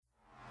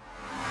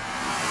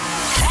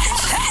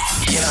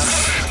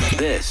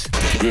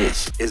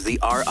This is the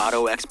Our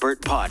Auto Expert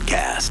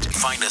Podcast.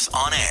 Find us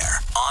on air,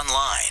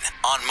 online,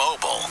 on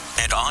mobile,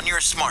 and on your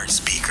smart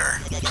speaker.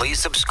 Please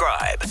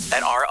subscribe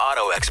at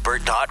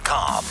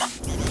ourautoexpert.com.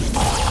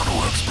 Our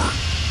Auto Expert.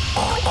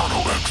 Our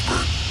Auto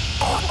Expert.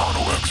 Our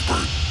Auto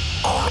Expert.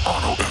 Our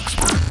Auto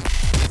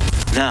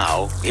Expert.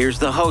 Now, here's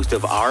the host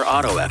of Our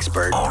Auto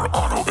Expert, Our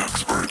Auto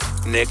Expert.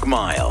 Nick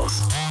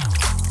Miles.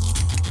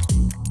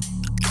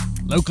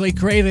 Locally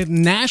created,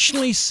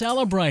 nationally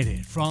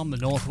celebrated from the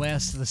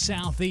Northwest to the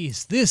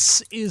Southeast,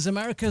 this is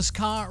America's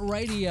Car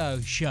Radio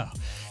Show.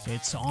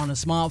 It's on a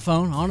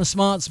smartphone, on a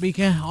smart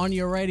speaker, on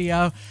your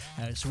radio.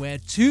 It's where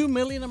 2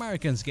 million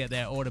Americans get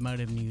their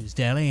automotive news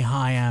daily.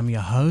 I am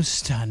your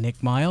host,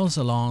 Nick Miles,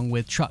 along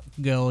with Truck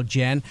Girl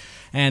Jen.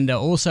 And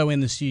also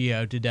in the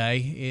studio today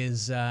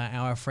is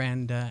our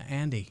friend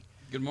Andy.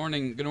 Good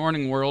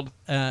morning, world.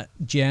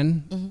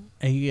 Jen,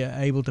 are you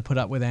able to put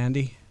up with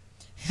Andy?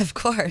 Of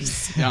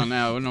course. No,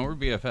 we're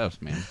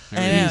BFFs, man. I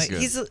know.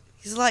 Everything's good.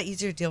 He's a lot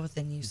easier to deal with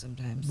than you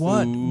sometimes.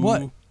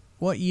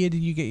 What year did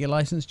you get your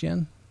license,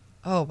 Jen?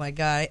 Oh, my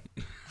God.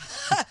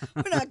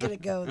 We're not going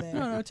to go there.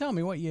 No, tell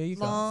me what year you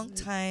got. Long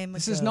time ago.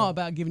 This is not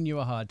about giving you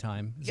a hard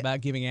time. It's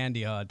about giving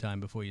Andy a hard time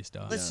before you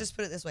start. Let's just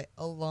put it this way.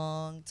 A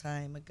long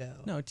time ago.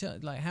 No,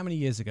 like how many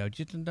years ago?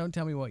 Just don't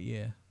tell me what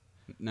year.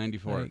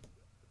 94. Like,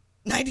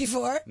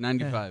 94?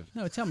 95.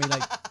 no, tell me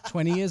like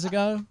 20 years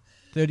ago,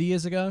 30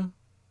 years ago.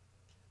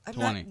 I'm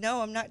 20.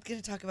 I'm not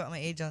going to talk about my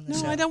age on the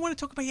show. No, I don't want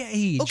to talk about your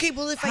age. Okay,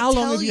 well, if I how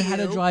long tell have you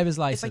had a you- driver's if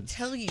I license?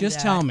 tell you just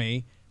that- tell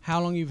me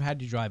how long you've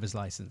had your driver's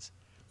license.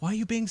 Why are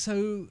you being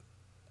so?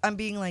 I'm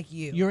being like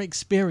you. You're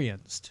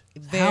experienced.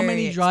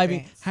 Very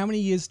experienced. How many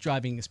years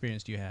driving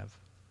experience do you have?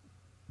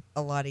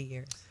 A lot of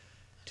years.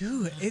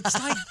 Dude,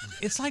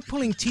 it's like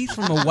pulling teeth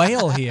from a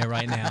whale here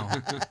right now.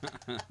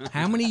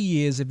 How many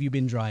years have you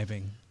been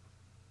driving?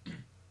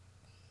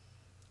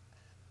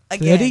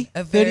 Again, 30?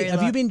 a very 30? Have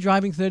you long- been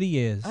driving 30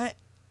 years?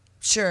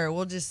 Sure,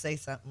 we'll just say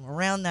something.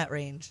 Around that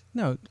range.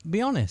 No,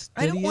 be honest.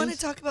 I don't 30 want to years?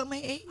 talk about my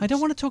age. I don't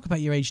want to talk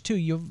about your age too.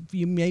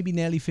 You may be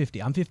nearly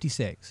 50. I'm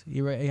 56.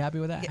 You happy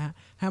with that? Yeah.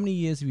 How many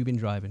years have you been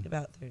driving?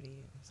 About 30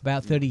 years.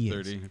 About 30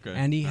 years. 30, okay.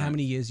 Andy, how Alright.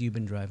 many years you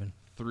been driving?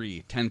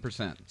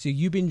 10%. So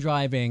you've been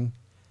driving.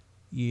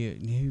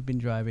 You've been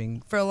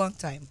driving For a long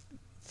time.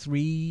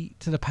 3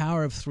 to the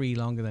power of 3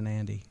 longer than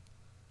Andy.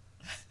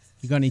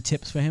 You got any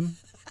tips for him?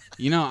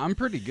 You know, I'm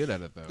pretty good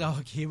at it, though.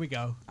 Oh, here we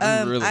go.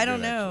 I'm really I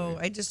don't good, know.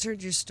 actually. I just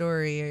heard your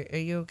story. Are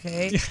you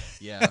okay?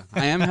 Yeah,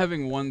 I am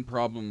having one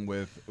problem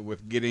with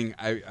getting.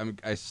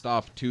 I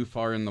stop too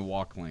far in the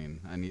walk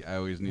lane. I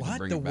always need to What?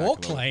 bring The it back. walk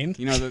a little. lane?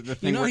 You know the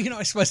thing. where, You're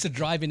not supposed to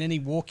drive in any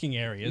walking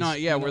areas. no,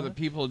 yeah, you where know? the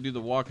people do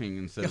the walking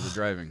instead of the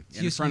driving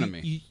in front of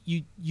me.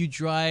 You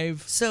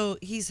drive. So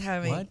he's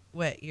having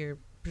What? your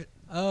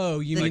Oh,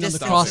 you The mean on the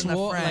distance in the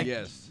crosswalk? front. Like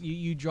Yes.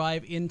 you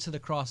drive into the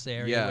cross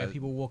area Yeah. where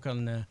people walk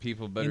on the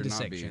People better not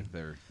intersection. be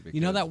there. You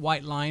know because- that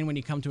white line when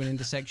you come to an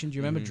intersection? Do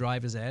you remember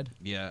driver's ed?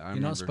 Yeah, I You're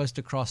remember. not supposed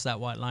to cross that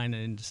white line at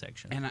an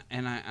intersection.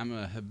 And I'm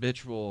a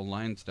habitual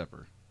line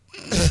stepper.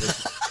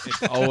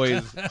 It's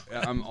always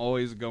I'm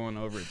always going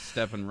over it,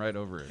 stepping right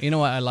over it. You know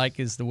what I like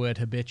is the word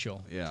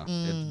habitual. Yeah,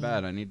 it's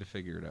bad. I need to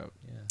figure it out.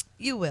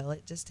 You will.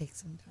 It just takes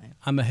some time.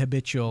 I'm a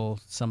habitual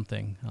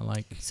something. I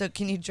like. So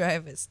can you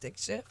drive a stick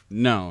shift?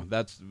 No,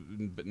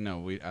 but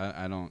no,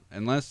 I don't.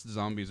 Unless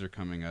zombies are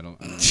coming, I don't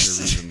need a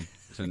reason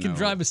to I know. can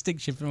drive a stick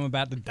shift when I'm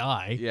about to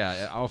die.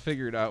 Yeah, I'll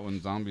figure it out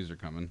when zombies are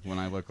coming. When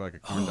I look like a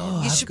corn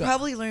dog. You should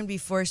probably learn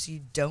before so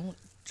you don't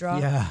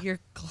drop Yeah. your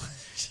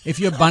clutch. If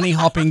you're bunny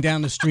hopping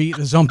down the street,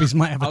 the zombies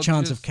might have a I'll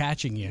chance of just-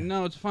 catching you.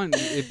 No, it's fine.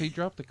 If you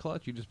drop the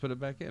clutch, you just put it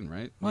back in,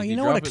 right? Well, If you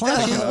know what a drop it, clutch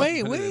pick is. it up,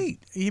 Wait, put it in. wait.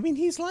 You mean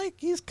he's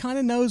kind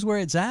of knows where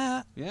it's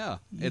at. Yeah,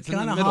 He's it's in the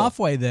kind of middle.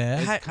 halfway there.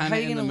 It's How kinda are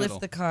you in going the to middle.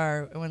 lift the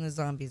car when the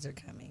zombies are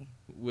coming?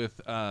 With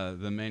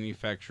the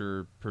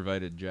manufacturer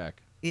provided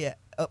jack. Yeah.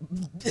 Oh.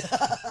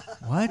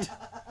 What?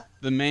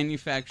 The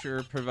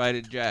manufacturer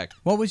provided jack.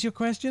 What was your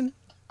question?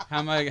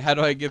 How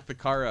do I get the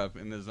car up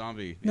in the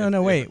zombie?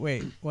 No, wait. What?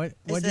 I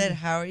What? said,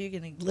 how are you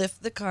going to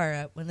lift the car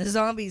up when the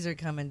zombies are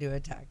coming to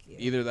attack you?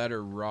 Either that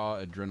or raw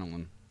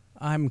adrenaline.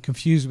 I'm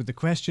confused with the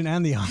question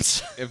and the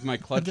answer. If my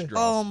clutch Oh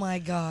draws. my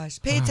gosh.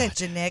 Pay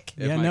attention, Nick.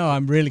 If Yeah, my- no,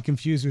 I'm really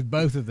confused with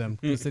both of them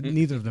because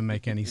neither of them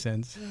make any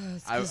sense.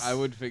 I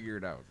would figure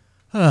it out.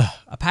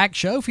 A packed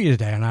show for you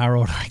today on Our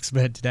Auto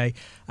Expert today.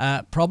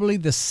 Probably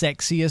the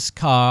sexiest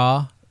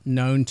car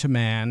known to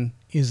man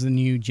is the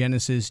new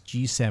Genesis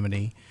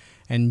G70.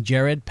 And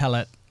Jared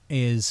Pellet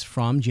is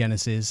from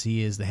Genesis.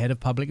 He is the head of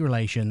public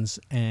relations,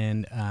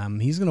 and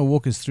he's going to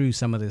walk us through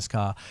some of this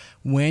car.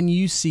 When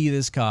you see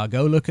this car,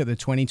 go look at the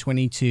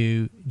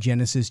 2022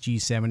 Genesis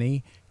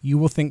G70. You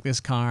will think this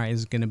car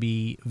is going to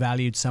be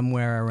valued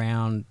somewhere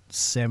around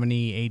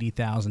 $70,000,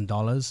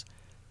 $80,000.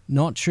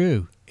 Not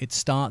true. It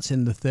starts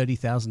in the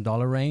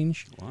 $30,000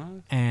 range, What?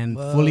 and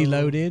fully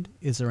loaded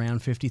is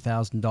around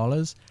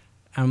 $50,000.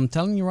 I'm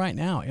telling you right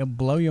now, it'll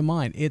blow your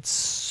mind. It's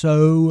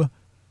so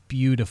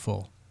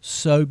beautiful.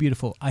 So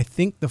beautiful. I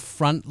think the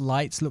front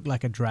lights look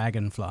like a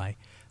dragonfly.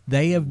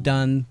 They have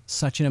done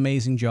such an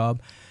amazing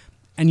job.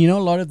 And you know,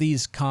 a lot of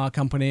these car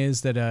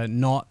companies that are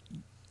not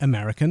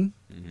American,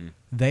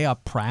 they are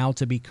proud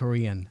to be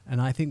Korean.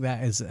 And I think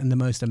that is the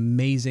most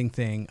amazing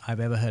thing I've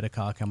ever heard a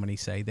car company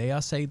say.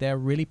 They're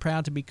really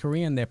proud to be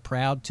Korean. They're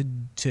proud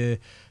to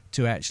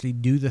actually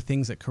do the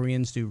things that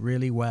Koreans do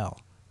really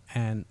well.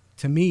 And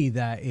to me,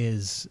 that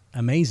is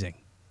amazing.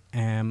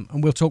 And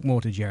we'll talk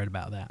more to Jared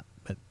about that.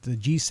 But the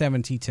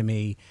G70, to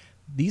me,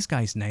 these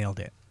guys nailed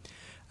it.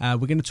 We're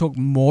going to talk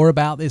more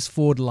about this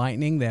Ford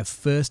Lightning, their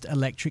first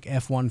electric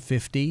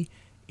F-150.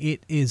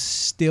 It is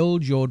still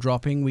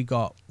jaw-dropping. We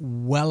got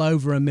well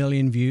over 1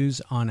 million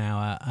views on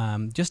our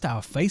just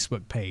our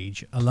Facebook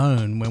page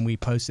alone when we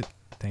posted.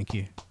 Thank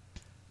you.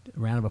 A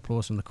round of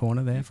applause from the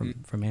corner there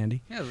from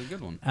Andy. Yeah, it was a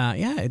good one.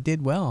 Yeah, it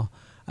did well.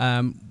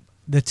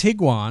 The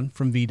Tiguan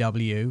from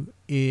VW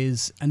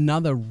is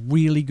another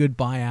really good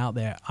buy out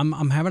there.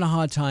 I'm having a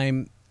hard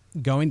time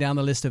going down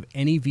the list of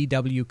any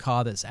VW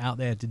car that's out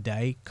there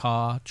today,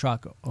 car,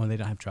 truck, or they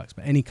don't have trucks,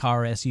 but any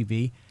car or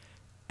SUV,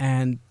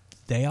 and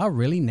they are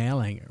really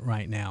nailing it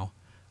right now.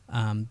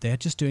 They're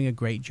just doing a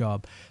great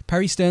job.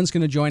 Perry Stern's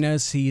going to join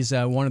us. He's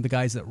one of the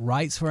guys that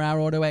writes for Our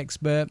Auto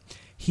Expert.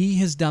 He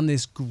has done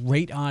this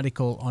great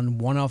article on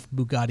one-off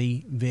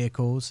Bugatti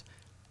vehicles.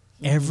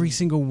 Every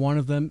single one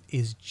of them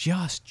is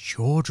just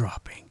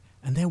jaw-dropping,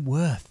 and they're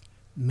worth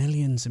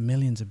millions and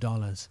millions of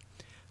dollars.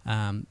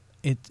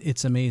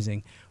 It's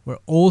amazing. We're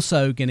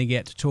also going to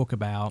get to talk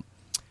about,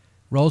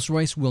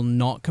 Rolls-Royce will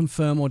not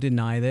confirm or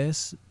deny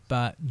this,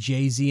 but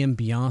Jay-Z and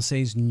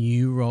Beyonce's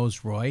new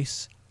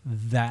Rolls-Royce,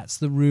 that's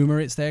the rumor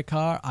it's their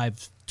car.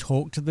 I've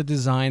talked to the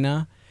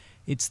designer.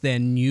 It's their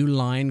new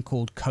line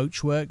called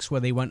Coachworks, where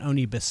they won't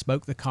only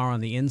bespoke the car on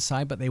the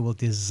inside, but they will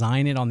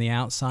design it on the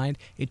outside.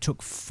 It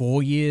took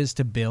 4 years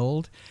to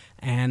build,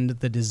 and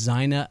the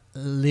designer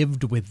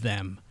lived with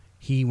them.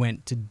 He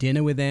went to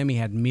dinner with them. He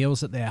had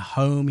meals at their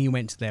home. He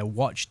went to their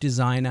watch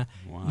designer.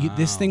 Wow.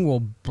 This thing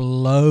will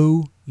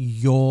blow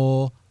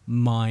your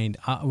mind.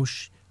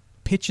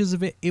 Pictures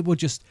of it, it will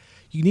just...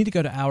 You need to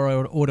go to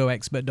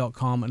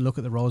ourautoexpert.com and look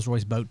at the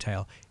Rolls-Royce boat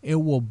tail. It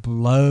will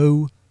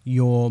blow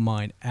your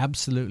mind.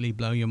 Absolutely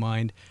blow your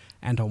mind.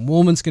 Anton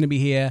Woolman's going to be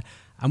here.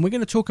 And we're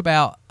going to talk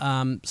about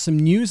some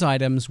news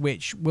items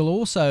which will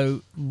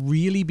also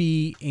really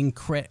be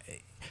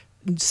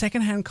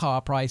secondhand car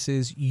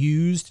prices,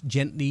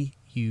 gently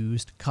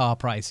used car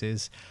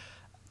prices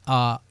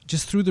are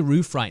just through the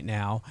roof right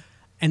now.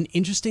 And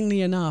interestingly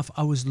enough,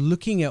 I was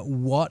looking at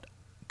what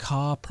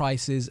car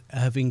prices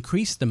have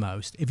increased the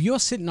most. If you're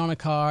sitting on a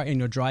car in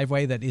your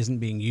driveway that isn't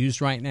being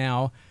used right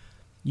now,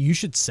 you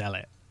should sell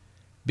it,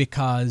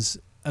 because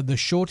of the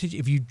shortage.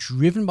 If you've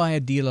driven by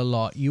a dealer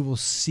lot, you will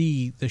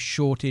see the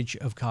shortage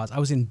of cars. I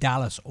was in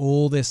Dallas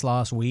all this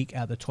last week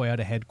at the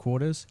Toyota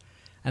headquarters,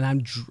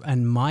 and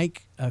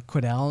Mike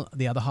Quiddell,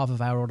 the other half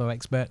of Our Auto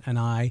Expert, and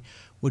I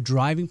were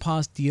driving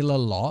past dealer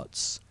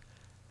lots,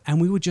 and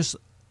we were just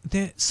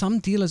there. Some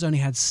dealers only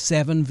had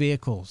 7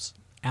 vehicles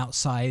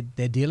outside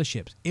their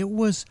dealerships. It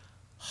was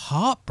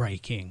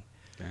heartbreaking.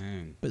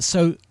 Dang. But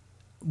so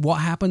what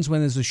happens when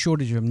there's a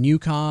shortage of new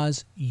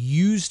cars?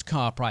 Used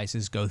car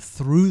prices go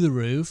through the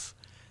roof,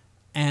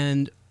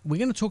 and we're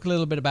going to talk a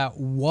little bit about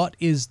what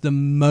is the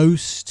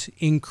most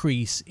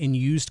increase in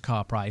used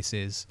car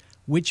prices,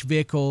 which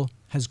vehicle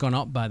has gone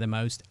up by the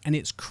most, and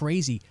it's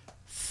crazy.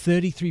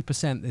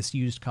 33% this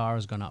used car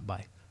has gone up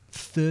by.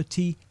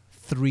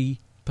 33%.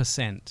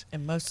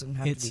 And most of them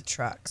have to be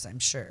trucks, I'm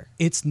sure.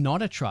 It's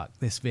not a truck,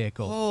 this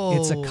vehicle. Oh.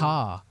 It's a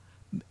car.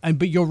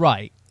 But you're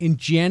right. In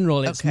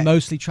general, it's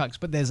mostly trucks,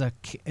 but there's a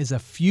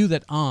few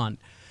that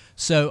aren't.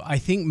 So I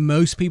think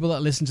most people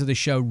that listen to the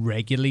show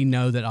regularly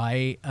know that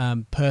I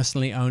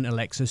personally own a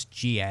Lexus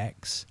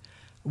GX,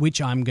 which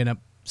I'm going to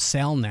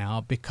sell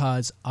now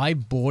because I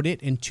bought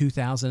it in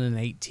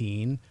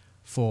 2018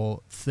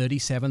 for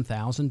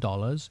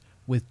 $37,000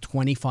 with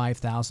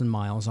 25,000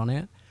 miles on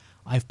it.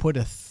 I've put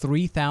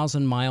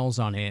 3,000 miles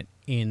on it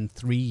in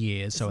 3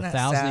 years, so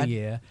 1,000 a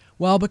year.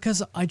 Well,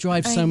 because I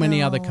drive so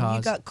many other cars.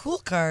 You got cool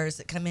cars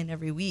that come in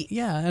every week.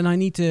 Yeah, and I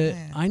need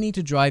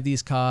to drive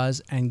these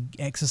cars and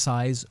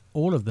exercise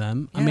all of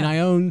them. Yeah. I mean, I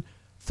own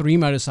 3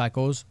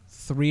 motorcycles,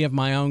 3 of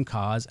my own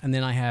cars, and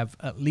then I have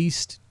at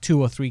least 2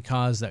 or 3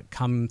 cars that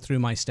come through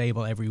my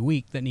stable every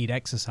week that need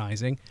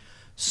exercising.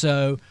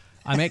 So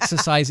I'm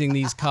exercising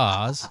these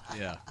cars.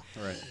 Yeah,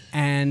 right.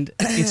 And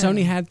it's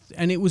only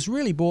and it was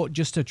really bought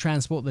just to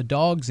transport the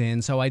dogs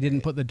in, so I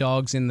didn't put the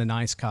dogs in the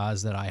nice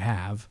cars that I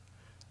have.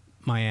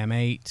 My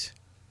M8,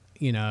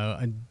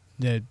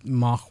 the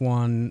Mach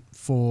 1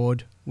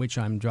 Ford, which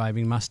I'm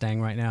driving,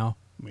 Mustang right now.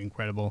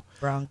 Incredible.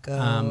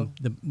 Bronco.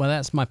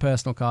 That's my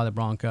personal car, the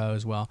Bronco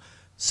as well.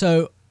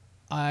 So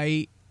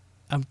I've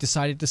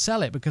decided to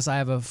sell it because I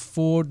have a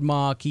Ford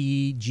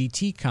Mach-E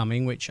GT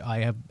coming, which I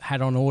have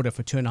had on order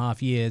for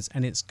 2.5 years,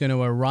 and it's going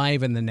to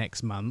arrive in the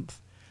next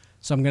month.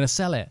 So I'm going to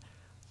sell it.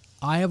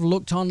 I have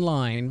looked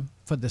online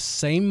for the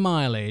same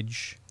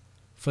mileage,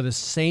 for the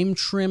same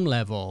trim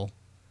level,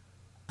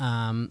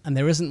 and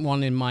there isn't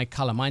one in my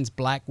color. Mine's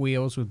black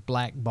wheels with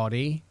black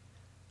body.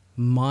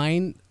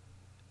 Mine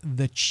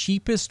the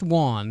cheapest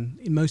one,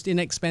 most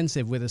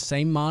inexpensive, with the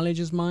same mileage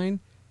as mine,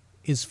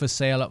 is for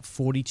sale at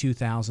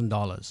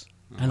 $42,000,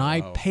 and I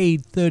wow.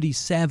 paid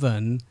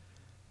 $37,000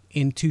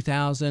 in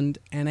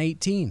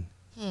 2018.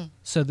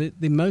 So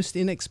the most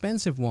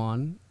inexpensive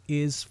one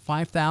is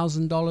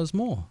 $5,000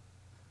 more.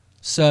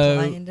 So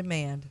Supply and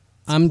demand.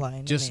 I'm Supply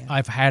and just, demand.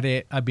 I've had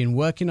it, I've been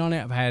working on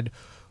it. I've had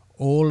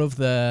all of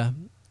the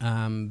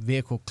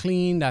vehicle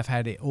cleaned. I've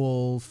had it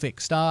all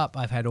fixed up.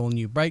 I've had all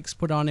new brakes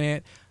put on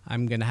it.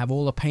 I'm going to have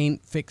all the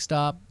paint fixed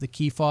up, the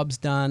key fobs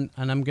done,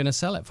 and I'm going to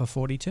sell it for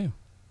 $42,000.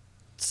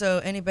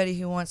 So anybody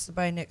who wants to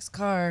buy Nick's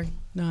car,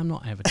 No, I'm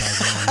not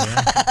advertising on here.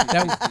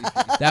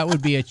 That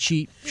would be a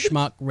cheap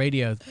schmuck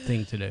radio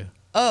thing to do,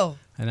 oh,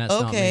 and that's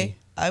not okay. me.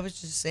 I was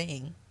just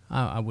saying.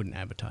 I wouldn't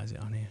advertise it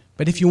on here.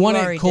 But if you want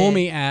it, already call did.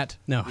 me at...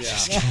 No.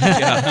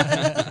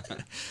 Yeah.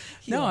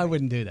 No, I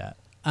wouldn't do that.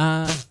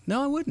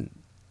 No, I wouldn't.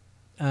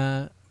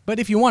 But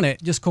if you want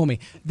it, just call me.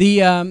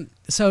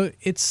 So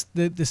it's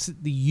the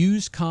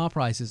used car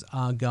prices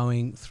are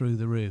going through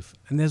the roof,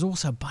 and there's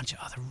also a bunch of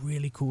other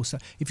really cool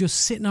stuff. If you're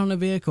sitting on a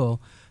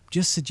vehicle,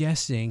 just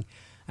suggesting.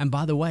 And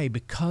by the way,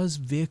 because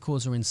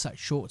vehicles are in such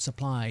short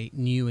supply,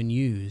 new and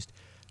used,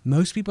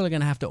 most people are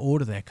going to have to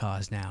order their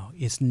cars now.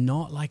 It's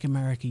not like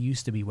America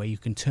used to be, where you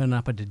can turn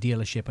up at a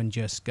dealership and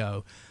just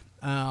go,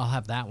 I'll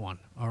have that one,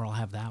 or I'll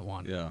have that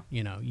one. Yeah.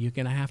 You know, you're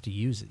going to have to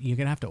use it. You're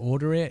going to have to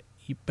order it.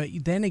 But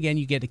then again,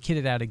 you get to kit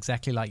it out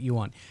exactly like you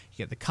want. You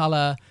get the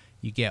color,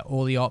 you get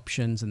all the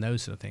options and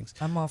those sort of things.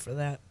 I'm all for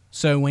that.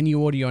 So when you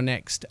order your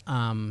next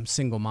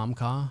single mom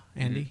car,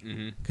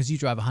 Andy, because you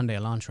drive a Hyundai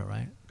Elantra,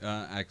 right?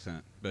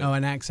 Accent. But Oh,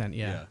 an Accent,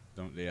 yeah.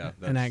 An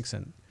An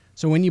Accent.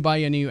 So when you buy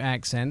your new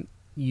Accent,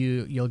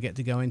 you'll get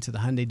to go into the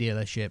Hyundai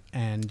dealership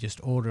and just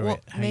order Well,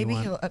 it how maybe you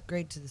want. he'll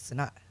upgrade to the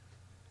Sonata.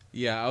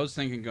 Yeah, I was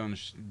thinking going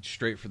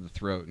straight for the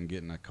throat and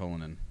getting a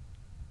Cullinan.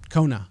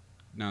 Kona.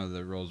 No,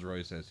 the Rolls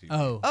Royce SUV.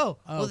 Oh,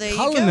 well, there you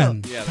Cullinan.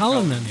 go. Yeah, the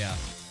Cullinan. Yeah.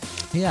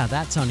 Yeah,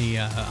 that's only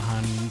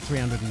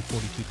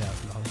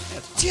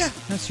 $342,000. Yeah.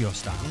 That's your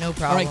style. No All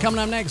problem. right, coming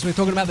up next, we're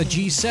talking about the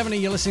G70.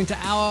 You're listening to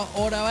Our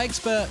Auto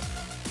Expert.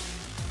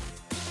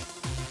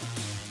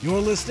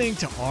 You're listening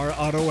to Our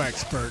Auto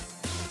Expert.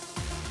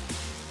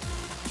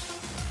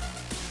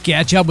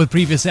 Catch up with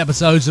previous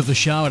episodes of the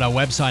show at our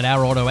website,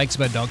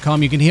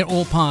 ourautoexpert.com. You can hear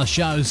all past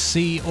shows,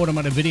 see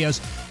automotive videos,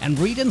 and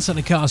read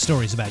insider car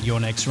stories about your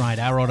next ride.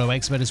 Our Auto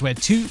Expert is where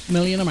 2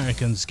 million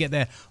Americans get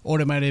their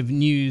automotive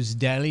news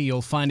daily.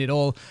 You'll find it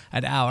all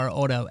at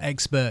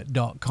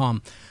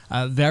ourautoexpert.com.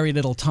 Very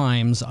little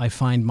times I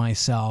find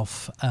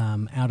myself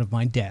out of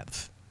my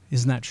depth.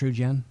 Isn't that true,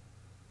 Jen?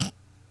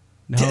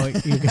 No,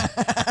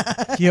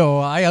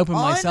 I opened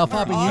myself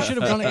up, and you should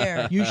have gone.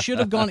 air. You should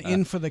have gone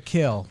in for the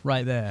kill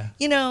right there.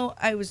 You know,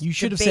 I was You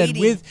should have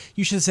debating.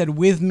 said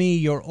with me.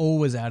 You're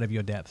always out of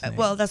your depth. Nate.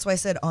 Well, that's why I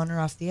said on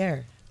or off the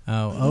air.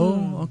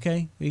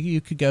 Okay.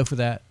 You could go for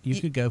that. You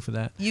could go for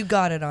that. You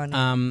got it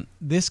on.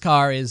 This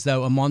car is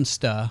though a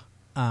monster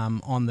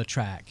on the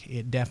track.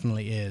 It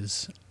definitely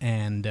is,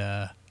 and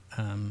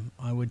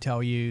I would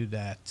tell you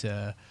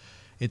that.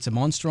 It's a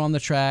monster on the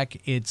track.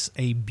 It's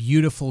a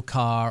beautiful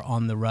car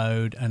on the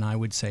road, and I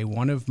would say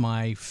one of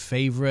my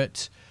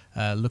favorite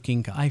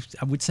looking. I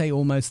would say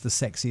almost the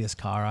sexiest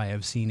car I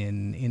have seen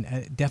in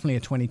definitely a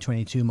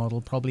 2022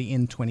 model, probably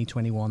in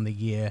 2021, the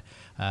year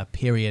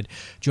period.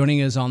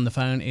 Joining us on the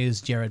phone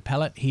is Jared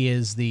Pellet. He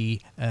is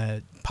the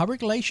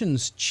public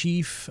relations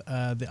chief,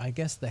 I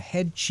guess the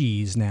head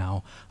cheese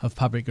now of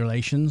public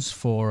relations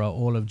for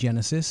all of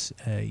Genesis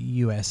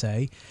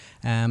USA.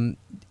 And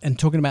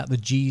talking about the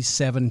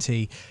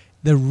G70,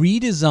 the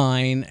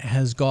redesign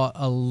has got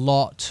a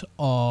lot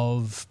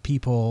of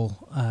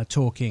people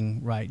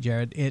talking, right,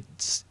 Jared?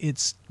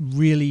 It's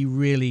really,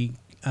 really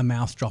a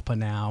mouth dropper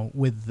now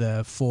with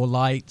the 4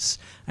 lights,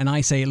 and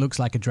I say it looks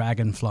like a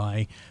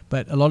dragonfly,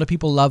 but a lot of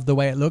people love the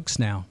way it looks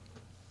now.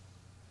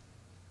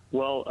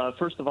 Well,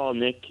 first of all,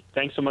 Nick,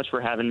 thanks so much for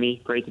having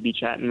me. Great to be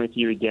chatting with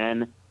you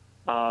again.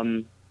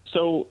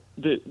 So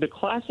the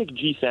classic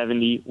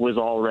G70 was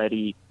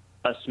already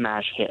a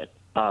smash hit.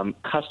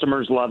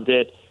 Customers loved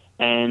it,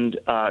 and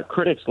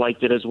critics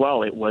liked it as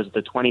well. It was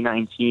the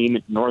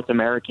 2019 North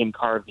American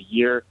Car of the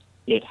Year.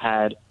 It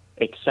had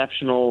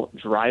exceptional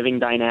driving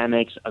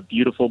dynamics, a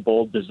beautiful,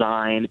 bold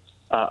design,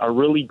 a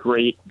really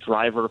great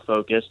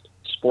driver-focused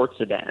sports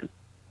sedan.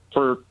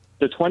 For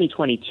the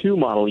 2022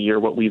 model year,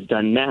 what we've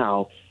done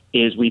now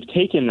is we've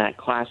taken that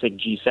classic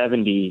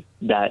G70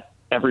 that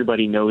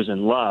everybody knows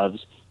and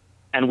loves,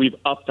 and we've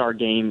upped our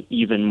game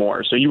even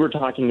more. So you were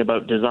talking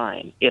about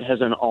design. It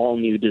has an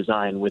all-new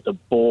design with a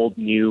bold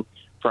new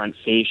front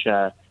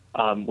fascia,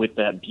 with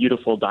that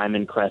beautiful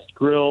diamond crest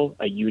grille,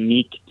 a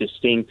unique,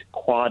 distinct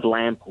quad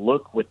lamp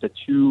look with the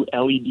 2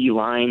 LED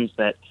lines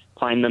that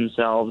find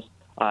themselves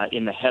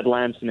in the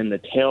headlamps and in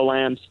the tail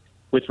lamps.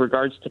 With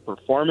regards to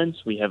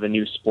performance, we have a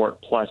new Sport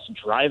Plus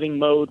driving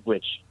mode,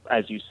 which,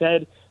 as you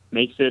said,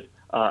 makes it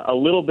a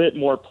little bit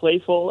more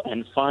playful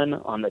and fun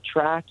on the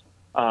track.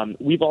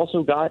 We've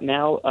also got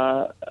now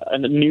a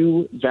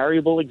new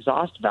variable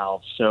exhaust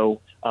valve, so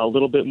a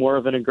little bit more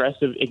of an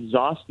aggressive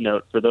exhaust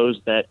note for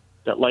those that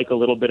like a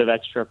little bit of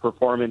extra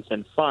performance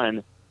and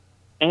fun.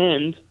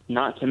 And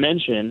not to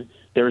mention,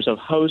 there's a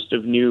host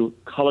of new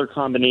color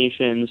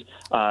combinations,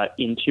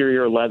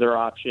 interior leather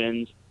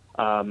options.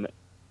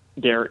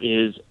 There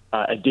is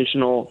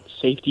additional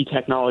safety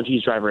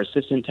technologies, driver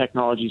assistant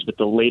technologies with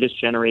the latest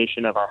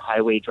generation of our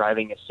highway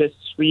driving assist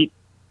suite.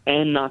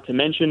 And not to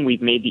mention,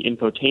 we've made the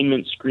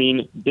infotainment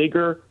screen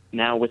bigger,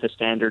 now with a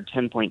standard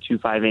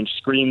 10.25-inch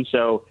screen.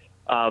 So,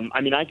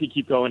 I could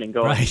keep going and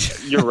going.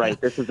 Right. You're right.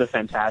 This is a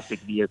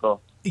fantastic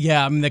vehicle.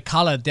 Yeah, the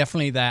color,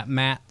 definitely that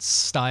matte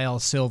style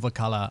silver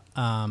color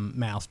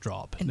mouth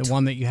drop, And the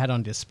one that you had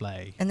on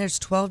display. And there's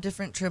 12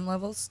 different trim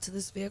levels to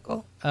this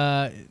vehicle.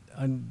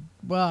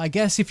 Well, I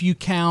guess if you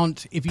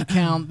count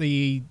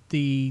the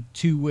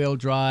two-wheel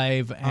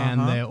drive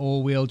and the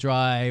all-wheel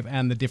drive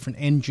and the different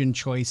engine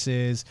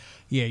choices,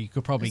 yeah, you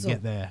could probably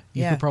get there.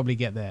 You could probably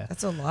get there.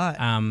 That's a lot.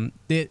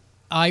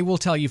 I will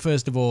tell you,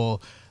 first of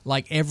all,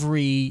 like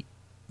every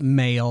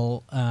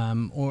male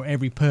or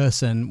every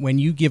person, when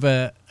you give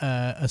a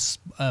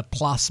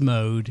plus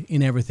mode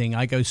in everything,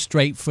 I go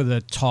straight for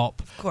the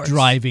top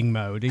driving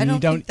mode. And I don't you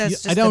don't think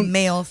that's just a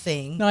male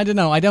thing. No, I don't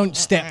know. I don't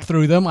step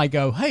through them. I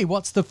go, hey,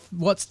 what's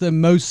the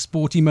most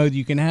sporty mode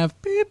you can have?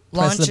 Beep,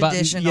 Launch press the button.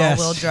 edition Yes.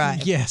 all-wheel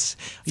drive. Yes.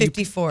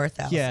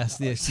 54,000. Yes.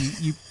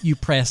 You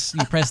press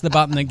the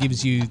button that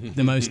gives you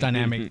the most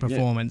dynamic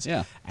performance.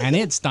 Yeah. And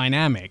it's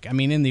dynamic. I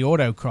mean, in the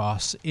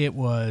autocross, it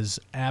was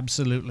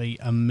absolutely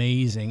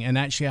amazing. And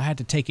actually, I had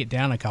to take it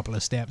down a couple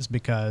of steps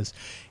because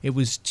it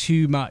was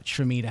too much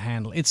for me to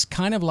handle. It's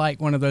kind of like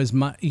one of those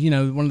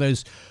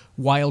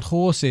wild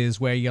horses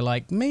where you're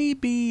like,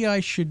 maybe I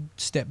should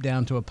step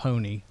down to a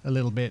pony a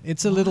little bit.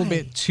 It's a little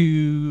bit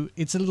too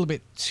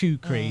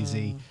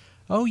crazy.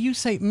 Oh, you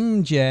say,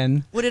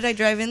 Jen. What did I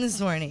drive in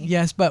this morning?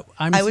 Yes, but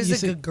I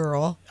was a good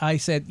girl. I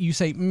said, you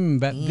say,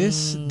 but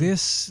this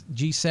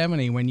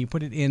G70, when you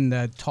put it in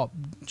the top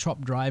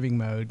driving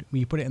mode, when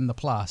you put it in the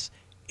plus,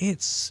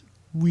 it's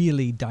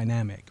really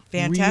dynamic.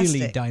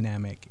 Fantastic. Really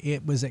dynamic.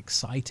 It was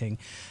exciting.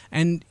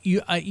 And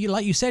you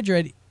like you said,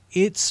 Jared,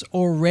 it's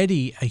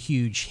already a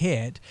huge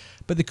hit.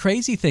 But the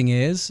crazy thing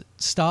is,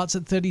 starts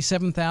at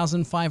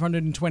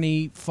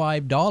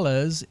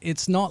 $37,525.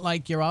 It's not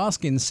like you're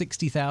asking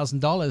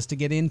 $60,000 to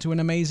get into an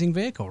amazing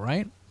vehicle,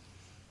 right?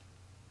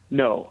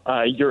 No,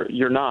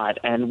 you're not.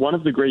 And one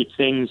of the great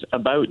things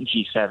about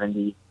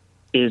G70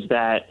 is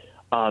that,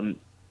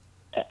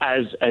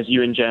 as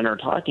you and Jen are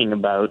talking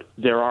about,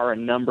 there are a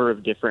number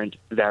of different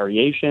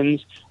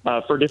variations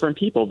for different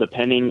people,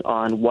 depending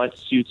on what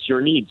suits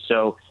your needs.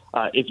 So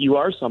if you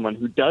are someone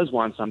who does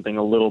want something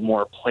a little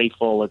more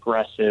playful,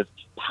 aggressive,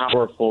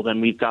 powerful,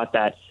 then we've got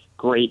that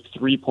great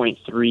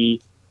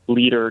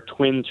 3.3-liter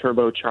twin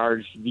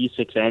turbocharged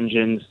V6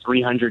 engines,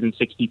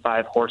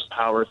 365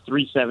 horsepower,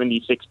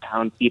 376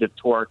 pound-feet of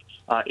torque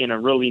in a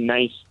really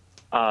nice,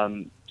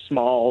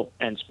 small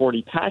and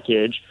sporty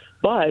package.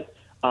 But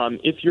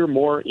if you're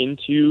more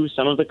into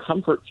some of the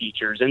comfort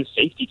features and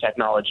safety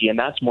technology, and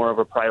that's more of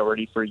a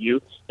priority for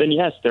you, then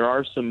yes, there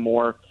are some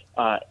more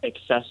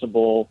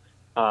accessible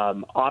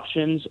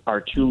options.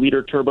 Our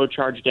 2-liter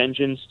turbocharged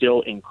engine,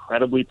 still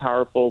incredibly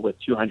powerful with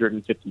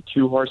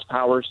 252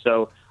 horsepower.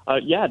 So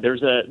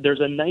there's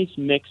a nice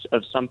mix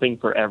of something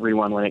for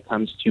everyone when it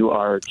comes to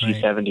our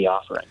G70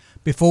 offering.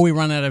 Before we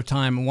run out of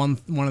time, one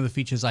of the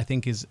features I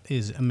think is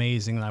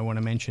amazing that I want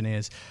to mention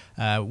is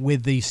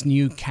with this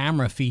new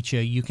camera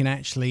feature, you can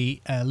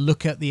actually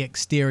look at the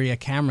exterior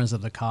cameras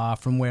of the car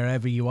from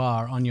wherever you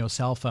are on your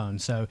cell phone.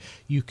 So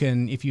you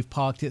can, if you've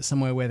parked it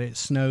somewhere where it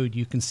snowed,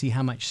 you can see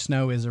how much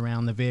snow is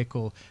around the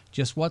vehicle.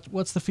 Just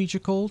what's the feature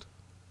called?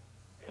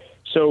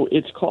 So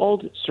it's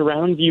called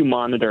Surround View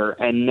Monitor,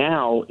 and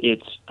now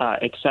it's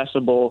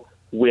accessible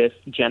with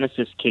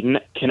Genesis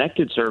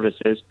Connected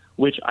Services,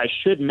 which I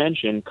should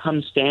mention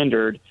comes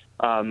standard,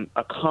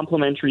 a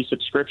complimentary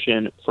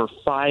subscription for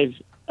 3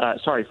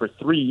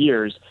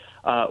 years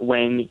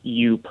when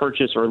you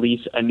purchase or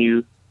lease a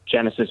new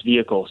Genesis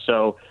vehicle.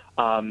 So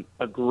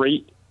a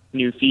great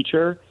new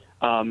feature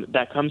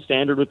that comes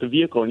standard with the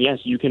vehicle. And yes,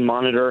 you can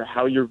monitor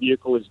how your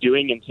vehicle is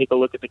doing and take a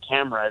look at the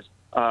cameras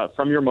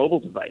from your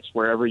mobile device,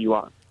 wherever you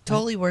are.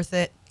 Totally worth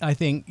it. I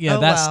think,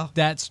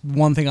 that's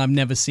one thing I've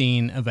never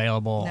seen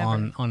available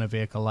on a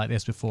vehicle like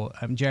this before.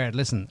 Jared,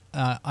 listen,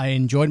 I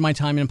enjoyed my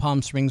time in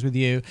Palm Springs with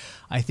you.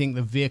 I think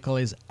the vehicle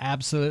is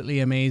absolutely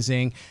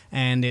amazing,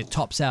 and it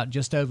tops out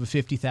just over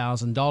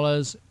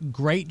 $50,000.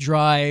 Great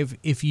drive.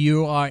 If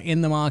you are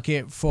in the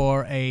market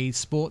for a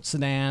sports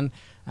sedan,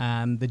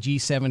 the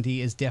G70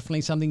 is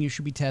definitely something you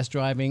should be test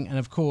driving. And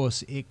of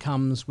course, it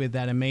comes with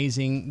that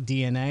amazing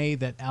DNA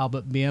that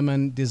Albert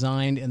Biermann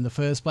designed in the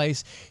first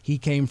place. He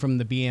came from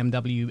the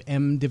BMW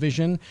M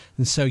division,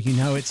 and so you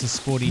know it's a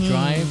sporty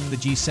drive. The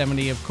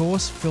G70, of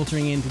course,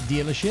 filtering into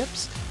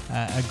dealerships.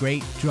 A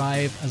great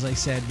drive, as I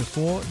said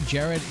before.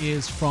 Jared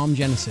is from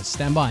Genesis.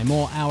 Stand by.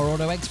 More Our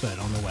Auto Expert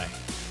on the way.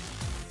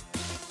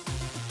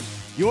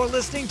 You're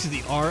listening to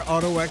the Our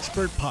Auto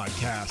Expert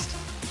podcast.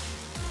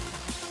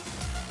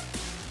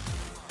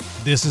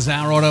 This is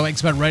Our Auto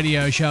Expert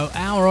radio show.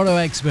 Our Auto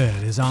Expert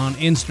is on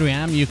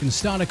Instagram. You can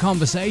start a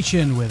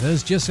conversation with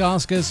us. Just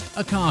ask us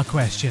a car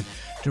question.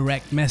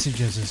 Direct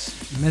messages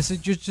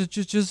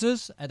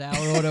at Our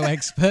Auto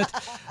Expert.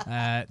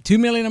 2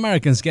 million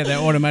Americans get their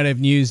automotive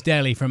news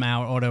daily from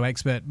Our Auto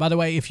Expert. By the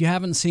way, if you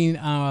haven't seen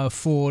our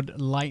Ford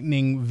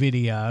Lightning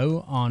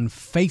video on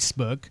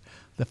Facebook,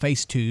 the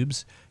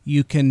FaceTubes,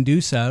 you can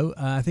do so.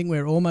 I think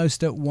we're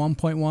almost at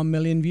 1.1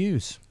 million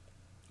views.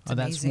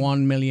 That's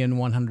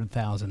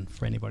 1,100,000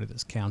 for anybody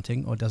that's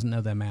counting or doesn't know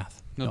their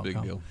math. No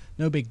big deal.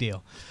 No big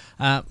deal.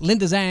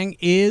 Linda Zhang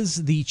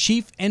is the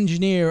chief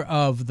engineer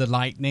of the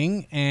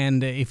Lightning,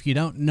 and if you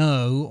don't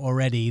know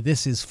already,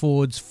 this is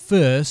Ford's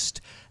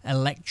first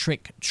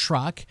electric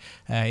truck.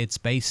 It's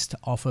based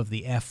off of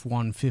the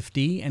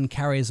F-150 and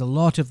carries a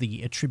lot of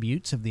the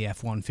attributes of the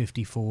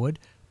F-150 forward,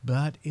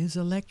 but is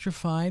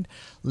electrified.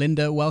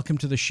 Linda, welcome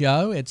to the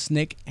show. It's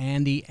Nick,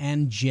 Andy,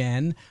 and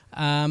Jen.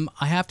 I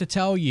have to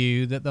tell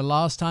you that the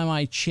last time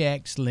I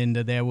checked,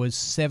 Linda, there was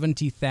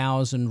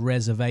 70,000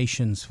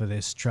 reservations for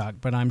this truck,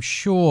 but I'm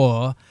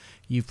sure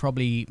you've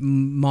probably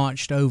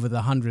marched over the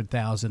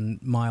 100,000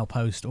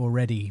 milepost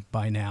already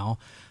by now.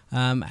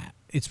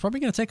 It's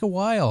probably going to take a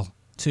while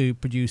to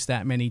produce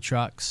that many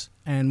trucks.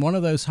 And one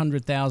of those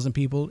 100,000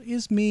 people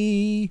is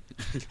me,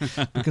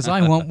 because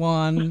I want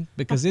one,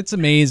 because it's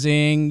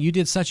amazing. You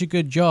did such a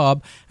good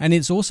job. And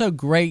it's also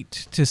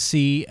great to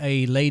see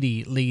a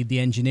lady lead the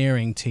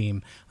engineering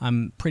team.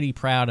 I'm pretty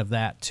proud of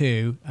that,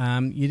 too.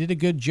 You did a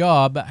good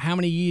job. But how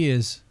many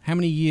years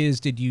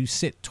did you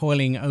sit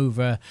toiling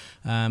over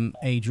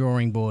a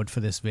drawing board for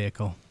this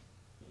vehicle?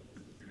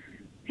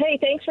 Hey,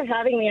 thanks for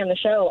having me on the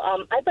show.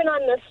 I've been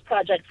on this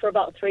project for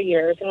about 3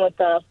 years and with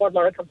the Ford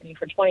Motor Company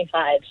for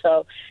 25.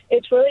 So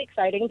it's really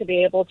exciting to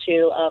be able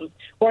to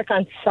work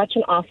on such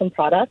an awesome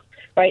product,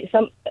 right?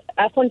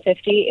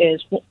 F-150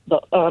 is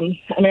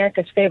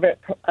America's favorite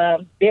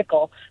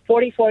vehicle,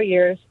 44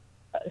 years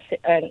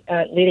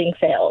leading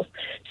sales.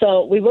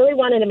 So we really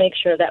wanted to make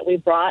sure that we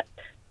brought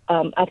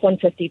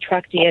F-150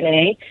 truck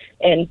DNA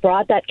and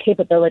brought that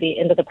capability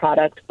into the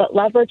product, but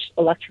leveraged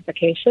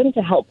electrification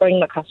to help bring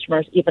the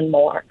customers even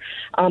more.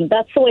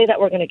 That's the way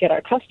that we're going to get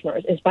our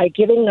customers, is by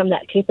giving them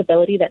that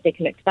capability that they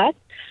can expect,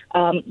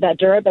 that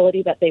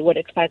durability that they would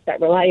expect,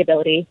 that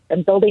reliability,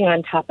 and building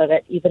on top of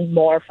it even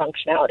more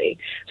functionality.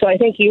 So I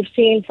think you've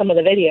seen some of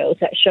the videos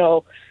that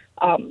show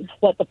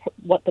what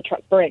the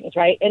truck brings,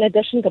 right? In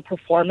addition to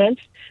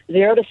performance,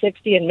 0 to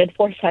 60 in mid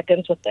 4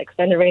 seconds with the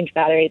extended range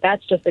battery,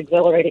 that's just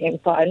exhilarating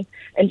and fun,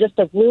 and just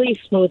a really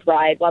smooth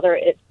ride, whether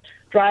it's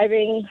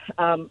driving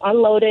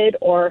unloaded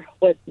or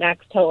with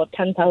max tow of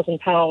 10,000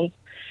 pounds.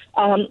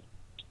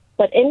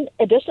 But in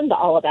addition to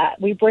all of that,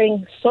 we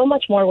bring so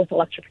much more with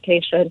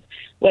electrification,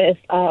 with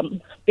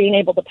being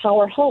able to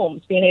power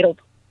homes, being able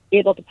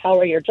to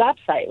power your job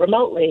site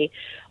remotely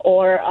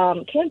or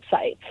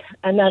campsites.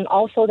 And then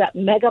also that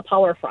mega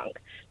power frunk,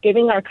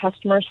 giving our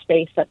customers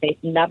space that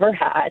they've never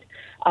had,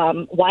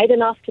 wide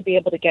enough to be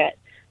able to get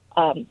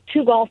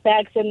 2 golf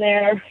bags in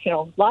there,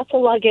 lots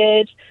of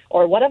luggage,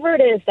 or whatever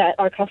it is that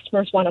our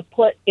customers want to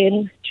put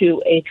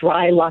into a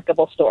dry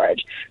lockable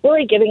storage,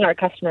 really giving our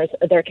customers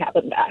their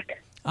cabin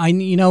back.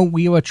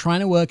 We were trying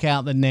to work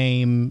out the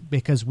name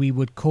because we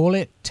would call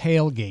it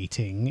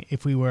tailgating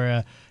if we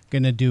were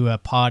going to do a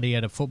party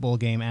at a football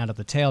game out of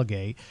the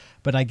tailgate.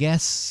 But I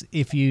guess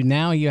if you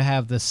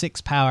have the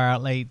 6 power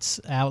outlets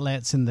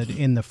in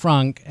the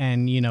frunk,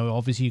 and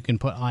obviously you can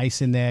put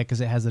ice in there because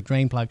it has a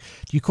drain plug.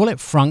 Do you call it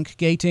frunk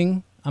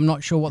gating? I'm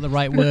not sure what the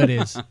right word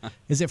is.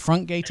 Is it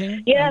frunk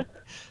gating? Yeah.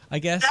 I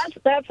guess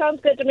that sounds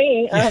good to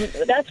me.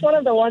 That's one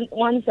of the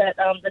ones that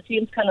the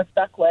team's kind of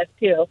stuck with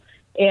too.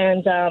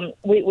 And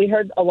we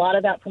heard a lot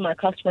of that from our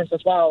customers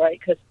as well, right?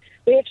 Because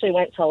we actually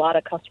went to a lot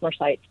of customer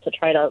sites to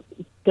try to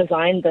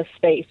design the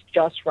space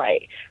just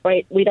right?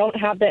 We don't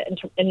have the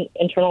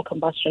internal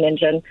combustion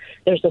engine.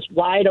 There's this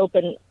wide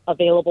open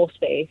available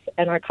space,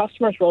 and our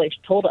customers really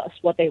told us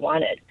what they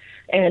wanted.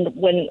 And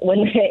when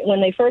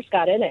they first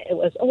got in it, it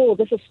was, oh,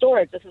 this is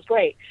storage, this is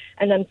great.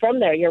 And then from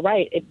there, you're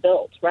right, it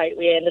built, right?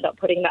 We ended up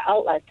putting the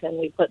outlets in,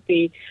 we put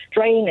the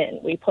drain in,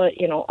 we put,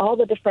 all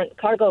the different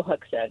cargo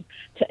hooks in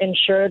to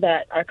ensure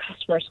that our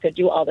customers could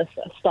do all this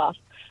stuff,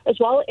 as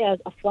well as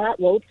a flat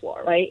load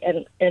floor, right?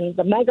 And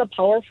the mega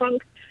power frunk,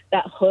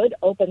 that hood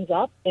opens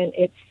up, and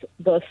it's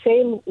the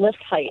same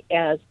lift height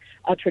as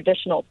a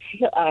traditional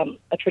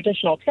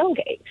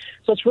tailgate.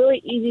 So it's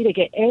really easy to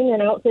get in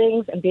and out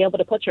things and be able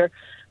to put your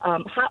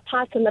hot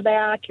pots in the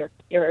back,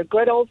 your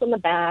griddles in the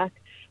back,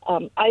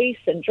 ice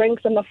and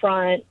drinks in the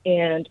front,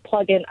 and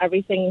plug in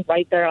everything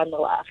right there on the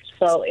left.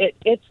 So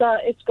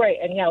it's great.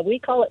 And yeah, we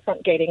call it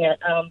front gating it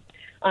on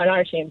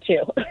our team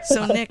too.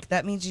 So Nick,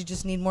 that means you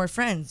just need more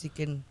friends. You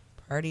can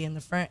party in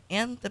the front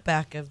and the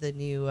back of the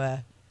new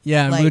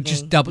Yeah, Lightning. we'll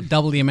just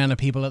double the amount of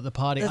people at the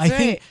party. That's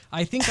right.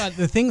 I think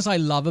the things I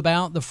love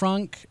about the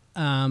frunk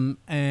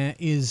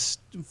is,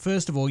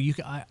 first of all,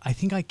 I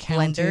think I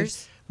counted.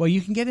 Blenders? Well,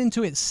 you can get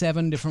into it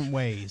 7 different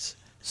ways.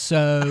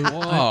 So,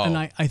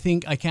 Whoa. I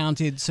think I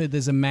counted. So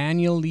there's a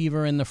manual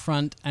lever in the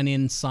front and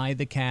inside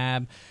the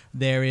cab.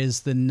 There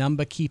is the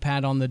number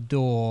keypad on the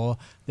door.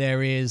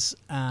 There is,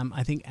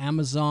 I think,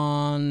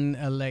 Amazon,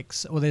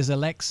 Alexa. Well, there's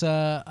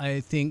Alexa.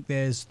 I think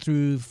there's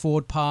through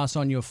Ford Pass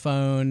on your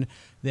phone.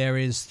 There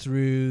is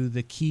through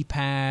the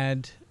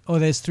keypad. Oh,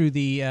 there's through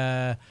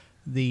the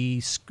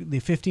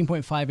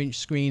 15.5 inch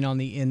screen on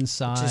the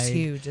inside, Which is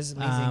huge, is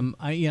amazing.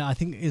 I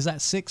think, is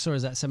that 6 or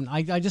is that 7?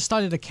 I just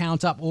started to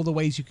count up all the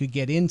ways you could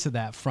get into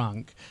that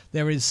frunk.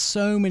 There is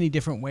so many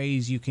different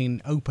ways you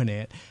can open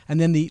it. And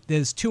then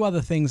there's two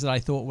other things that I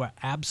thought were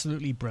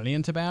absolutely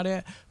brilliant about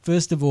it.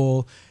 First of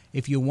all,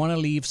 if you want to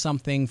leave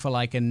something for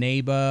like a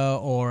neighbor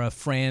or a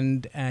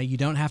friend, you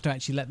don't have to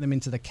actually let them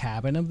into the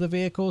cabin of the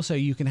vehicle. So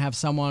you can have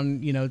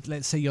someone,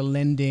 let's say you're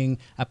lending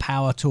a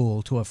power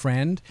tool to a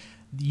friend.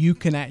 You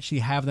can actually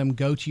have them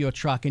go to your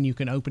truck and you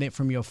can open it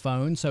from your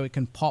phone, so it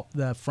can pop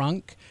the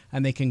frunk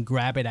and they can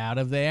grab it out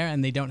of there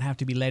and they don't have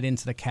to be led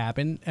into the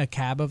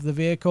cab of the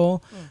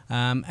vehicle.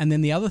 And then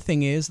the other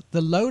thing is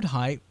the load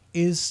height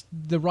is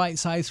the right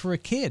size for a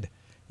kid.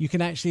 You can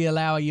actually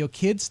allow your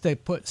kids to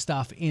put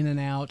stuff in and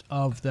out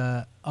of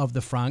the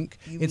frunk.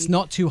 It's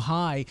not too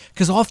high,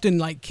 because often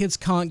like kids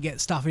can't get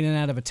stuff in and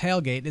out of a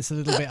tailgate. It's a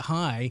little bit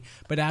high,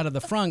 but out of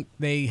the frunk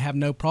they have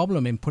no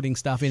problem in putting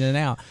stuff in and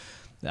out.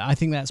 I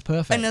think that's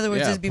perfect. In other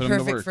words, it'd be put 'em to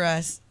perfect work. for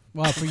us.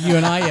 Well, for you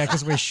and I, yeah,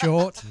 because we're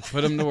short.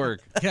 Put them to work.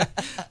 Yeah,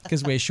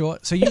 because we're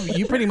short. So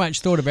you pretty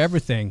much thought of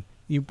everything.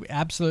 You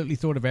absolutely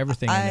thought of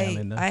everything in there,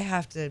 Linda. I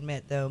have to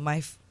admit, though,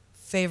 my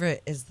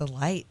favorite is the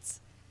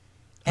lights.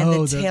 And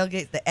Oh, the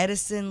tailgate, the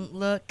Edison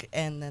look,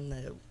 and then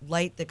the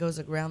light that goes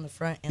around the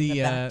front and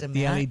the back to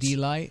the match. LED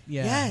light,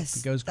 yeah, Yes,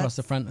 it goes across that's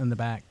the front and the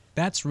back.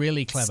 That's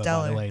really clever, by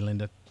stellar. the way,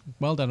 Linda.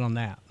 Well done on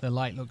that. The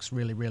light looks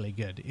really, really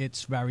good.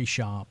 It's very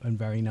sharp and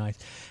very nice.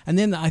 And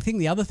then I think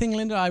the other thing,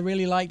 Linda, I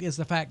really liked is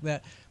the fact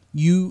that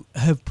you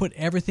have put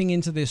everything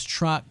into this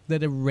truck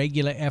that a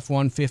regular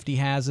F-150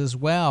 has as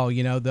well.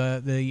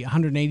 The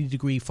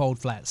 180-degree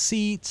fold-flat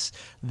seats,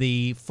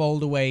 the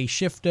fold-away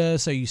shifter,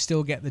 so you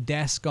still get the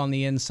desk on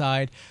the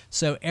inside.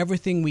 So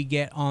everything we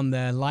get on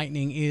the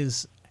Lightning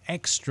is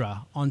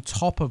extra on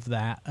top of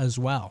that as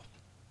well.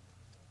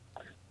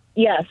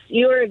 Yes,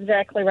 you are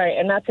exactly right.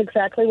 And that's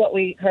exactly what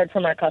we heard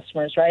from our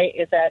customers, right,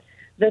 is that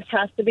this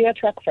has to be a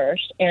truck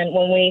first. And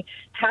when we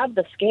have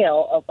the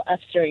scale of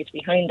F-Series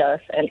behind us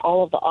and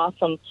all of the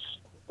awesome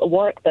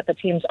work that the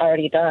team's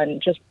already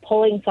done, just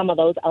pulling some of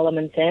those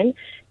elements in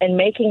and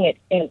making it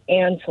an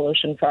and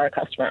solution for our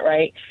customer,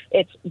 right?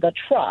 It's the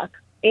truck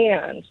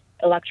and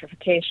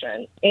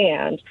electrification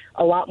and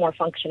a lot more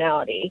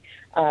functionality.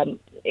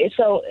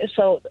 So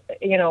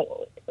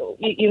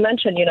you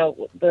mentioned,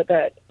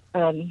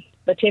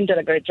 the team did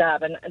a great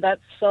job, and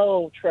that's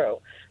so true.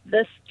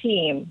 This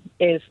team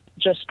is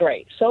just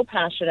great, so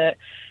passionate,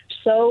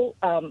 so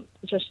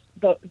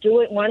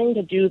wanting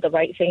to do the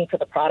right thing for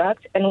the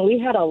product. And we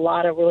had a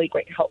lot of really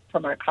great help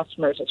from our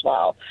customers as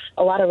well.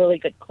 A lot of really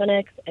good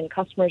clinics and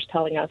customers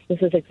telling us,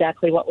 this is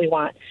exactly what we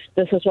want.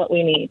 This is what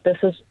we need.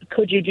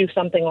 Could you do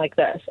something like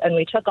this? And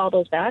we took all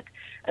those back,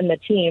 and the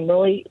team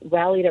really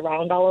rallied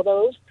around all of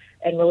those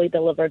and really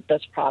delivered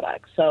this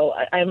product. So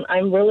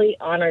I'm really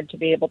honored to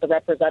be able to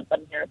represent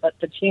them here, but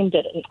the team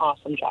did an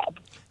awesome job.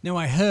 Now,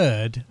 I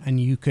heard, and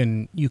you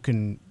can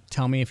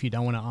tell me if you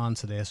don't want to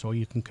answer this, or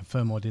you can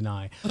confirm or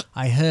deny.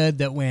 I heard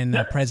that when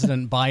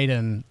President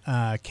Biden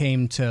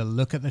came to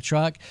look at the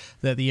truck,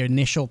 that the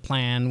initial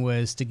plan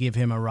was to give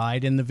him a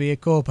ride in the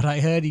vehicle, but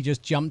I heard he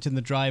just jumped in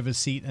the driver's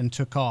seat and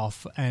took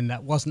off, and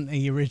that wasn't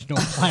the original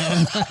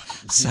plan.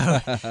 So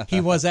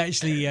he was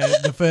actually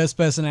the first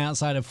person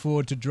outside of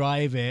Ford to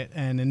drive it,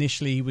 and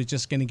initially he was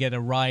just going to get a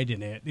ride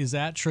in it. Is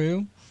that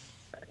true?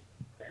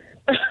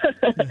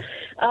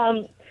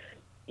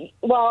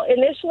 Well,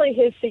 initially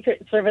his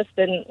Secret Service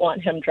didn't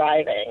want him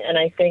driving, and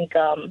I think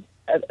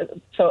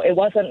so it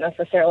wasn't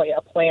necessarily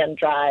a planned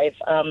drive.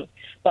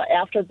 But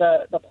after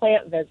the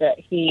plant visit,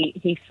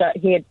 he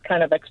had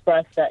kind of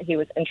expressed that he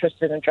was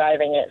interested in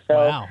driving it. So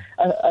Wow.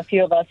 a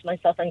few of us,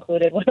 myself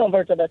included, went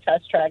over to the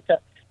test track to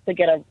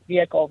get a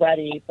vehicle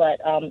ready. But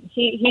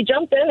he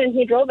jumped in and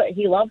he drove it.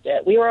 He loved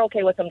it. We were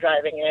okay with him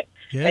driving it,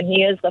 Good. and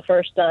he is the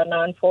first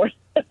non-Ford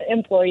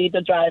employee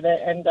to drive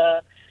it, and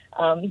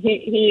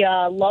he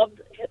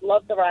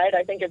loved the ride.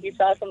 I think if you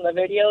saw some of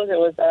the videos,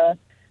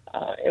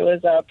 it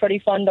was pretty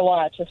fun to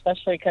watch,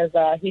 especially because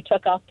he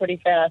took off pretty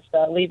fast,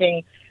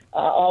 leaving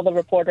all the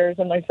reporters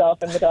and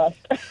myself in the dust.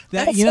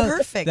 That's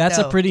perfect, That's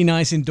though. a pretty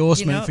nice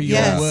endorsement for your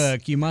Yes.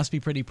 work. You must be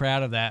pretty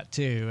proud of that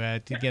too.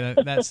 To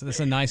get that's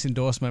a nice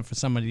endorsement for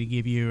somebody to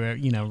give you.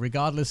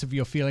 Regardless of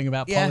your feeling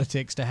about Yeah.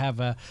 politics, to have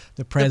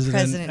the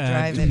president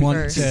drive it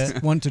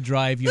first. want to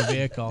drive your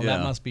vehicle. That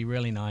Yeah. must be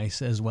really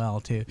nice as well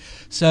too.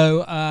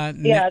 So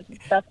Yeah,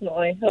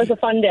 definitely. It was a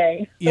fun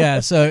day. yeah,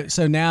 so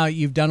now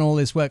you've done all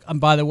this work, and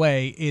by the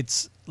way,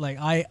 it's like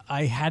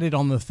I had it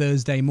on the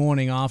Thursday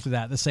morning after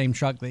that, the same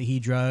truck that he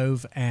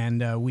drove,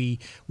 and we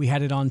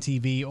had it on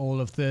TV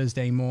all of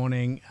Thursday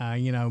morning.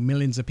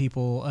 Millions of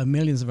people,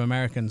 millions of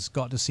Americans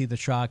got to see the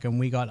truck,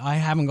 and I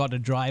haven't got to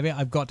drive it.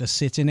 I've got to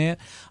sit in it.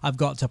 I've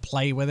got to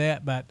play with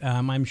it, but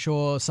I'm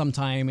sure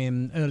sometime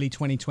in early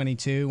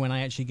 2022, when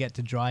I actually get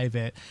to drive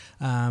it,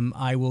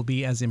 I will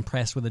be as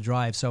impressed with the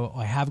drive. So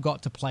I have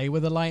got to play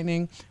with the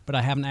Lightning, but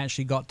I haven't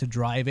actually got to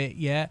drive it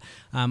yet.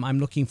 I'm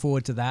looking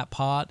forward to that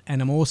part,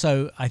 and I'm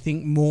also, I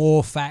think,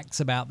 more facts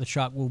about the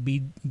truck will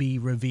be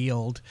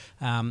revealed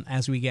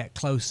as we get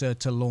closer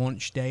to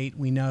launch date.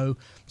 We know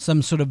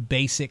some sort of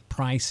basic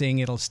pricing.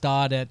 It'll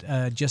start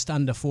at just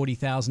under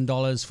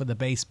 $40,000 for the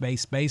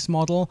base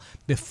model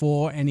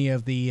before any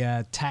of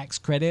the tax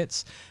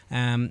credits,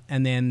 and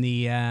then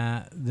the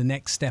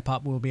next step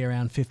up will be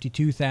around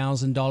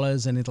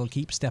 $52,000, and it'll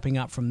keep stepping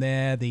up from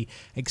there. The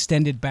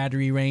extended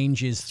battery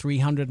range is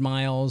 300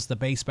 miles. The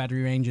base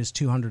battery range is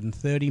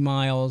 230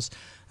 miles.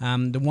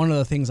 One of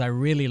the things I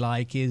really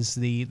like is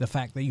the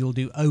fact that you'll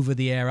do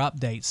over-the-air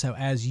updates. So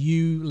as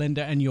you,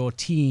 Linda, and your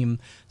team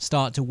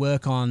start to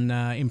work on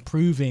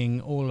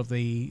improving all of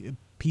the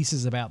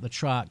pieces about the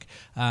truck,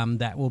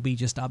 that will be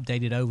just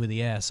updated over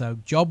the air. So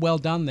job well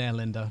done there,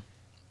 Linda.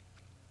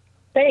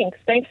 Thanks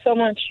so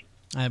much.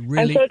 I'm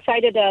so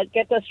excited to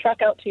get this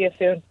truck out to you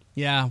soon.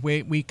 Yeah,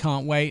 we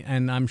can't wait,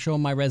 and I'm sure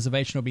my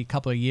reservation will be a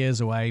couple of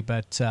years away,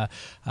 but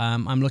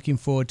I'm looking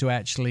forward to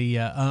actually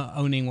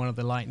owning one of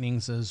the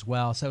Lightnings as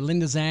well. So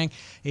Linda Zhang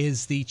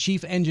is the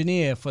chief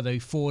engineer for the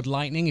Ford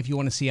Lightning. If you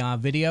want to see our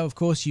video, of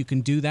course, you can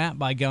do that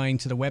by going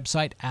to the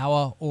website,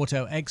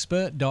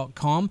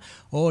 ourautoexpert.com,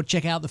 or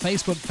check out the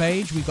Facebook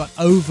page. We've got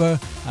over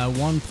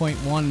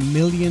 1.1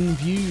 million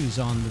views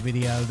on the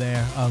video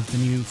there of the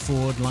new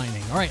Ford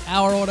Lightning. All right,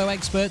 Our Auto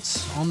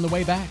Experts on the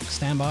way back.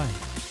 Stand by.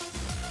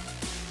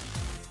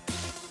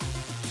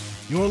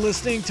 You're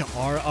listening to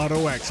Our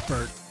Auto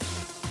Expert.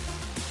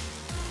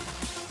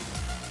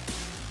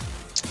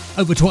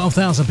 Over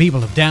 12,000 people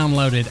have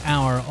downloaded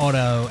Our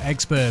Auto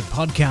Expert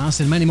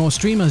podcast, and many more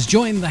streamers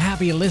join the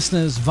happy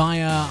listeners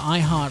via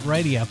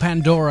iHeartRadio,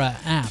 Pandora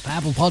app,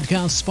 Apple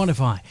Podcasts,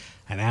 Spotify,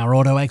 and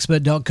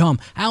OurAutoExpert.com.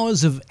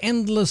 Hours of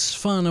endless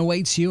fun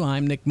awaits you.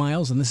 I'm Nick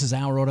Miles, and this is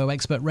Our Auto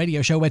Expert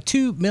radio show, where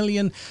 2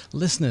 million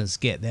listeners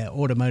get their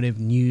automotive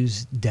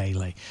news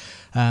daily.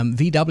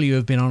 VW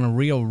have been on a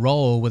real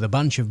roll with a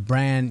bunch of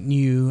brand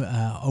new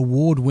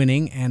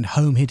award-winning and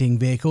home-hitting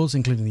vehicles,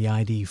 including the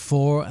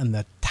ID4 and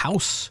the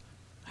Taos.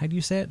 How do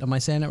you say it? Am I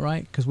saying it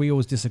right? Because we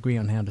always disagree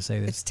on how to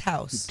say this. It's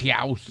Taos.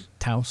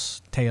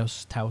 Taos.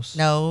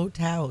 No,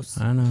 Taos.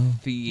 I know.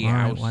 Taos. All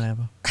right,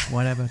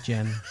 whatever,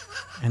 Jen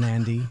and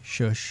Andy.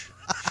 Shush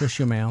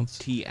your mouths.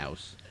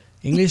 Taos.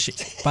 English,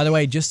 by the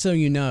way, just so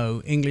you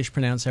know, English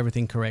pronounce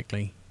everything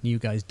correctly. You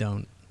guys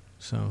don't.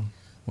 So...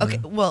 Okay,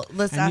 well,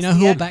 let's ask. You know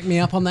who will back me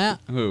up on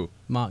that? Who?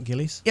 Mark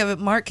Gillies. Yeah, but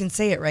Mark can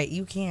say it right.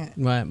 You can't.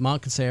 Right,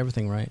 Mark can say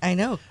everything right. I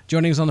know.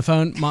 Joining us on the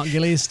phone, Mark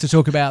Gillies, to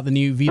talk about the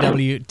new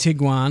VW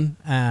Tiguan,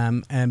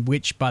 and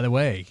which, by the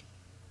way,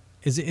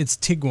 it's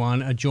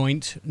Tiguan, a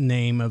joint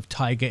name of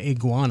Tiger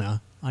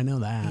Iguana. I know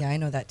that. Yeah, I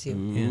know that too.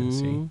 Yeah,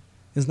 see.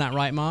 Isn't that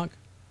right, Mark?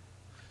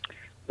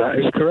 That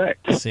is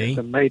correct. See? It's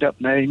a made-up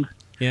name.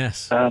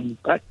 Yes.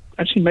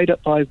 Actually made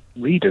up by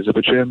readers of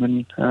a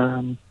German...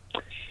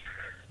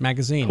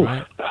 magazine,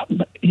 right?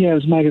 Yeah, it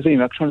was a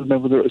magazine. I'm trying to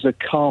remember whether it was a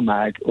car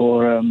mag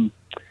or an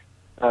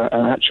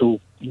actual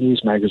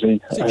news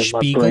magazine. Was it My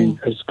Spiegel? brain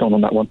has gone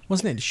on that one.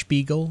 Wasn't it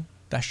Spiegel?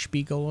 Das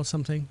Spiegel or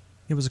something?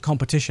 It was a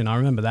competition. I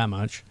remember that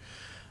much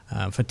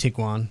for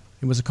Tiguan.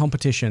 It was a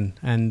competition,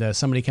 and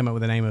somebody came up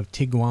with the name of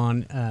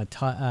Tiguan,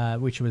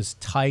 which was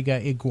Tiger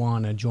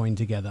Iguana joined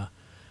together,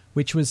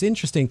 which was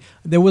interesting.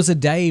 There was a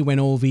day when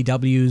all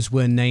VWs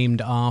were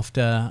named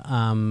after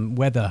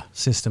weather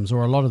systems,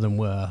 or a lot of them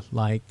were,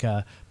 like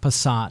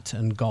Passat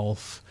and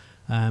Golf.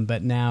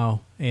 But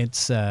now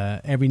it's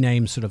every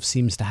name sort of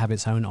seems to have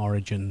its own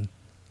origin,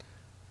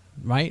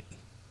 right?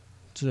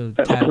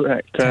 That's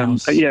correct.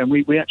 Yeah,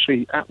 we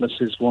actually, Atlas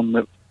is one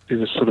that is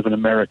a sort of an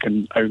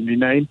American-only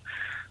name.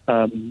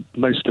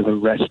 Most of the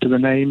rest of the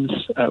names,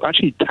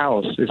 actually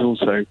Taos is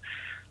also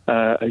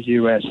a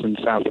US and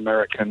South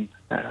American,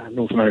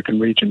 North American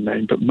region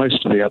name, but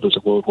most of the others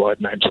are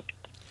worldwide names.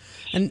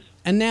 And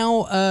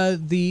now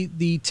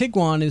the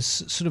Tiguan is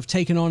sort of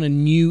taken on a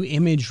new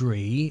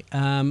imagery.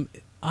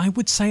 I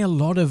would say a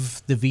lot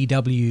of the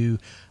VW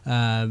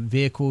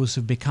vehicles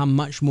have become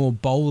much more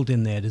bold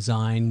in their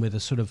design, with a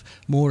sort of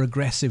more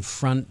aggressive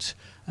front.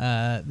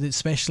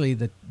 Especially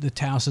the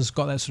Taos has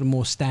got that sort of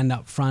more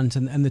stand-up front,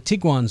 and the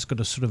Tiguan's got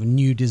a sort of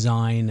new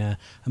design, a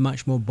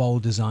much more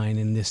bold design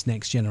in this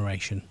next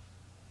generation.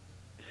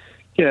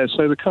 Yeah,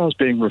 so the car's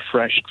being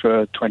refreshed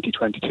for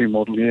 2022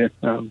 model year.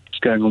 It's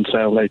going on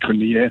sale later in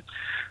the year.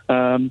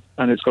 And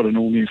it's got an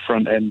all-new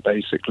front end,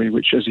 basically,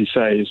 which, as you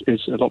say,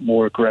 is a lot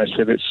more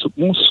aggressive. It's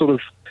more sort of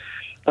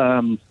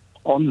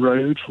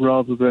on-road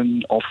rather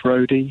than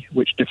off-roady,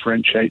 which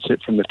differentiates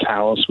it from the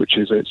Taos, which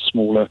is its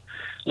smaller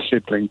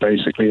sibling,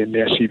 basically, in the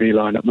SUV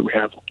lineup that we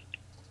have.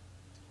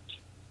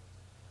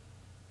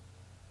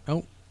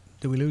 Oh,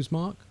 did we lose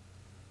Mark?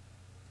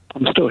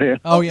 I'm still here.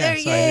 Oh, yeah.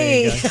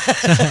 There,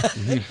 Sorry,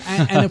 there you go.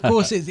 and of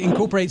course, it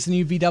incorporates the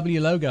new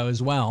VW logo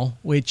as well,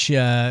 which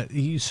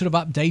you sort of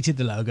updated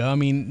the logo. I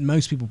mean,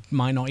 most people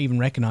might not even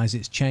recognize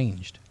it's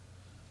changed.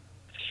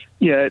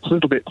 Yeah, it's a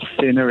little bit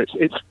thinner.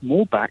 It's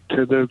more back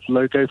to the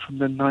logo from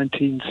the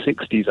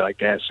 1960s, I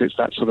guess. It's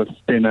that sort of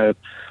thinner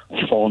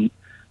font.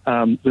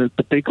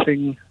 The big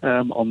thing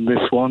on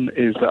this one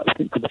is that I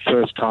think for the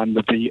first time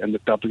the V and the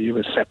W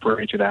are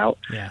separated out.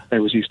 Yeah. They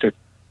was used to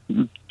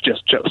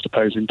just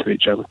juxtapose into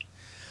each other.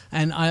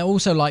 And I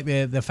also like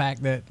the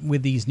fact that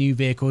with these new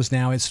vehicles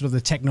now, it's sort of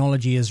the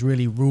technology has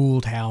really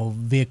ruled how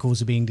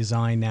vehicles are being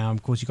designed now.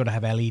 Of course, you've got to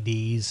have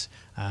LEDs.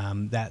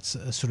 That's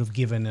sort of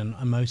given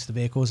on most of the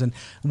vehicles. And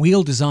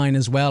wheel design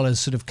as well has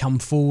sort of come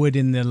forward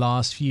in the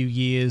last few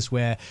years,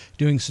 where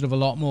doing sort of a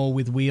lot more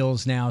with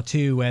wheels now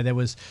too, where there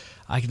was,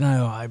 I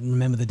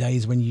remember the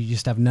days when you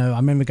just have I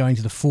remember going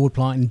to the Ford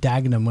plant in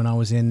Dagenham when I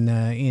was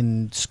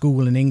in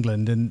school in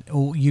England, and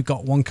you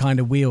got one kind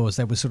of wheels.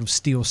 They were sort of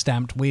steel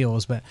stamped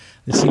wheels, but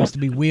there seems to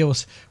be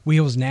wheels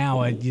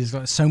now. You've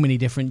got so many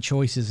different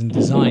choices and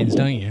designs,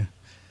 don't you?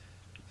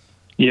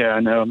 Yeah, I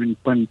know. I mean,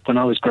 when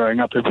I was growing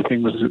up,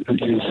 everything was, as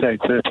you say,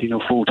 13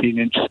 or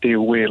 14-inch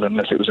steel wheel,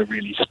 unless it was a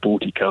really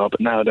sporty car. But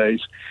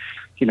nowadays,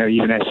 even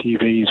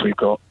SUVs, we've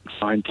got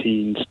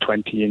 19s,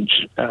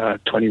 20-inch,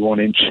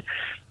 21-inch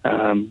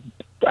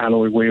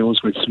alloy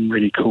wheels with some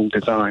really cool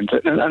designs.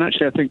 And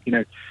actually, I think,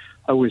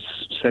 I always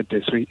said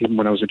this, even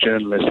when I was a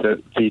journalist,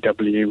 that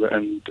VW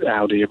and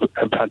Audi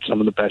have had some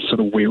of the best sort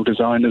of wheel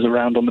designers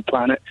around on the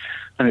planet.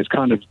 And it's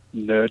kind of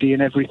nerdy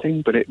and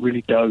everything, but it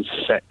really does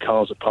set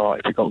cars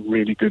apart if you've got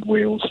really good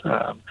wheels.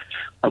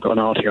 I've got an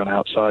Arteon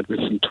outside with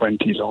some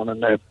 20s on,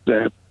 and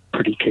they're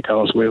pretty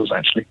kick-ass wheels,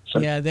 actually. So.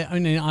 Yeah,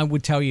 I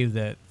would tell you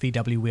that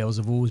VW wheels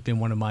have always been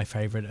one of my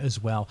favourite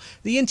as well.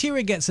 The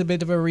interior gets a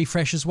bit of a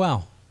refresh as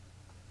well.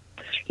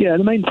 Yeah,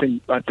 the main thing,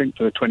 I think,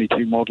 for the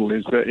 22 model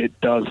is that it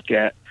does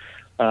get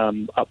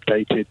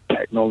updated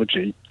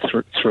technology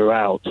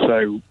throughout.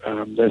 So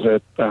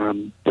there's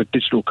the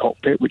digital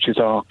cockpit, which is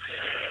our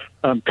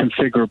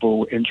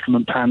configurable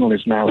instrument panel,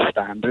 is now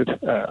standard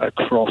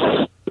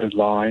across the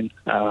line.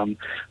 And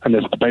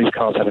the base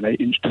cars have an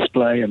 8-inch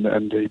display, and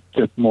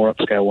the more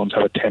upscale ones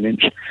have a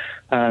 10-inch.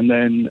 And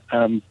then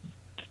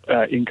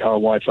in-car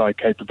Wi-Fi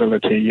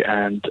capability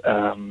and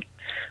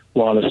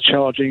wireless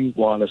charging,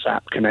 wireless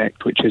app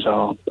connect, which is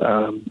our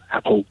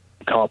Apple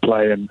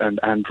CarPlay and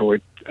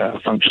Android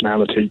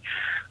functionality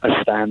as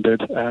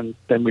standard. And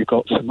then we've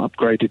got some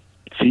upgraded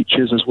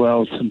features as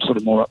well, some sort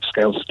of more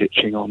upscale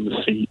stitching on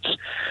the seats.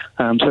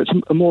 So it's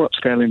a more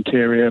upscale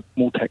interior,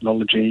 more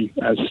technology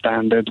as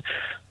standard.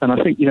 And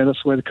I think,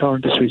 that's where the car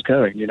industry is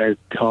going.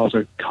 Cars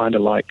are kind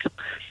of like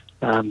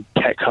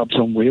tech hubs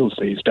on wheels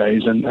these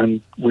days,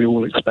 and we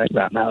all expect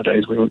that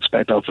nowadays. We all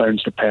expect our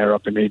phones to pair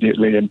up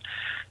immediately and,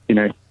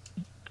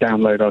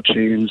 download our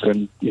tunes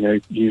and,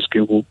 use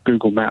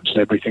Google Maps and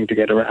everything to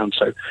get around.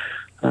 So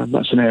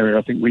that's an area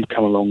I think we've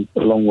come a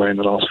long way in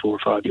the last 4 or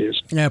 5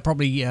 years. Yeah,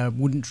 probably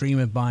wouldn't dream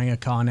of buying a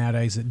car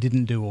nowadays that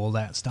didn't do all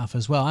that stuff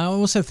as well. I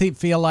also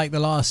feel like the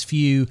last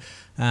few,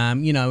 how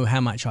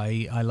much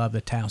I love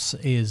the Taos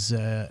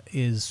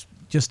is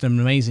just an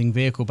amazing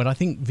vehicle, but I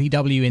think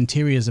VW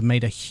interiors have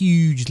made a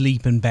huge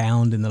leap and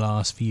bound in the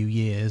last few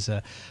years.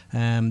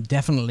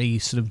 Definitely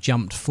sort of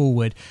jumped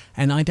forward,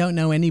 and I don't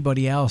know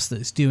anybody else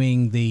that's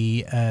doing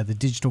the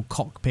digital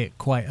cockpit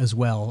quite as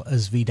well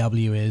as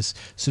VW is.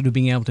 Sort of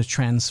being able to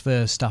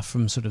transfer stuff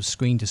from sort of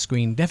screen to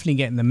screen. Definitely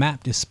getting the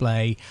map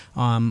display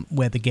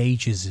where the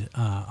gauges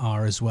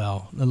are as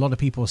well. A lot of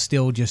people are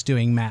still just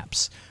doing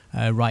maps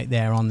right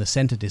there on the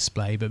center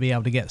display, but be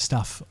able to get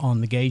stuff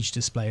on the gauge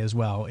display as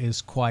well is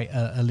quite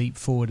a leap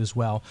forward as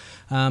well.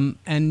 And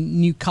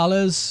new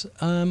colors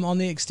on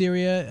the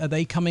exterior, are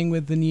they coming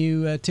with the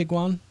new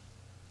Tiguan?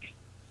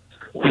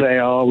 They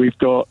are. We've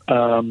got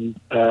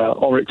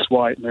Oryx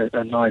white and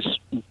a nice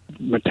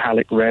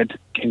metallic red,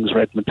 King's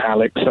Red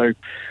metallic. So,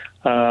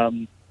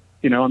 I'm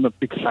a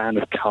big fan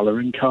of color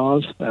in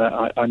cars.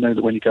 I know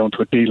that when you go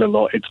onto a dealer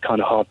lot, it's kind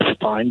of hard to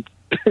find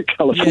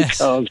colourful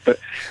cars, but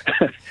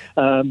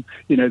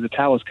the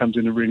Taos comes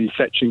in a really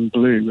fetching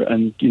blue,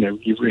 and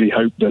you really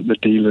hope that the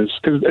dealers,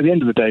 because at the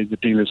end of the day the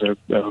dealers are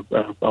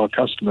our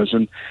customers,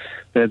 and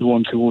they're the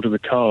ones who order the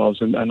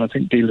cars, and I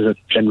think dealers are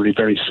generally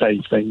very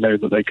safe. They know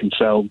that they can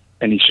sell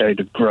any shade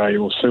of grey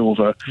or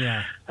silver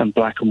and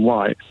black and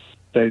white.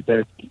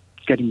 They're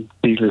getting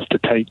dealers to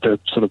take the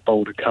sort of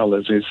bolder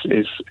colours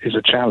is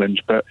a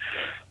challenge, but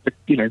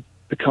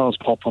the cars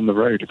pop on the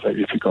road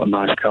if you've got a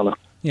nice colour.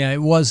 Yeah,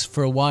 it was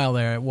for a while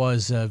there. It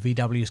was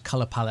VW's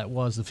color palette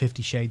was the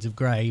 50 Shades of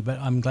Grey, but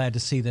I'm glad to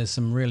see there's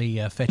some really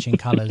fetching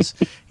colors,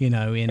 in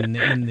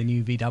the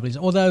new VWs.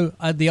 Although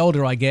the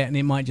older I get, and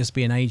it might just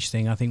be an age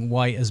thing, I think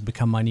white has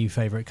become my new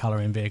favorite color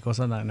in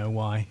vehicles. I don't know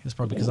why. It's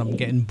probably because I'm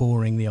getting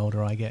boring the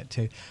older I get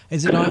too.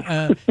 Is it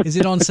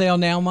on sale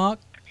now, Mark?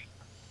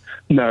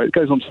 No, it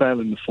goes on sale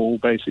in the fall,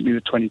 basically,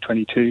 the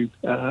 2022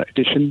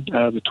 edition.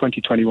 The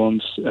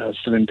 2021's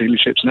still in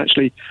dealerships. And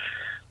actually,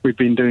 we've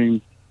been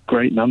doing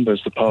great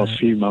numbers the past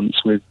few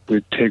months with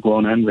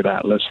Tiguan and with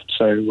Atlas.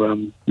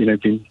 So,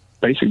 been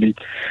basically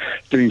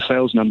doing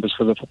sales numbers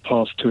for the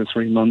past 2 or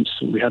 3 months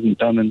we hadn't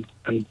done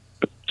and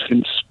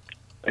since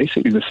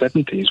basically the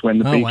 70s when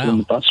the Beetle and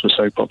the Bus were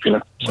so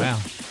popular. So. Wow.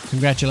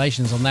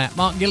 Congratulations on that.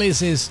 Mark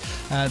Gillies is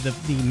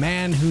the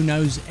man who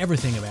knows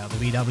everything about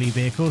the VW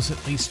vehicles,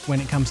 at least when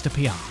it comes to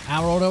PR.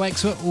 Our auto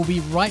expert will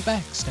be right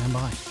back. Stand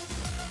by.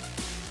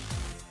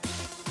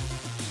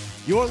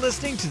 You're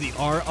listening to the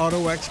Our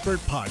Auto Expert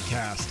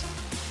podcast.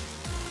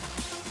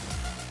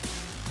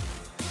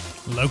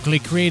 Locally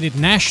created,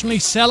 nationally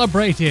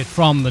celebrated,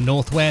 from the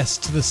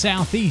northwest to the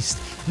southeast.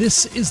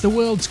 This is the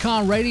world's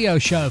car radio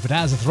show. If it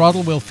has a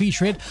throttle, we'll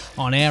feature it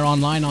on air,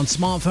 online, on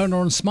smartphone,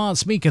 or on smart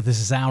speaker. This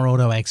is Our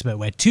Auto Expert,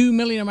 where 2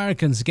 million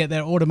Americans get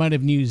their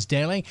automotive news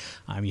daily.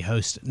 I'm your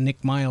host,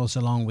 Nick Miles,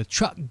 along with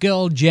truck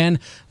girl Jen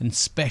and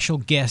special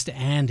guest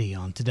Andy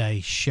on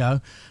today's show.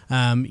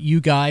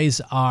 You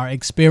guys are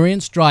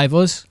experienced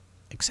drivers,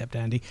 except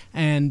Andy,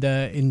 and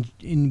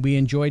we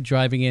enjoyed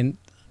driving in.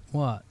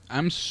 What?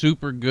 I'm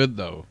super good,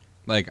 though.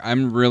 Like,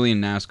 I'm really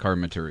NASCAR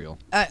material.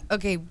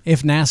 Okay.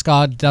 If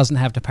NASCAR doesn't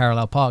have to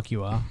parallel park,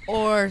 you are.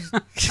 Or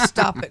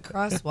stop at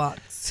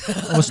crosswalks.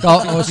 or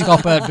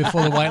stop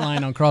before the white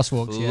line on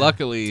crosswalks. Yeah.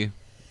 Luckily,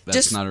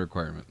 that's not a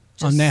requirement.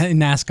 In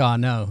NASCAR,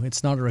 no,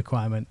 it's not a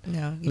requirement.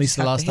 No. At least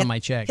the last time I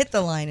checked. Hit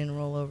the line and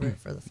roll over it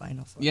for the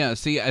final four. Yeah,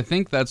 see, I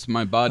think that's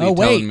my body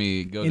telling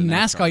me go to in NASCAR.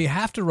 NASCAR, you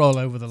have to roll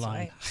over the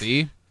line. Right.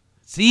 See?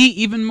 See,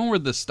 even more,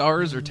 the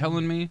stars are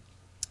telling me.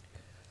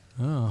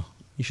 Oh,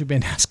 you should be a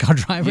NASCAR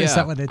driver? Yeah, Is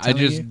that what they're telling I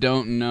just you?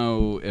 don't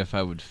know if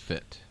I would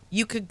fit.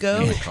 You could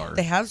go. in a car.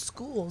 They have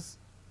schools.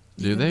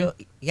 Do they?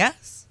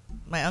 Yes.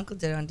 My uncle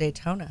did it on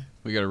Daytona.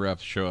 We got to wrap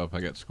the show up.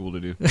 I got school to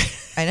do.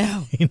 I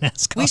know.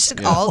 NASCAR. We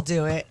should all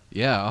do it.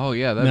 Yeah. Oh,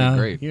 yeah. That'd be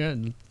great. Yeah,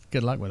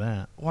 good luck with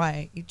that.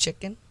 Why? You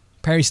chicken?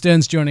 Perry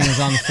Stearns joining us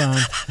on the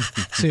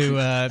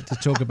phone to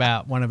talk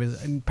about one of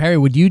his. Perry,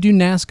 would you do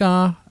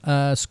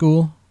NASCAR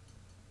school?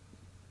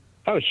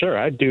 Oh, sure.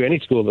 I'd do any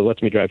school that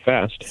lets me drive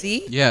fast.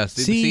 See? Yeah,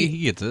 see, he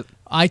gets it.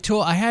 I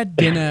had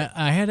dinner.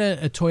 I had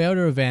a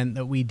Toyota event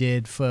that we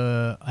did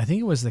for, I think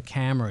it was the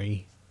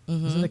Camry.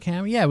 Mm-hmm. Was it the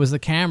Camry? Yeah, it was the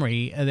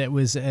Camry that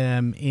was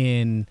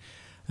in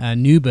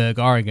Newberg,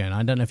 Oregon.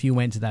 I don't know if you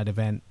went to that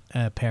event,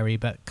 Perry,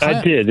 but Kyle,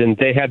 I did, and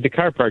they had the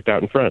car parked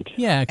out in front.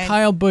 Yeah,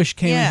 Kyle Busch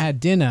came and had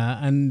dinner,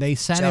 and they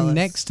sat him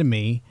next to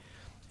me,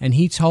 and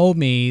he told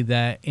me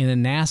that in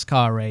a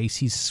NASCAR race,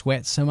 he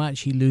sweats so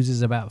much he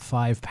loses about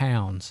 5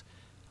 pounds.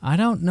 I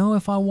don't know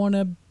if I want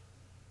to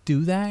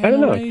do that. I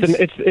don't know.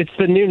 It's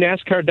the new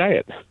NASCAR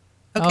diet.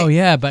 Okay. Oh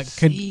yeah, but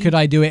could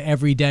I do it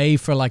every day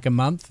for like a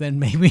month? Then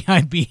maybe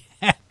I'd be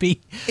happy.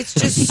 It's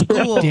just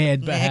school,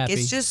 Dead, but Nick. happy.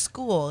 It's just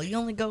school. You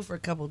only go for a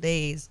couple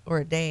days or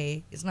a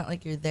day. It's not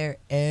like you're there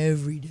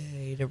every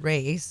day to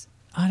race.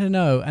 I don't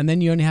know. And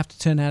then you only have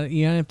to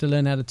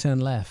learn how to turn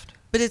left.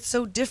 But it's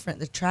so different.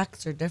 The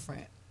tracks are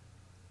different.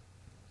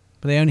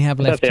 But they only have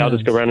I left thought they all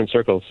turns. just go around in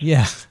circles.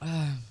 Yeah.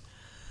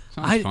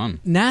 Sounds fun.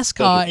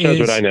 NASCAR Shows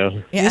what I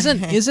know.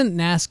 isn't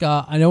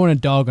NASCAR. I don't want to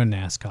dog on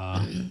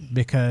NASCAR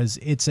because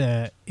it's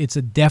a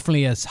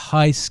definitely a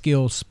high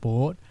skill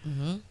sport,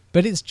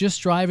 but it's just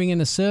driving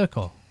in a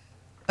circle.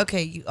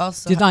 Okay, you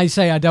also Didn't I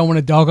say I don't want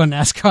to dog on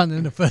NASCAR? And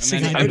then the first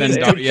thing I did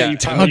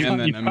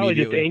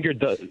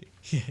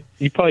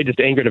You probably just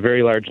angered a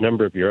very large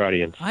number of your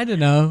audience. I don't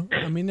know.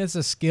 I mean, there's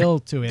a skill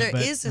to it. There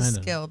but is a I don't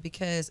know. skill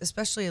because,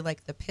 especially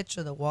like the pitch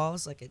of the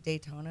walls, like at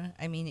Daytona.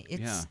 I mean,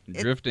 it's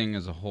drifting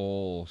is a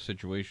whole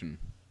situation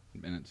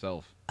in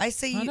itself. I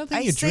say I you. don't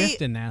think I you say,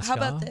 drift in NASCAR. How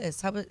about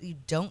this? How about you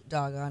don't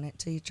dog on it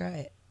till you try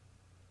it?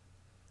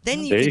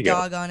 Then you There can you go.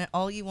 dog on it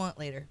all you want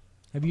later.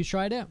 Have you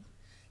tried it?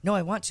 No,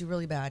 I want to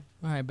really bad.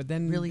 All right, but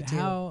then Really do.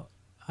 how?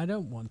 I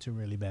don't want to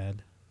really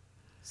bad.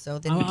 So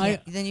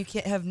then you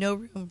can't have no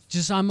room.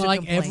 I'm to like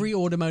complain. every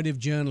automotive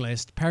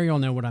journalist. Perry will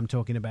know what I'm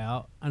talking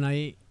about. And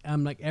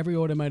I'm like every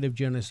automotive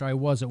journalist, or I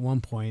was at one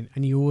point,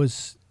 and you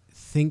always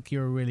think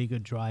you're a really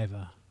good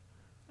driver.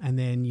 And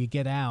then you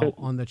get out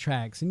on the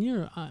tracks,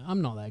 and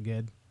I'm not that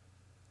good.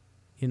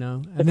 You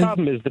know? The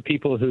problem is the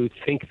people who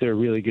think they're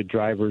really good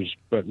drivers,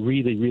 but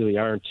really, really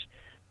aren't,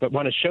 but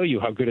want to show you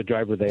how good a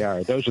driver they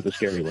are. Those are the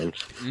scary ones.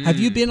 Have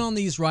you been on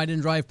these ride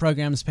and drive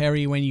programs,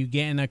 Perry, when you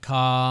get in a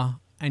car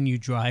and you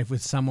drive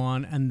with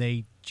someone and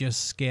they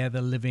just scare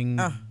the living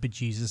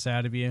bejesus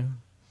out of you?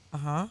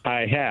 Uh-huh.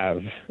 I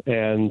have,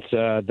 and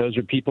those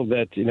are people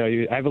that,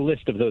 I have a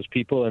list of those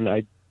people, and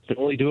I can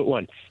only do it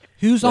once.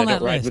 Who's on I that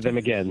don't ride list? with them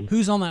again.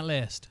 Who's on that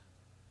list?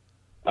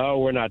 Oh,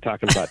 we're not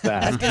talking about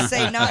that. I was gonna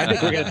say not. I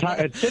think we're going to talk.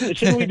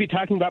 Shouldn't we be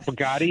talking about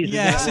Bugattis?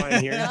 Yes. Is that why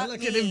I'm here? Not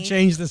Look me. at him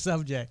change the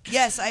subject.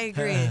 Yes, I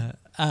agree.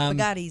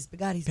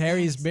 Bugattis.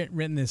 Perry's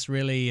written this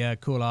really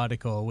cool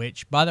article,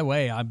 which, by the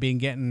way, I've been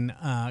getting,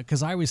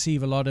 because I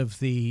receive a lot of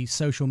the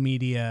social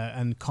media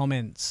and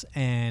comments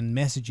and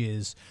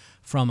messages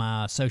from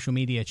our social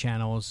media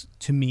channels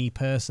to me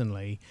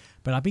personally,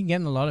 but I've been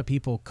getting a lot of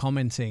people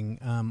commenting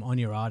on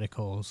your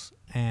articles,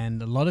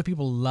 and a lot of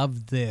people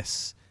love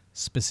this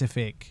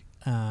specific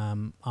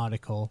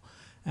article.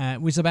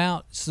 It was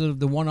about sort of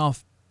the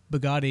one-off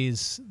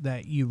Bugattis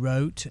that you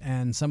wrote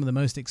and some of the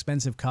most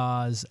expensive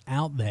cars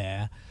out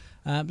there.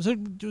 So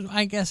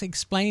I guess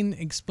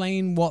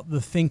explain what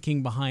the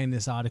thinking behind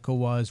this article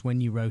was when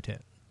you wrote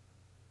it.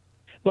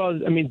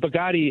 Well, I mean,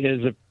 Bugatti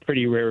is a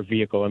pretty rare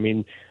vehicle. I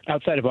mean,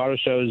 outside of auto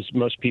shows,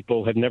 most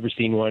people have never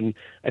seen one.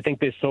 I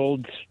think they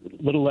sold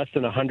a little less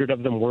than 100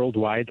 of them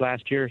worldwide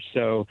last year.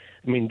 So,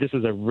 I mean, this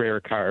is a rare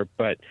car,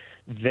 but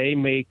they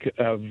make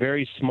a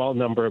very small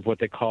number of what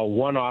they call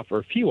one-off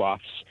or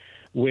few-offs,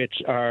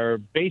 which are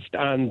based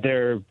on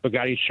their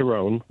Bugatti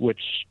Chiron,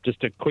 which,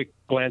 just a quick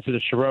glance at the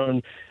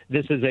Chiron,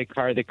 this is a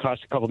car that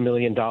costs a couple $1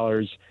 million,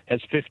 has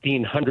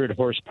 1,500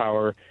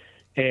 horsepower,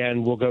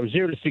 and will go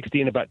 0 to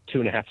 60 in about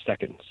 2.5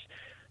 seconds.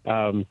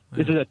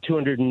 This is a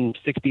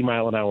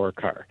 260-mile-an-hour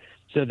car.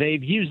 So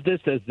they've used this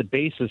as the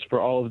basis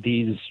for all of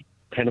these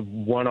kind of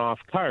one-off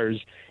cars,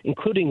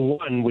 including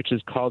one which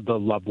is called the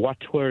La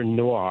Voiture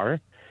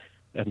Noire.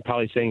 I'm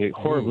probably saying it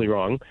horribly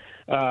wrong,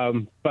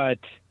 but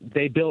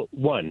they built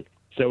one.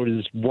 So it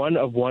is one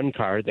of one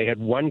car. They had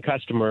one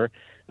customer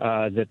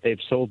that they've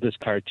sold this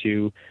car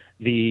to.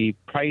 The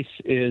price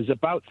is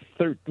about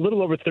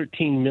little over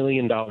 $13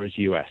 million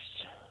U.S.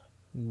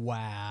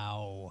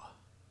 Wow.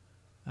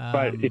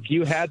 But if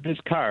you had this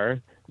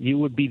car, you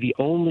would be the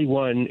only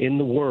one in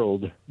the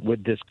world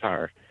with this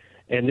car.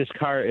 And this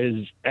car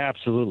is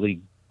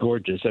absolutely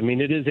gorgeous. I mean,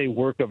 it is a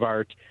work of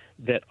art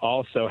that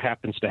also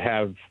happens to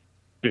have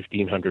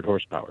 1,500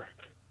 horsepower.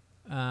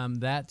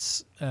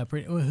 That's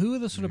pretty. Who are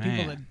the sort of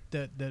people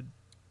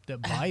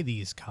that buy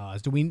these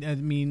cars? I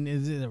mean,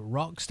 is it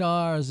rock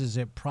stars? Is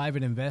it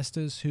private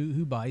investors?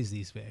 Who buys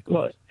these vehicles?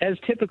 Well, as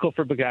typical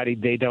for Bugatti,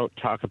 they don't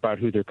talk about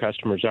who their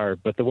customers are.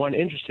 But the one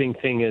interesting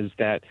thing is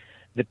that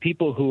the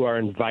people who are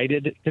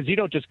invited, because you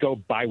don't just go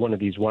buy one of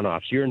these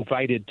one-offs. You're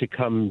invited to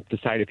come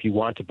decide if you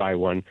want to buy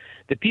one.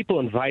 The people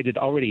invited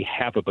already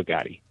have a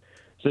Bugatti.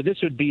 So this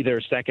would be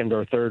their second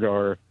or third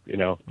or,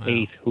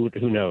 eighth,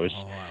 who knows.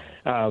 Oh,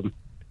 wow.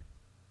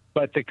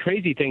 But the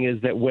crazy thing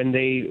is that when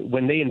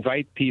they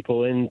invite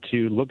people in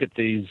to look at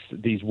these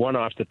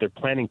one-offs that they're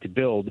planning to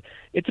build,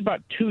 it's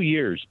about 2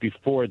 years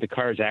before the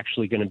car is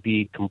actually going to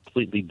be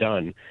completely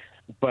done.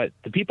 But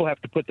the people have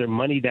to put their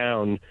money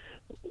down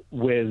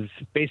with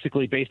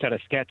basically based on a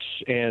sketch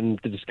and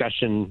the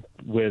discussion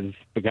with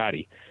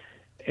Bugatti.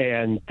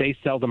 And they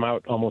sell them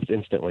out almost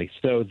instantly.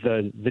 So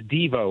the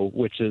Devo,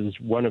 which is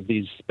one of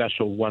these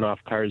special one-off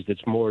cars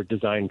that's more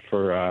designed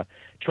for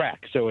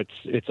track. So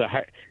it's a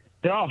high,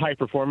 they're all high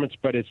performance,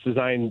 but it's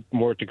designed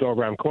more to go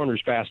around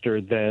corners faster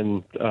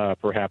than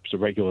perhaps a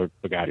regular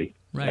Bugatti,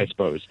 right. I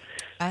suppose.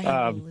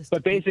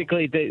 But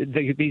basically,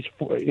 these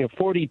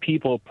 40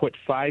 people put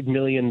 $5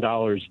 million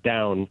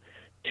down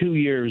 2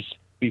 years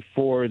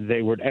before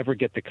they would ever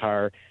get the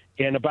car,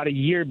 and about a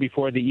year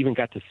before they even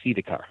got to see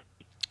the car.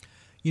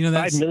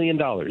 That's $5 million.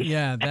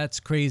 Yeah, that's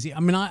crazy. I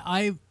mean,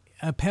 I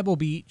at Pebble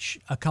Beach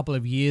a couple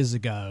of years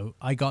ago,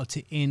 I got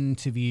to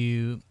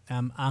interview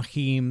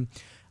Achim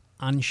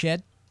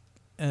Anshed,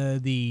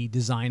 the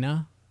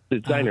designer.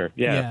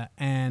 Yeah.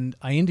 And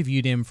I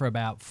interviewed him for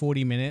about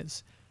 40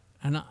 minutes,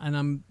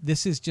 and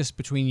this is just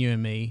between you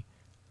and me.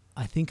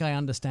 I think I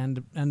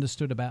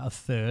understood about a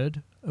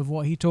third of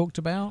what he talked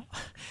about,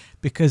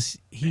 because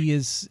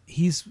he's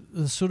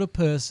the sort of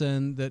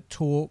person that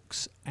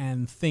talks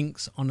and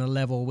thinks on a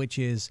level which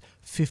is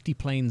 50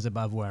 planes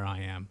above where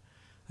I am.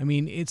 I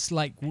mean, it's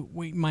like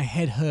my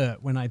head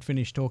hurt when I'd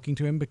finished talking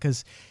to him,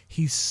 because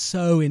he's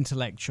so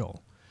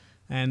intellectual.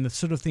 And the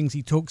sort of things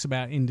he talks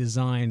about in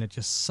design are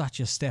just such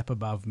a step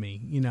above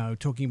me,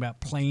 talking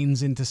about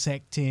planes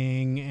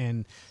intersecting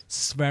and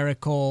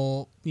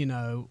spherical,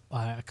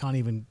 I can't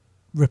even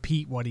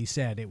repeat what he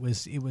said.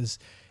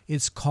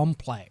 It's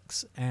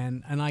complex,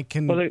 and I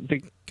can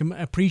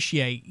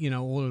appreciate,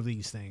 all of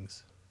these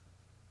things.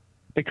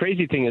 The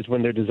crazy thing is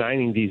when they're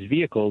designing these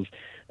vehicles,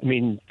 I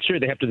mean, sure,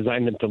 they have to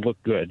design them to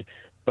look good,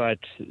 but,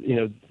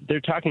 they're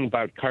talking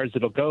about cars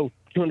that'll go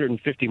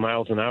 250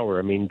 miles an hour.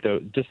 I mean,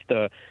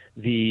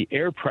 the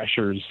air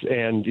pressures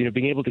and,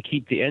 being able to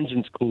keep the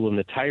engines cool and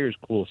the tires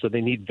cool. So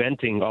they need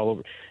venting all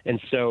over. And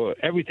so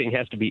everything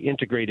has to be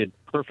integrated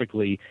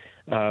perfectly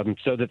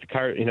so that the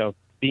car,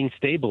 being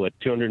stable at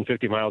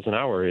 250 miles an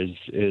hour is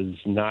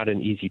not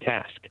an easy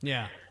task.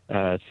 Yeah.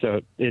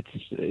 So it's,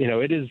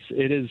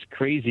 it is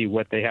crazy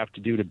what they have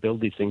to do to build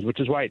these things, which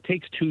is why it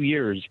takes 2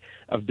 years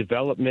of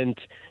development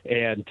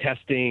and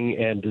testing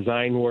and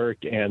design work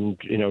and,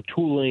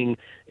 tooling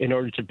in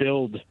order to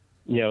build,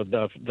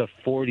 the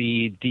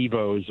 40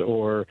 Devos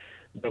or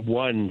the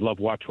one La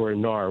Voiture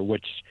Noire,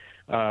 which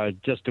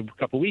just a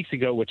couple weeks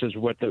ago, which is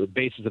what the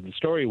basis of the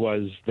story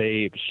was,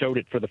 they showed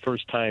it for the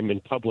first time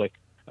in public.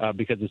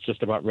 Because it's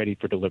just about ready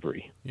for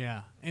delivery.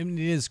 Yeah, and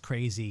it is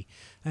crazy.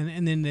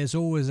 And then there's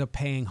always a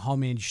paying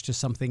homage to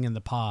something in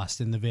the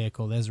past in the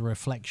vehicle. There's a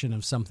reflection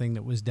of something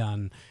that was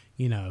done,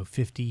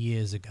 50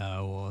 years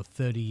ago or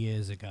 30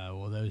 years ago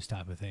or those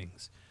type of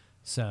things.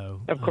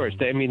 So of course,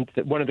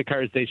 one of the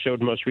cars they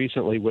showed most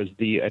recently was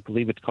I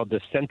believe it's called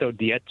the Cento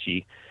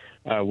Dieci,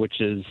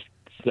 which is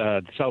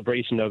the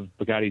celebration of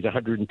Bugatti's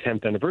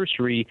 110th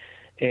anniversary,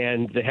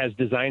 and it has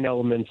design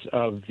elements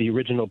of the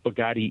original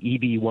Bugatti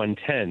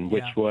EB110,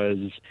 which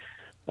was,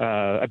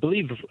 I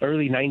believe,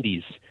 early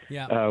 90s,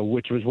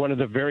 which was one of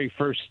the very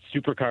first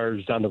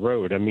supercars on the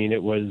road. I mean,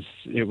 it was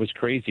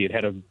crazy. It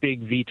had a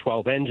big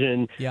V12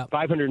 engine,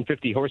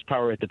 550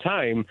 horsepower at the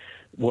time,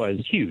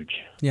 was huge.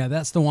 Yeah,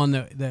 that's the one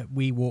that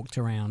we walked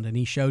around, and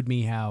he showed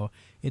me how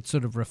it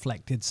sort of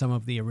reflected some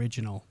of the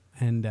original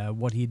and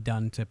what he'd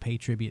done to pay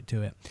tribute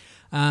to it.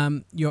 Are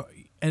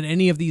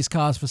any of these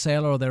cars for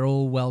sale, or they're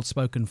all well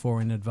spoken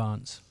for in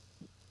advance?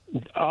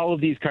 All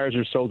of these cars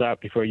are sold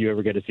out before you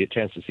ever get a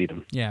chance to see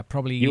them. Yeah,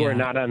 probably. You are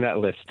not on that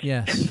list.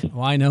 Yes,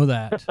 well, I know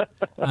that.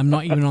 I'm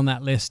not even on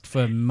that list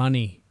for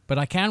money. But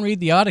I can read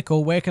the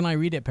article. Where can I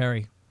read it,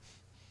 Perry?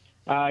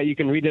 You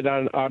can read it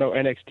on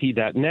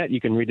autonxt.net.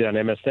 You can read it on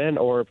MSN,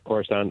 or, of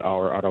course, on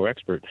Our Auto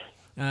Expert.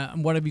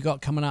 What have you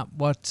got coming up?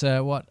 What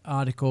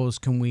articles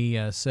can we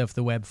surf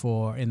the web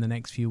for in the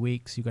next few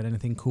weeks? You got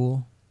anything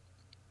cool?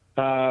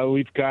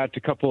 We've got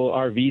a couple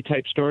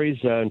RV-type stories.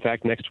 In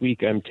fact, next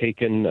week I'm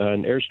taking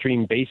an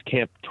Airstream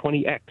Basecamp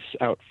 20X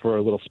out for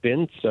a little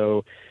spin.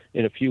 So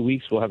in a few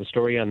weeks, we'll have a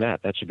story on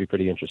that. That should be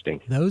pretty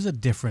interesting. Those are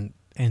different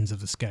ends of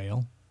the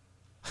scale.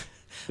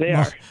 They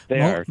are.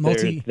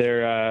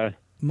 They're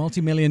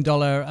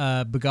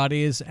multi-million-dollar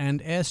Bugattis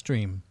and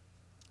Airstream.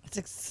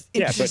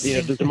 Yeah, but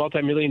does a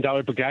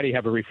multi-million-dollar Bugatti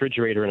have a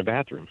refrigerator and a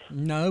bathroom?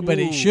 No, but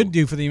it should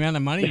do for the amount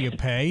of money you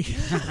pay.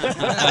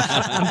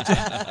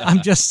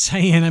 I'm just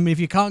saying. I mean, if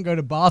you can't go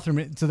to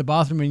the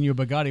bathroom in your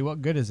Bugatti,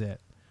 what good is it?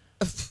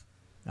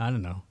 I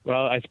don't know.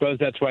 Well, I suppose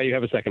that's why you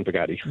have a second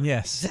Bugatti.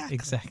 Yes,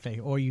 exactly.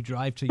 Or you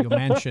drive to your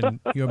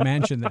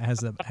mansion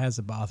that has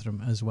a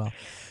bathroom as well.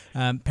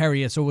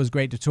 Perry, it's always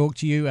great to talk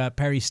to you.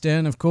 Perry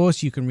Stern, of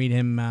course, you can read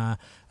him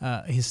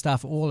his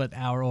stuff all at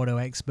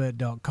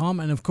ourautoexpert.com.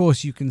 And, of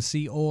course, you can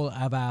see all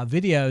of our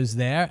videos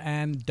there.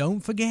 And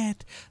don't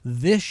forget,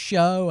 this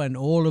show and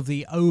all of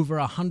the over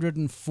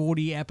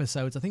 140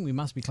 episodes, I think we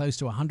must be close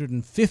to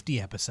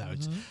 150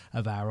 episodes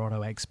of Our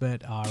Auto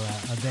Expert are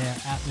there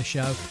at the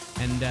show.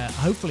 And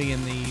hopefully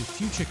in the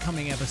future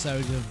coming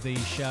episodes of the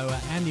show,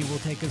 Andy will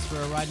take us for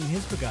a ride in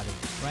his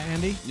Bugatti. Right,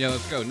 Andy? Yeah,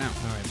 let's go now.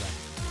 All right, bye.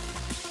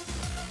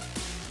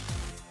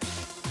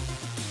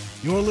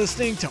 You're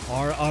listening to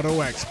Our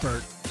Auto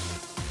Expert.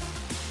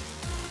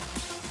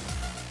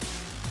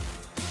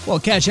 Well,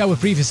 catch up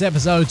with previous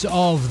episodes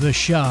of the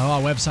show.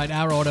 Our website,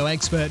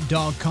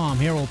 ourautoexpert.com.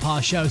 Hear all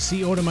past shows,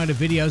 see automotive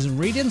videos, and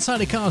read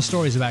insider car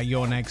stories about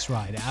your next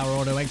ride. Our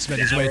Auto Expert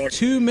is where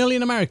 2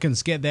 million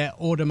Americans get their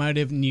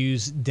automotive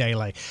news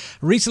daily.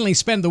 Recently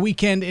spent the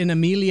weekend in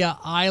Amelia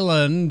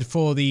Island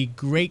for the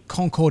Great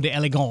Concours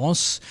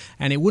d'Elegance,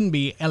 and it wouldn't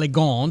be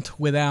elegant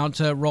without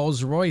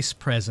Rolls-Royce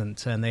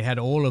present, and they had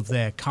all of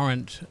their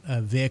current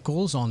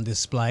vehicles on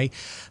display.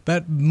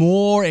 But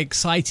more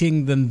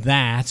exciting than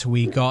that,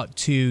 we got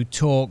to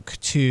talk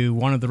to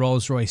one of the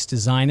Rolls-Royce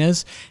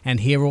designers and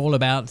hear all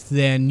about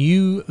their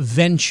new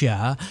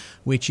venture,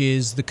 which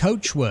is the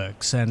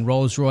Coachworks. And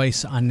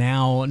Rolls-Royce are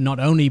now not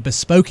only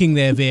bespoking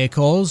their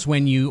vehicles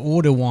when you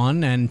order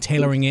one and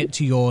tailoring it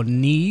to your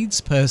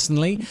needs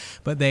personally,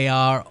 but they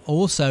are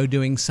also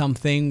doing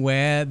something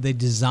where the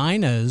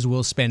designers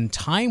will spend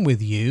time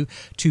with you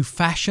to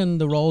fashion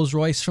the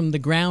Rolls-Royce from the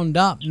ground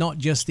up, not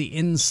just the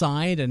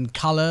inside and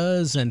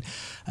colors and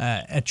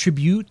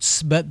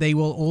attributes, but they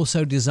will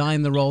also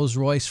design the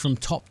Rolls-Royce from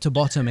top to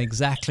bottom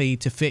exactly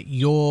to fit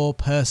your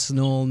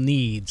personal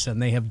needs.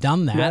 And they have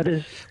done that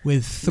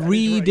with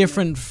three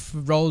different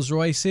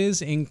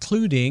Rolls-Royces,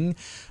 including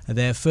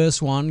their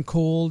first one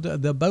called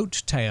the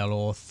Boat Tail,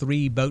 or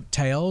 3 Boat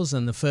Tails,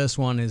 and the first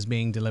one is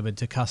being delivered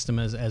to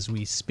customers as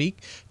we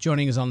speak.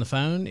 Joining us on the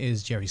phone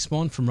is Jerry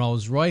Spawn from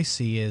Rolls-Royce.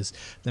 He is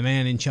the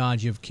man in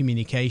charge of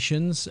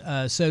communications.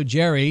 So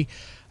Jerry,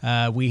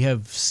 we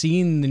have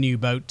seen the new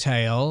Boat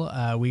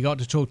Tail. We got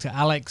to talk to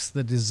Alex,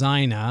 the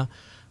designer,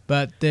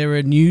 but there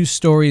are news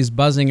stories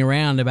buzzing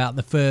around about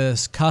the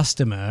first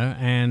customer,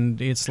 and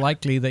it's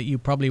likely that you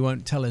probably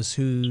won't tell us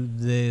who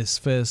this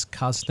first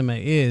customer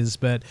is,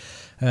 but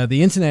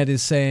the internet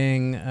is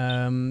saying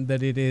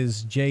that it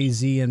is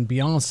Jay-Z and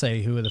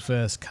Beyonce who are the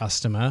first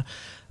customer.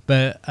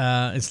 But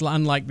it's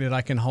unlikely that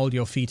I can hold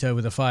your feet over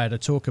the fire to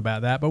talk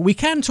about that. But we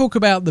can talk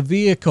about the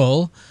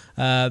vehicle,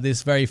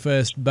 this very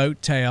first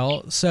Boat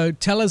Tail. So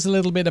tell us a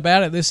little bit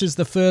about it. This is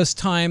the first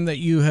time that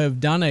you have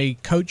done a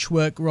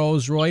Coachwork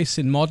Rolls-Royce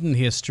in modern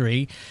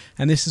history.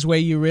 And this is where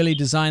you really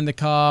designed the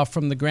car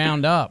from the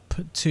ground up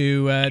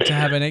to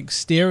have an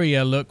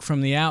exterior look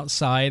from the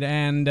outside.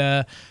 And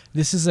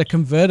this is a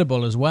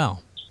convertible as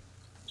well.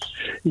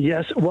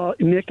 Yes, well,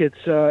 Nick, it's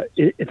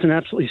an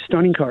absolutely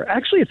stunning car.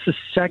 Actually, it's the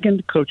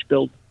second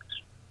coach-built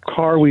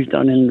car we've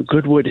done in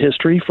Goodwood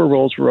history for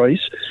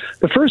Rolls-Royce.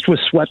 The first was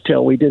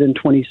Sweptail we did in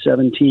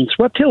 2017.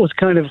 Sweptail was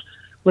kind of,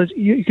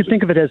 you could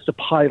think of it as the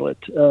pilot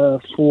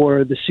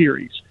for the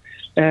series.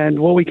 And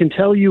what we can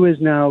tell you is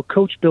now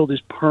coach build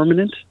is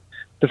permanent.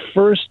 The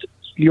first,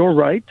 you're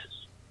right,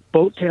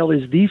 Boattail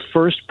is the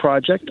first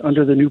project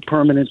under the new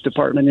permanent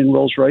department in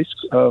Rolls-Royce,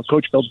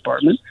 coach build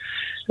department,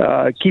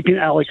 keeping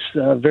Alex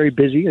very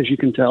busy, as you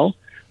can tell.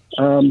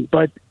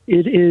 But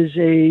it is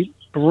a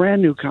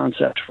brand new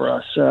concept for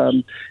us,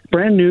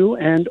 brand new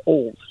and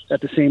old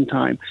at the same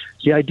time.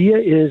 The idea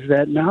is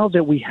that now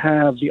that we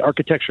have the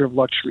architecture of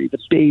luxury, the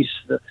base,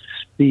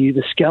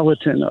 the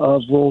skeleton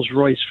of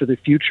Rolls-Royce for the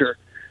future,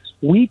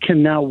 we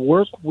can now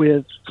work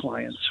with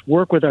clients,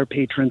 work with our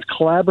patrons,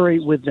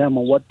 collaborate with them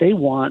on what they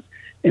want,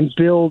 and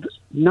build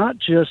not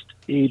just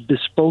a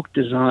bespoke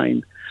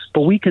design,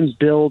 but we can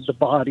build the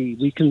body,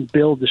 we can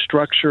build the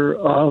structure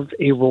of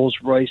a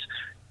Rolls-Royce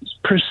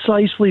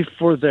precisely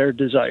for their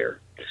desire.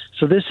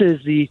 So this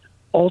is the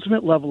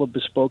ultimate level of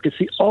bespoke. It's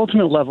the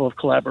ultimate level of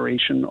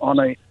collaboration on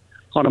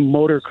a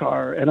motor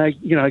car. And I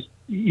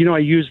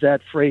use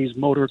that phrase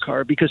motor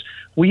car because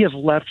we have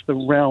left the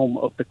realm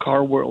of the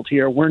car world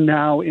here. We're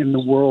now in the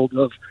world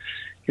of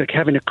like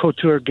having a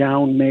couture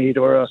gown made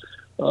or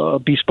a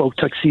bespoke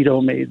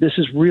tuxedo made. This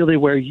is really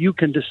where you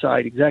can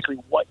decide exactly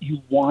what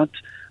you want,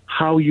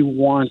 how you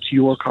want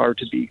your car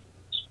to be.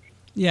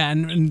 Yeah,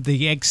 and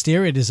the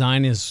exterior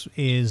design is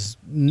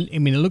I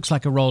mean, it looks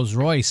like a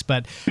Rolls-Royce,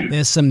 but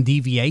there's some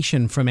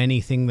deviation from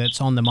anything that's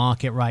on the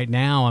market right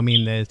now. I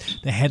mean,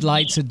 the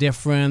headlights are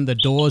different, the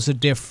doors are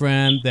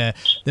different, the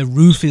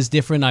roof is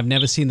different. I've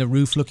never seen the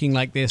roof looking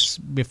like this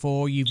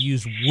before. You've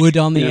used wood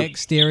on the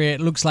exterior.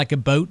 It looks like a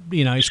boat,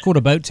 it's called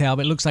a boat tail,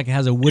 but it looks like it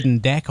has a wooden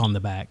deck on the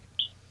back.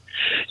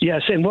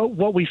 Yes, and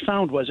what we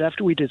found was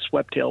after we did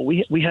Sweptail,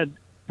 we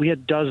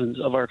had dozens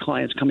of our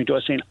clients coming to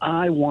us saying,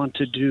 I want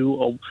to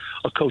do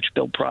a coach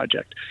build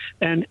project.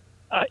 And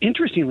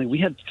interestingly, we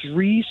had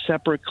 3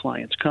 separate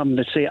clients come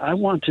that say, I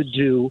want to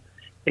do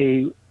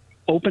a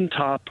open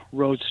top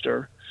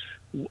roadster,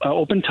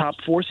 open top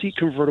 4-seat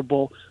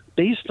convertible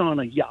based on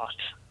a yacht.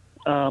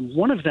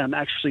 One of them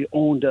actually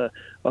owned a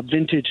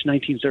vintage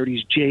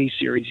 1930s J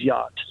series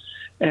yacht.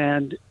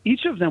 And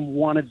each of them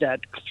wanted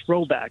that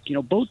throwback.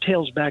 Boat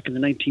tails back in the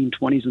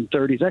 1920s and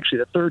 30s, actually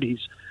the 30s,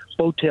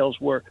 boat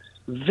tails were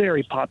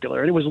very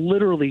popular. And it was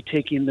literally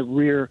taking the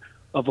rear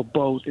of a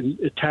boat and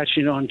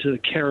attaching it onto the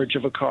carriage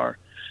of a car.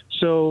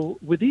 So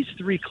with these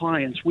 3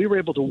 clients, we were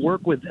able to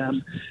work with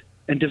them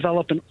and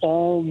develop an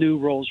all-new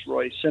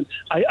Rolls-Royce. And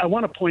I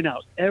want to point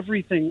out,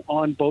 everything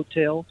on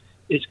Boattail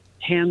is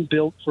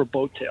hand-built for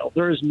Boattail.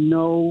 There is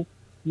none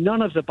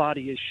of the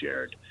body is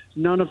shared.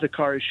 None of the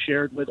car is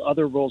shared with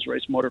other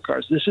Rolls-Royce motor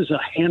cars. This is a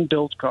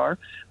hand-built car.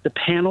 The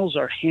panels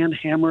are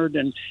hand-hammered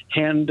and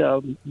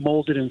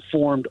hand-molded and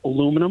formed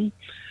aluminum.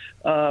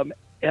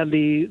 And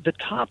the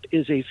top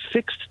is a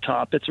fixed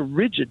top. It's a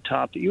rigid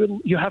top that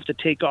you have to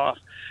take off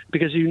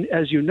because,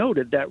 as you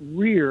noted, that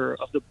rear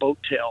of the boat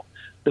tail,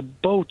 the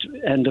boat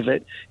end of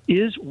it,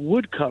 is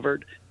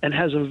wood-covered and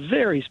has a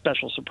very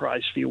special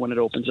surprise for you when it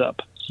opens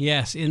up.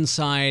 Yes,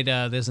 inside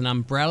there's an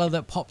umbrella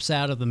that pops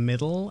out of the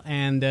middle,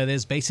 and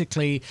there's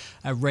basically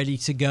a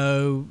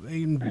ready-to-go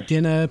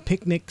dinner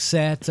picnic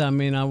set. I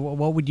mean,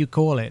 what would you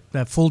call it?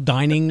 A full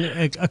dining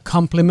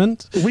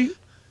accompaniment?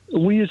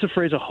 We use the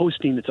phrase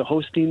it's a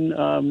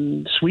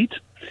hosting suite.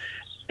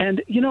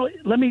 And,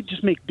 let me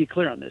just be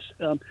clear on this.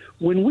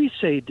 When we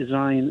say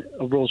design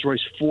a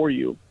Rolls-Royce for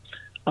you,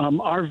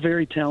 our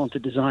very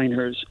talented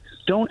designers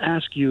don't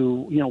ask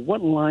you,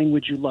 what line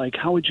would you like?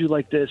 How would you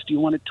like this? Do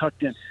you want it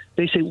tucked in?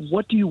 They say,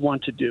 what do you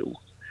want to do?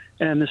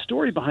 And the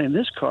story behind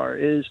this car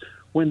is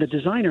when the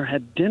designer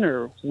had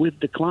dinner with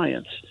the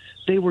clients,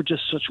 they were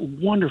just such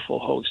wonderful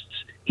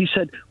hosts. He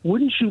said,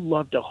 wouldn't you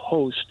love to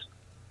host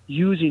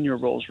using your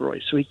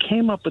Rolls-Royce? So he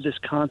came up with this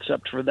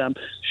concept for them,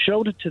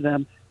 showed it to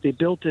them. They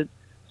built it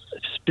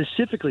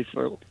specifically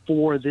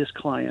for this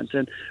client.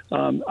 And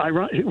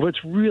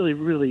what's really,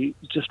 really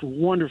just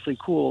wonderfully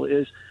cool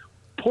is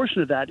a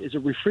portion of that is a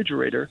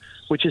refrigerator,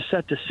 which is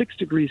set to 6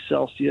 degrees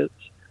Celsius,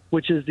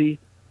 which is the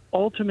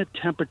ultimate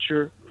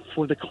temperature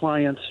for the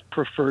client's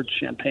preferred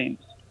champagne.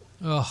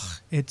 Oh,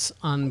 it's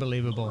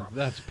unbelievable.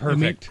 That's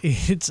perfect.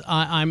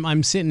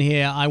 I'm sitting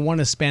here. I want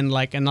to spend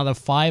like another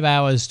 5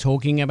 hours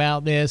talking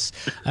about this.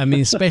 I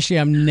mean, especially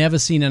I've never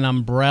seen an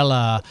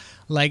umbrella.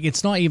 Like,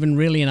 it's not even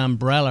really an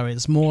umbrella.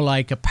 It's more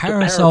like a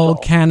parasol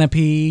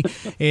canopy.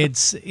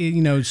 It's,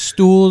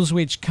 stools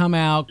which come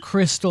out,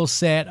 crystal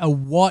set, a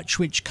watch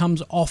which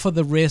comes off of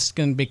the wrist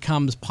and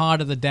becomes part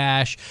of the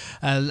dash.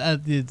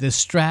 The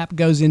strap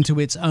goes into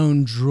its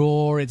own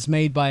drawer. It's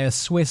made by a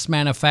Swiss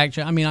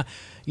manufacturer. I mean,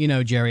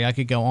 Jerry, I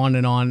could go on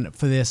and on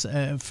for this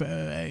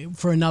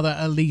for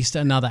at least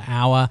another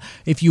hour.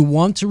 If you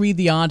want to read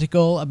the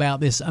article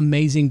about this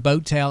amazing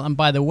Boattail, and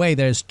by the way,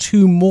 there's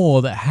 2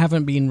 more that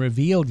haven't been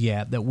revealed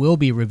yet that will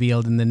be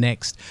revealed in the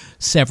next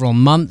several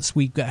months.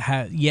 We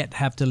yet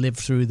have to live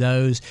through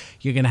those.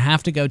 You're going to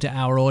have to go to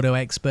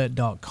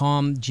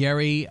ourautoexpert.com.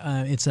 Jerry,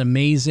 it's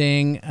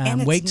amazing.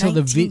 And it's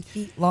 19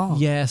 feet long.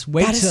 Yes.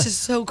 That is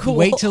just so cool.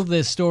 Wait till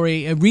the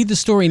story. Read the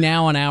story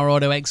now on Our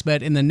Auto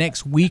Expert. In the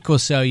next week or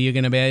so, you're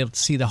going to be able to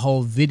see the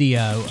whole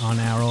video on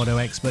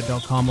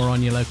ourautoexpert.com or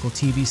on your local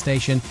TV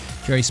station.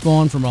 Jerry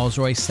Spawn from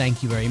Rolls-Royce,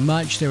 thank you very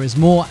much. There is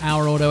more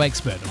Our Auto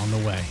Expert on the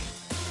way.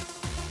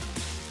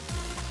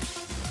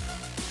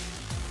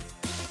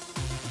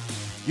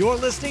 You're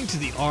listening to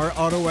the Our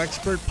Auto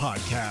Expert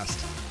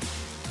podcast.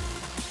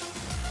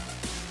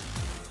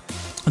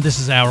 This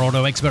is Our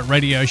Auto Expert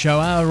radio show.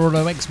 Our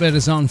Auto Expert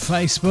is on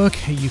Facebook.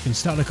 You can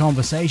start a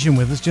conversation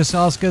with us. Just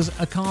ask us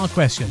a car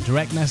question.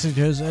 Direct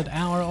messages at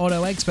Our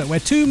Auto Expert, where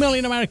 2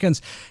 million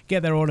Americans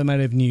get their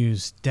automotive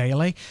news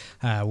daily.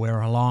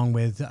 We're along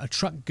with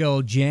Truck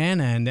Girl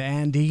Jen and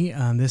Andy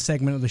on this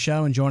segment of the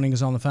show, and joining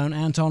us on the phone,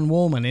 Anton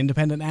Wallman,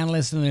 independent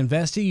analyst and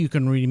investor. You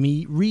can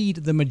read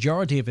the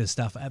majority of his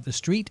stuff at The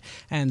Street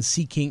and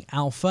Seeking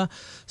Alpha.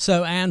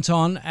 So,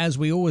 Anton, as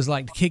we always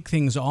like to kick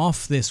things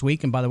off this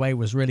week, and by the way, it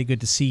was really good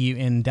to see you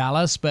in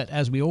Dallas, but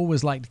as we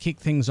always like to kick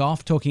things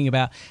off, talking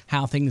about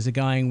how things are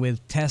going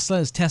with Tesla,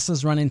 as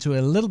Tesla's run into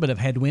a little bit of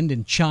headwind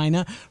in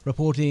China.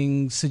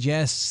 Reporting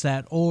suggests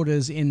that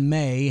orders in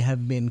May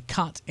have been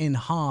cut in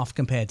half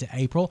compared to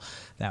April.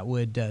 That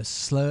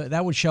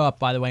would show up,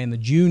 by the way, in the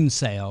June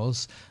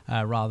sales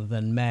rather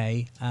than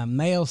May.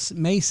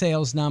 May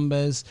sales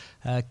numbers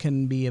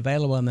can be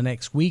available in the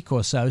next week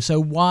or so. So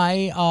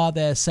why are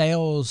their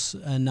sales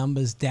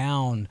numbers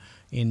down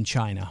in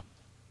China?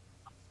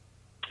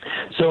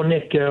 So,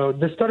 Nick,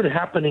 this started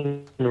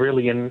happening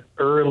really in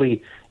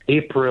early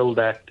April,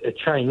 that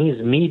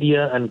Chinese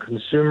media and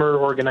consumer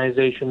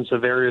organizations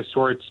of various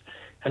sorts,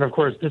 and of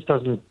course this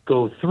doesn't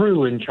go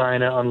through in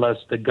China unless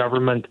the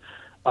government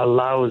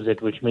allows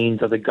it, which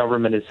means that the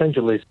government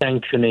essentially is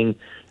sanctioning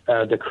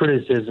the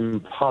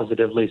criticism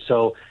positively.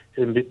 So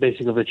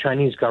basically the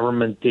Chinese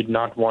government did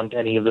not want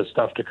any of the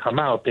stuff to come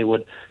out. They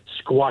would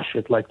squash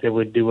it like they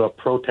would do a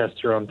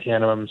protester on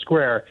Tiananmen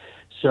Square.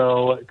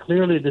 So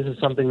clearly this is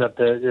something that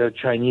the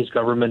Chinese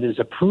government is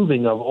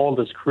approving of, all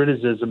this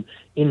criticism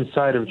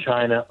inside of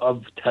China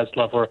of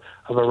Tesla for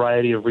a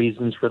variety of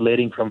reasons,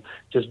 relating from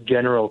just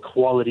general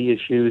quality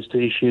issues to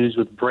issues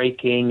with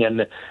braking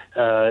and,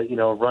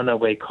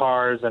 runaway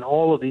cars and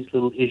all of these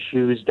little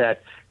issues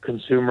that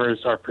consumers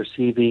are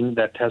perceiving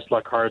that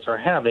Tesla cars are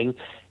having.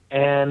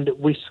 And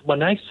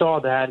when I saw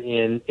that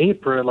in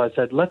April, I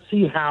said, let's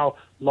see how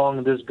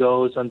long this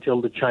goes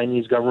until the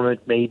Chinese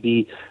government may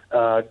be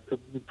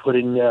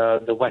putting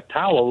the wet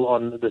towel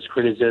on this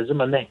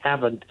criticism, and they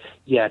haven't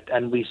yet.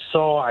 And we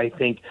saw, I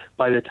think,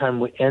 by the time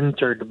we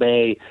entered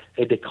May,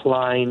 a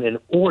decline in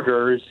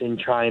orders in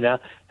China,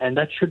 and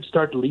that should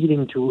start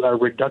leading to a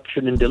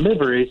reduction in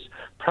deliveries,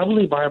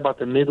 probably by about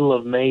the middle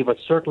of May, but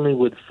certainly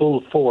with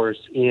full force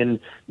in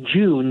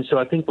June. So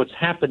I think what's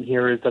happened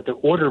here is that the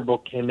order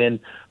book came in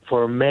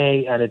for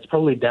May, and it's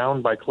probably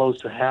down by close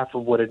to half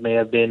of what it may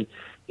have been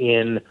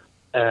in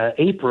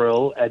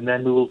April, and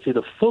then we will see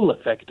the full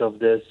effect of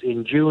this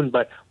in June.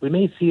 But we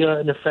may see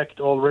an effect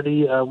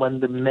already when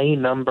the May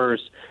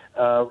numbers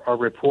are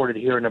reported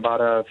here in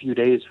about a few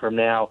days from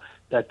now,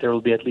 that there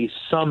will be at least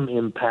some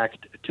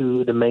impact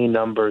to the May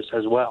numbers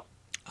as well.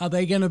 Are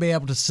they going to be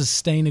able to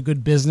sustain a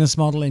good business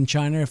model in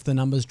China if the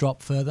numbers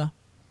drop further?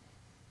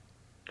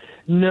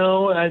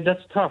 No,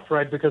 that's tough,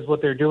 right? Because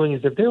what they're doing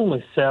is if they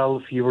only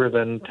sell fewer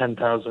than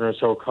 10,000 or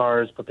so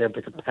cars, but they have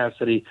the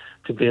capacity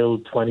to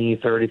build 20,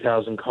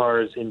 30,000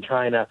 cars in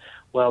China,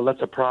 well,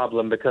 that's a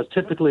problem, because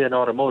typically an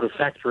automotive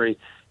factory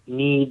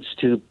needs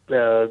to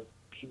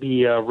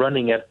be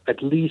running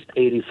at least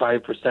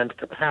 85%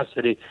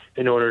 capacity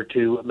in order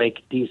to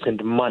make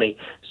decent money.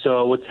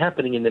 So what's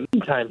happening in the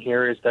meantime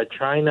here is that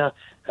Tesla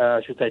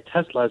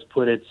has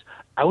put its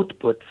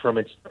output from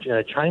its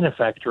China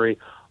factory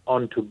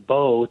onto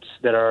boats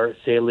that are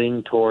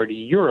sailing toward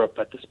Europe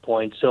at this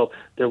point. So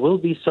there will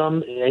be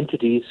some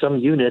entities, some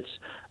units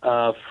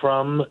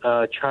from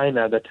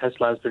China that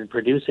Tesla has been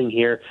producing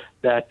here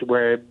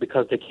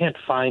because they can't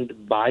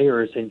find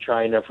buyers in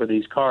China for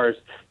these cars,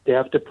 they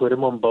have to put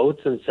them on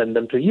boats and send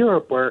them to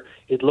Europe, where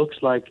it looks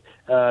like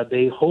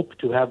they hope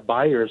to have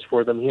buyers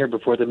for them here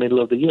before the middle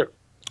of the year.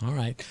 All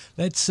right.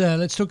 Let's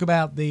talk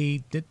about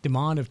the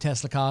demand of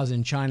Tesla cars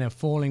in China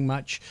falling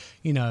much,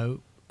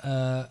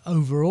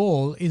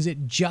 overall. Is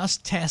it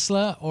just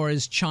Tesla, or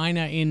is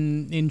China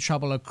in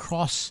trouble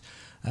across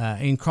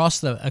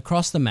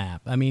the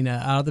map? I mean,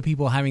 are other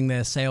people having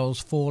their sales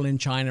fall in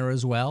China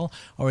as well,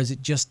 or is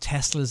it just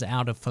Tesla's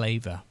out of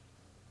flavor?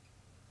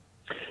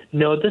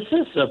 No, this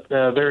is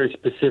a very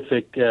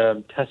specific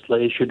Tesla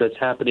issue that's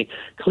happening.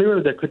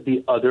 Clearly, there could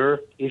be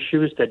other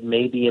issues that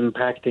may be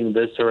impacting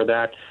this or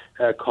that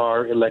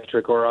car,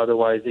 electric or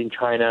otherwise, in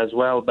China as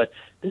well. But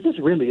this is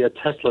really a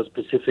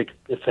Tesla-specific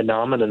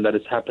phenomenon that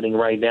is happening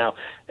right now.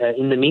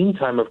 In the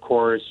meantime, of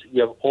course,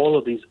 you have all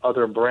of these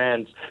other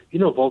brands.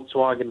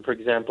 Volkswagen, for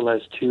example,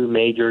 has two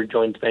major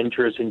joint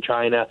ventures in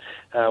China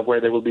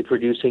where they will be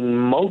producing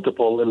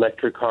multiple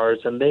electric cars,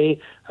 and they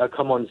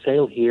come on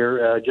sale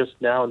here just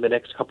now in the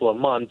next couple of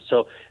months.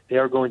 So they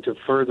are going to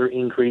further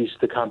increase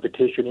the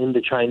competition in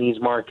the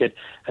Chinese market.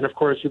 And, of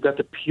course, you've got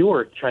the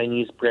pure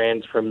Chinese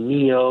brands from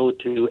NIO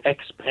to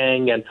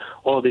XPeng and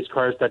all of these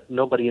cars that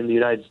nobody in the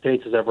United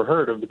States has ever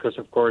heard of because,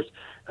 of course,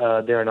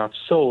 they are not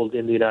sold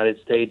in the United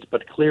States.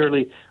 But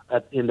clearly,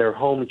 in their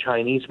home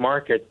Chinese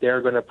market,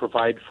 they're going to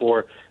provide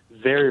for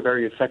very,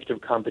 very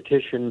effective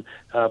competition,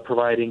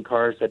 providing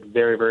cars at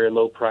very, very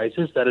low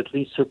prices that at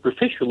least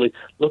superficially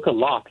look a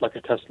lot like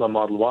a Tesla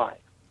Model Y.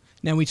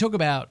 Now, we talk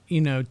about,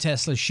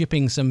 Tesla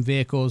shipping some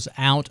vehicles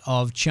out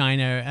of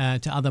China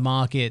to other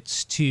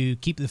markets to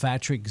keep the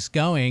factories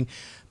going.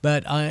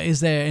 But is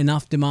there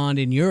enough demand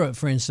in Europe,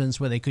 for instance,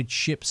 where they could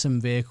ship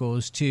some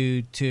vehicles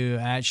to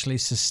actually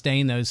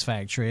sustain those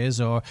factories?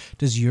 Or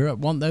does Europe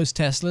want those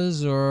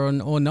Teslas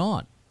or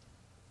not?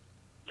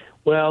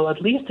 Well,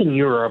 at least in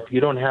Europe,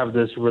 you don't have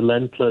this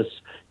relentless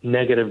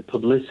negative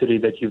publicity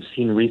that you've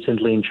seen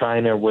recently in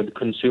China with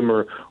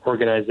consumer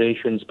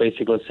organizations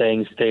basically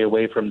saying stay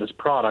away from this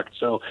product.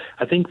 So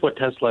I think what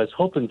Tesla is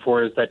hoping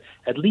for is that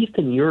at least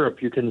in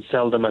Europe you can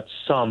sell them at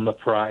some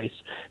price.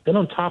 Then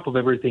on top of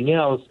everything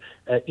else,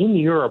 in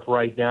Europe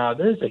right now,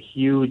 there's a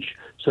huge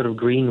sort of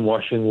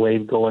greenwashing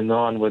wave going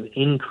on with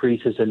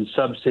increases in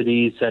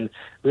subsidies and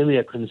really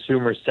a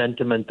consumer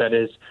sentiment that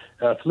is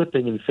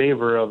flipping in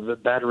favor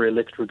of battery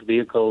electric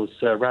vehicles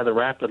rather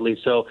rapidly.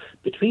 So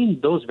between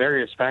those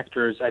various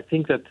factors, I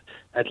think that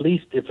at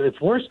least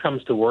if worse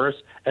comes to worse,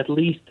 at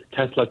least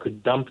Tesla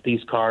could dump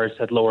these cars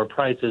at lower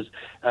prices.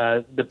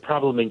 The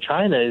problem in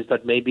China is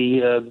that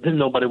maybe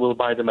nobody will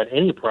buy them at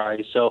any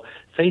price. So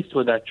faced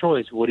with that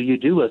choice, what do you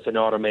do as an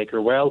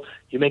automaker? Well,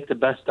 you make the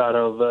best out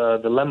of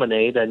the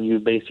lemonade, and you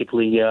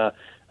basically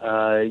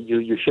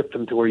you ship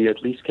them to where you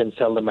at least can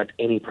sell them at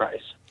any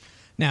price.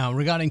 Now,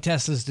 regarding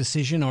Tesla's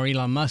decision or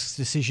Elon Musk's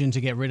decision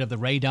to get rid of the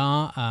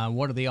radar,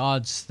 what are the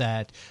odds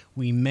that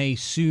we may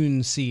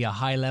soon see a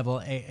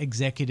high-level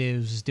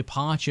executive's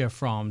departure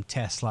from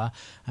Tesla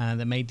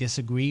that may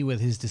disagree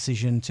with his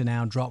decision to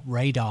now drop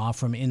radar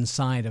from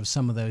inside of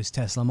some of those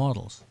Tesla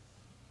models?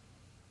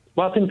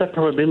 Well, I think that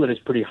probability is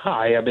pretty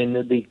high. I mean,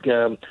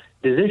 the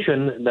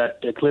decision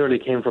that clearly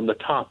came from the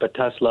top at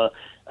Tesla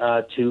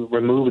to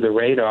remove the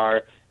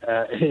radar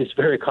is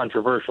very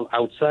controversial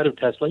outside of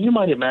Tesla. You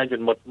might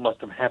imagine what must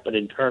have happened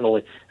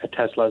internally at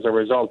Tesla as a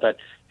result, that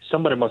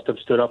somebody must have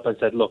stood up and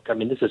said, look, I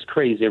mean, this is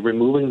crazy,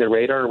 removing the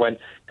radar when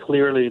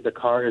clearly the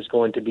car is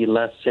going to be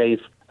less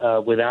safe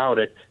without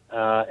it.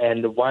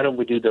 And why don't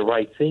we do the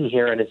right thing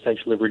here and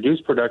essentially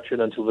reduce production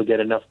until we get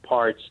enough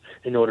parts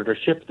in order to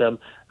ship them?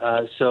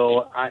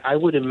 So I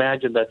would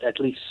imagine that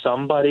at least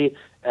somebody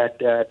at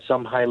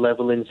some high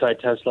level inside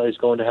Tesla is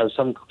going to have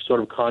some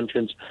sort of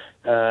conscience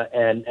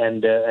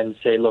and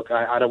say, look,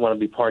 I don't want to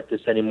be part of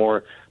this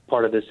anymore.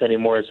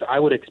 So I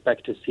would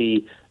expect to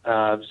see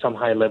some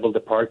high level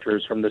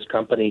departures from this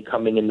company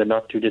coming in the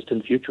not too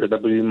distant future.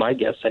 That would be my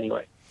guess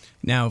anyway.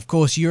 Now, of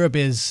course, Europe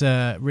is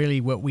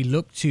really what we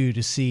look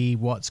to see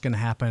what's going to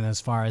happen as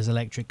far as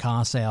electric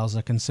car sales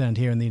are concerned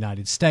here in the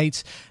United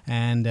States.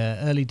 And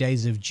early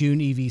days of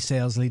June, EV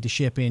sales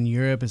leadership in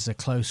Europe is a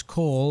close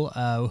call.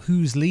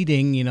 Who's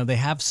leading? They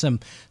have some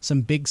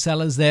big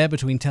sellers there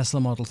between Tesla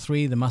Model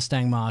 3, the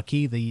Mustang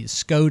Mach-E, the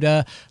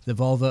Skoda, the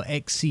Volvo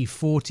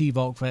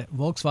XC40,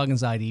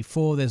 Volkswagen's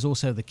ID4. There's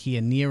also the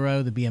Kia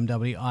Niro, the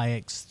BMW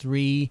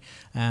iX3,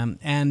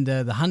 and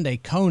the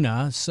Hyundai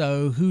Kona.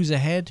 So who's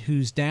ahead?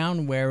 Who's down?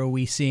 Where are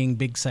we seeing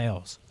big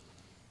sales?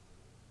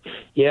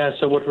 Yeah,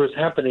 so what was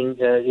happening,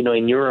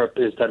 in Europe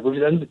is that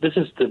this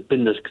has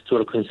been this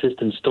sort of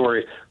consistent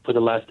story for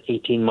the last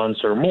 18 months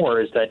or more,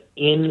 is that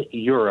in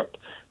Europe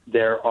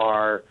there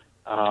are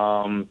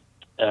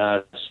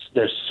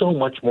there's so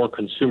much more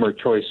consumer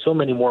choice, so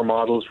many more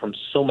models from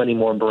so many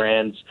more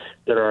brands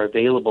that are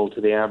available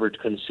to the average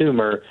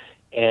consumer.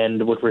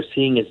 And what we're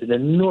seeing is an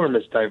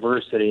enormous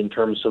diversity in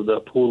terms of the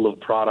pool of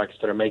products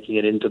that are making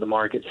it into the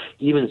market.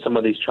 Even some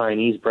of these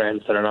Chinese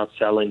brands that are not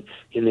selling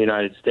in the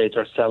United States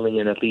are selling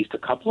in at least a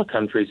couple of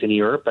countries in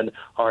Europe and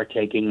are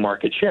taking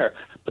market share.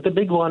 But the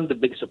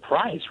big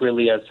surprise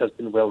really, as has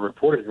been well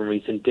reported in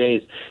recent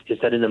days, is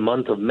that in the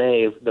month of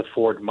May, the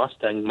Ford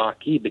Mustang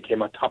Mach-E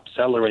became a top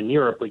seller in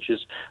Europe, which is,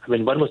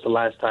 when was the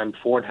last time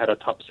Ford had a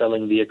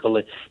top-selling vehicle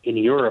in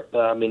Europe?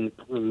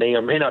 May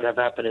or may not have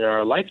happened in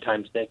our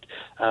lifetimes, Nick.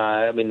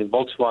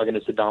 Volkswagen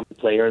is the dominant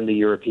player in the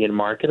European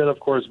market, and of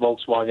course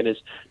Volkswagen is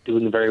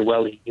doing very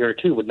well here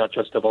too, with not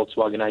just the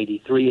Volkswagen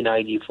ID3 and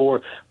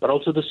ID4, but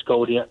also the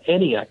Skoda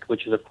Enyaq,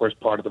 which is of course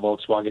part of the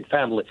Volkswagen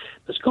family.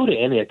 The Skoda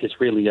Enyaq is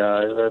really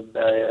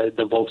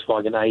the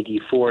Volkswagen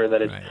ID4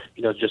 that is,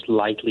 just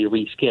lightly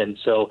reskinned.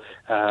 So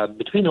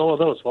between all of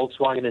those,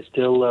 Volkswagen is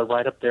still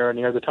right up there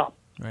near the top.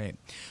 Right.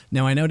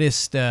 Now, I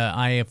noticed,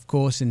 of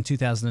course, in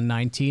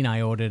 2019,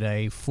 I ordered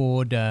a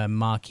Ford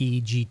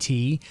Mach-E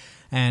GT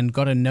and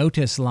got a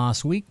notice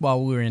last week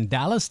while we were in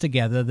Dallas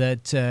together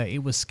that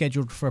it was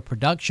scheduled for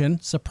production,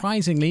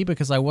 surprisingly,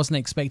 because I wasn't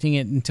expecting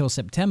it until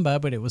September,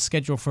 but it was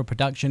scheduled for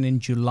production in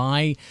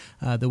July,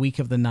 the week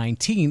of the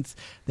 19th.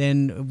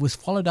 Then was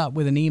followed up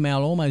with an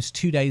email almost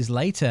 2 days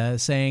later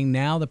saying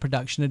now the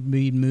production had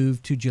been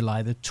moved to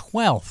July the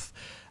 12th.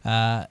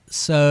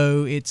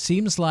 So it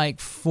seems like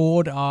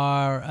Ford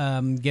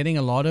are getting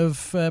a lot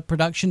of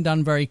production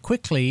done very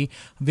quickly.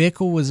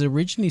 Vehicle was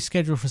originally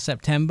scheduled for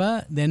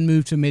September, then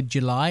moved to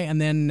mid-July,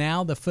 and then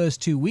now the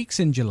first 2 weeks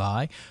in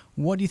July.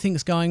 What do you think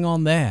is going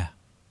on there?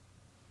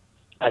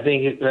 I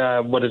think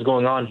what is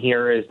going on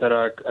here is that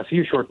a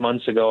few short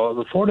months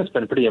ago, Ford has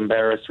been pretty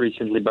embarrassed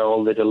recently by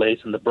all the delays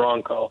in the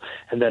Bronco,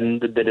 and then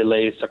the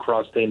delays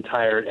across the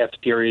entire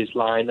F-Series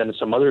line and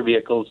some other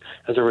vehicles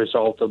as a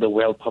result of the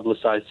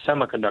well-publicized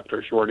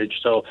semiconductor shortage.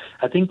 So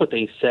I think what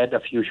they said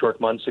a few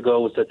short months ago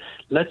was that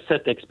let's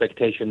set the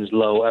expectations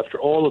low. After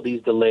all of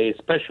these delays,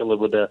 especially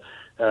with the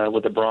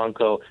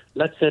Bronco,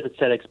 let's set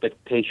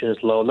expectations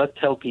low. Let's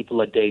tell people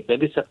a date,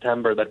 maybe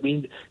September, that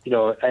we,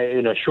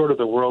 short of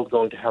the world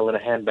going to hell in a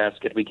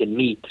handbasket, we can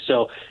meet.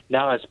 So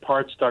now as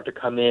parts start to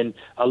come in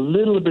a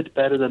little bit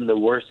better than the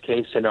worst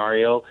case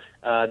scenario,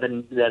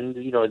 then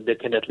they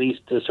can at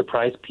least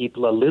surprise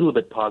people a little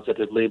bit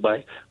positively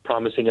by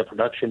promising a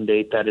production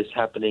date that is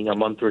happening a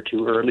month or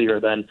two earlier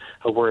than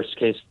a worst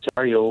case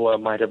scenario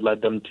might have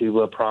led them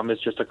to promise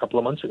just a couple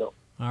of months ago.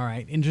 All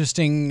right.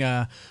 Interesting.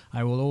 I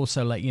will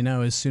also let you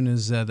know as soon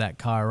as that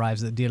car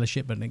arrives at the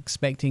dealership, but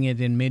expecting it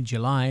in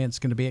mid-July. It's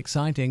going to be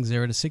exciting.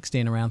 0 to 60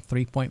 in around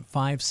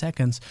 3.5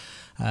 seconds.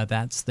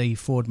 That's the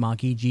Ford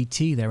Mach-E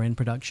GT. They're in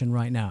production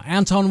right now.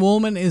 Anton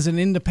Woolman is an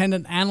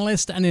independent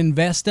analyst and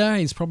investor.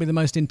 He's probably the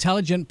most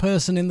intelligent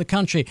person in the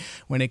country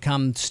when it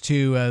comes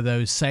to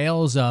those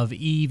sales of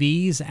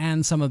EVs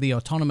and some of the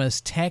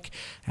autonomous tech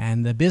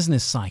and the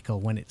business cycle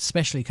when it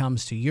especially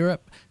comes to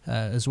Europe,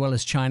 as well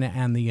as China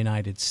and the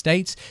United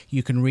States.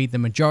 You can read the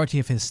majority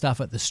of his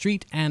stuff at The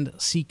Street and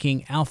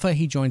Seeking Alpha.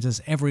 He joins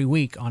us every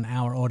week on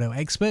Our Auto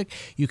Expert.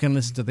 You can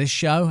listen to this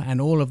show and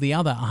all of the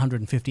other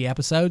 150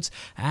 episodes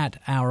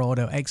at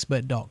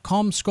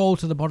ourautoexpert.com. Scroll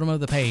to the bottom of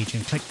the page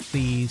and click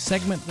the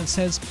segment that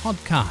says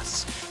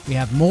podcasts. We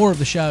have more of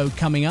the show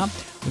coming up.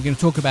 We're going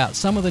to talk about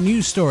some of the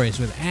news stories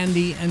with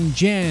Andy and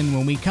Jen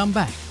when we come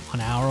back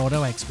on Our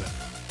Auto Expert.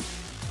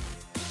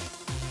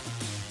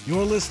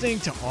 You're listening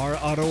to Our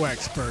Auto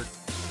Expert.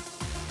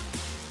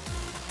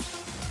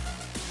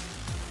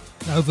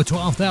 Over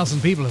 12,000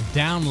 people have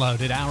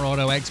downloaded Our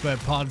Auto Expert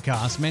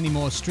podcast. Many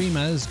more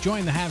streamers.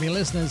 Join the happy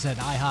listeners at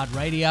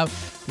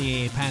iHeartRadio,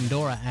 the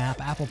Pandora app,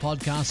 Apple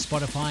Podcasts,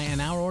 Spotify,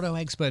 and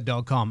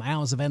OurAutoExpert.com.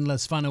 Hours of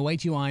endless fun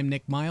await you. I'm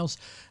Nick Miles,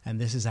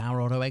 and this is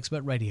Our Auto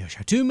Expert Radio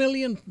Show. 2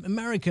 million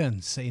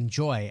Americans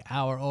enjoy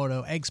Our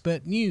Auto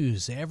Expert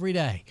news every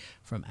day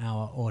from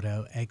Our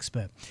Auto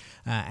Expert.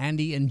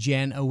 Andy and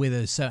Jen are with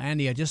us. So,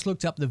 Andy, I just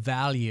looked up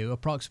the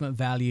approximate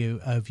value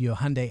of your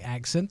Hyundai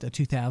Accent, a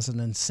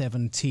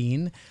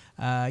 2017.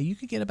 You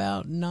could get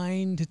about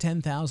 $9,000 to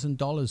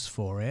 $10,000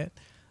 for it.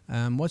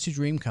 What's your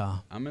dream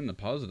car? I'm in the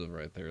positive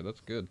right there.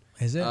 That's good.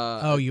 Is it?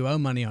 You owe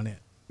money on it.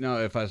 No,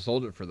 if I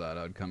sold it for that,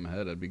 I'd come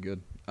ahead. I'd be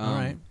good. All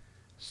right.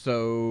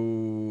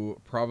 So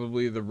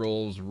probably the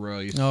Rolls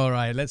Royce. All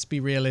right, let's be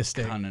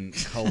realistic.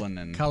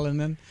 Cullinan.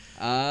 Cullinan.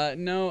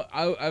 No,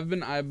 I've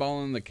been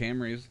eyeballing the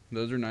Camrys.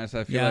 Those are nice.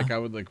 I feel like I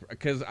would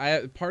because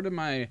part of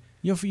my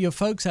your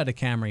folks had a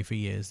Camry for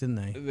years, didn't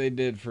they? They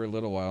did for a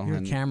little while. You're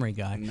a Camry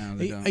guy. No,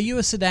 they don't. Are you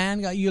a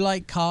sedan guy? You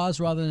like cars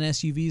rather than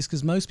SUVs?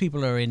 Because most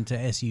people are into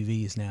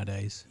SUVs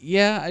nowadays.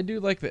 Yeah, I do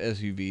like the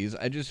SUVs.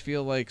 I just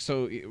feel like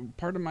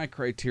part of my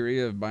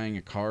criteria of buying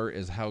a car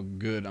is how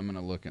good I'm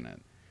gonna look in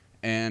it.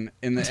 And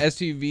in the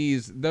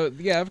SUVs, though,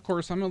 yeah, of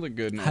course, I'm gonna look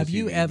good in Have SUV,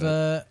 you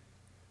ever,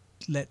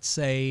 let's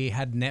say,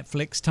 had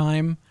Netflix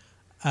time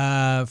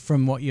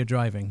from what you're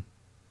driving?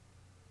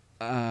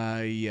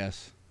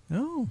 Yes.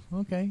 Oh,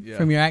 okay. Yeah.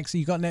 From your accent,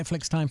 you got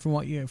Netflix time from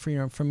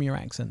from your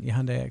accent, your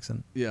Hyundai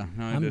accent. Yeah,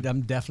 no,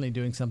 I'm definitely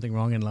doing something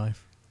wrong in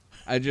life.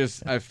 I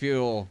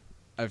feel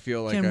like.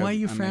 Jen, why are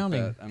you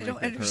frowning? I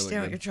don't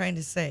understand what you're trying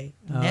to say.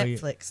 Oh,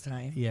 Netflix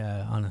time.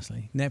 Yeah,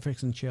 honestly,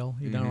 Netflix and chill.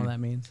 You don't know what that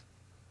means?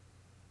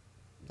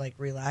 Like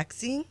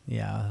relaxing?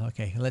 Yeah,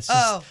 okay. Let's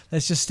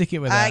just stick it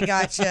with that. I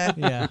gotcha.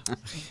 Yeah.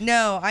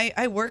 No,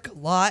 I work a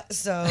lot,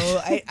 so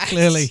I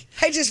Clearly.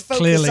 I just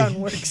focus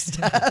on work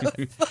stuff.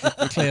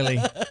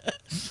 Clearly.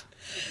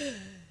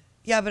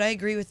 Yeah, but I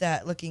agree with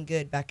that. Looking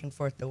good back and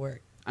forth to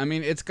work. I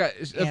mean, it's got,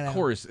 of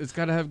course, it's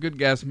got to have good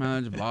gas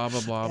mileage, blah,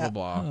 blah, blah, blah,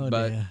 blah. Oh,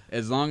 but dear.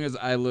 as long as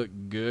I look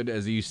good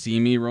as you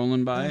see me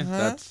rolling by,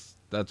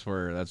 that's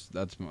where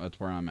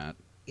I'm at.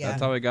 Yeah.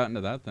 That's how I got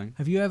into that thing.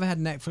 Have you ever had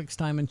Netflix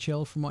time and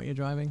chill from what you're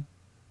driving?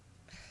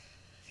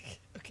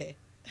 Okay.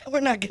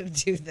 We're not going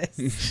to do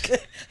this.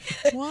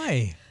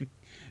 Why?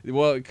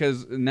 Well,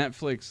 because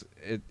Netflix,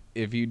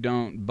 if you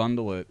don't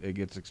bundle it, it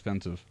gets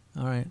expensive.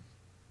 All right.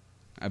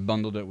 I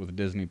bundled it with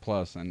Disney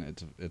Plus, and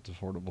it's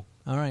affordable.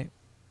 All right.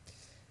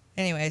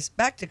 Anyways,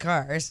 back to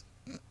cars.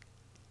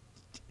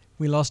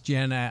 We lost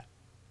Jen at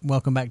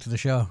Welcome Back to the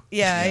Show.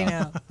 Yeah, I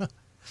know.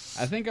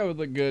 I think I would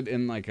look good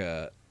in like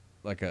a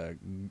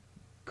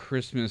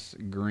Christmas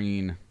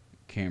green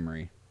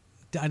Camry.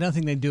 I don't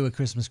think they'd do a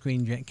Christmas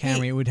green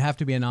Camry. It would have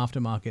to be an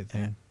aftermarket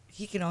thing.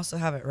 He can also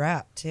have it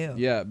wrapped, too.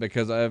 Yeah,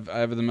 because I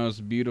have the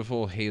most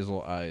beautiful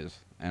hazel eyes,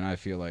 and I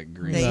feel like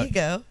green. There you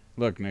go.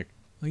 Look, Nick.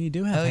 Oh, you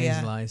do have Oh, yeah.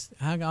 hazel eyes.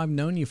 I've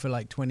known you for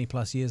like 20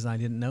 plus years, and I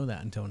didn't know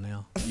that until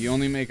now. You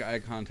only make eye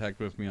contact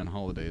with me on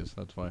holidays.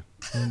 That's why.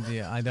 And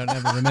yeah, I don't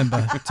ever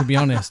remember. To be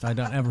honest, I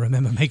don't ever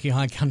remember making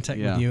eye contact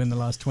Yeah. with you in the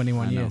last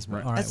 21 I know, years. But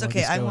right. all right, That's we'll okay.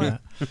 just I go with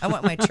want that. I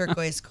want my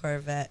turquoise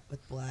Corvette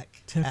with black.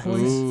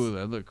 Turquoise? Ooh,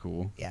 that look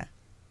cool. Yeah.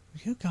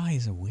 You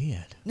guys are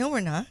weird. No, we're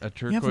not. A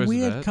You have turquoise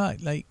weird vet?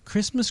 cut, like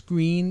Christmas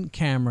green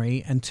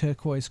Camry and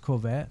turquoise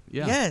Corvette.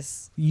 Yeah.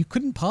 Yes. You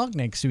couldn't park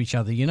next to each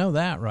other. You know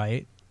that,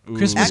 right? Ooh.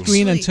 Christmas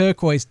green and Actually-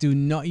 turquoise do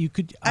not. You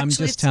could. I'm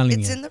Actually, just telling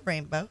it's you. in the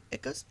rainbow.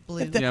 It goes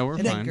blue. Yeah, we're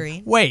and then fine.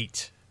 green.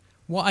 Wait.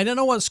 Well, I don't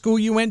know what school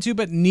you went to,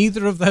 but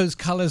neither of those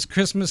colors,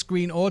 Christmas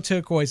green or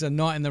turquoise, are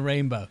not in the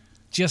rainbow.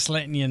 Just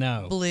letting you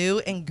know. Blue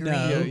and green.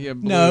 No, Yeah,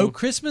 blue. no,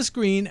 Christmas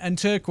green and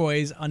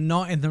turquoise are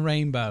not in the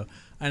rainbow.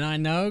 And I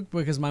know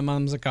because my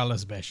mum's a color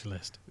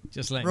specialist.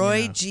 Just letting Roy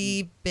you know.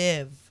 G.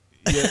 Biv.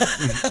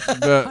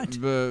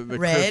 The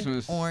Red,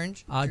 Christmas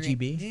orange, RGB?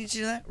 green. Did you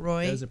see that?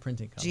 Roy Those are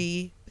printing colors.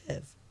 G.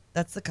 Biv.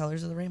 That's the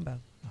colors of the rainbow.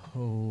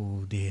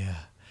 Oh, dear.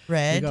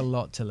 Red, We've got a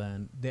lot to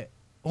learn.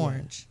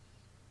 orange,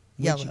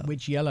 Yeah. yellow.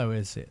 Which yellow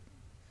is it?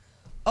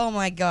 Oh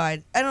my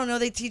God! I don't know.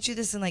 They teach you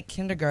this in like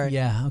kindergarten.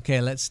 Yeah. Okay.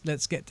 Let's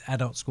get to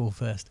adult school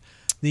first.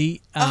 The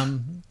Ah.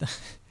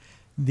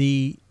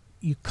 the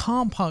you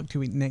can't park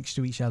next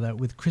to each other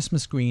with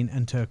Christmas green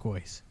and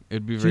turquoise.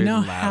 It'd be Do very you know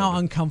loud. how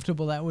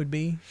uncomfortable that would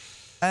be?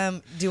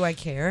 Do I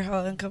care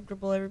how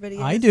uncomfortable everybody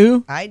is? I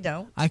do. I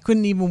don't. I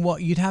couldn't even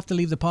walk. You'd have to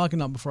leave the parking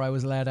lot before I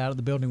was allowed out of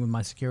the building with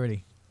my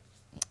security.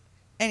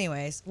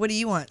 Anyways, what do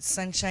you want?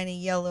 Sunshiny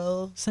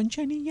yellow,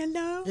 Sunshiny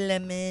yellow.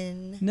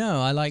 lemon,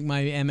 No, I like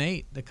my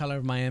M8, the color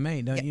of my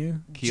M8, don't you?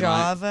 Key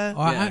lime. Java.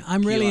 Oh, Yeah,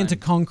 I'm really key into lime.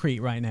 concrete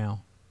right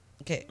now.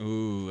 Okay.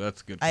 Ooh,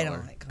 that's a good. I color.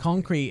 don't like concrete.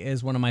 Concrete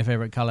is one of my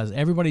favorite colors.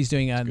 Everybody's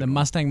doing a the good one.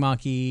 Mustang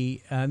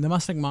Mach-E. The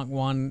Mustang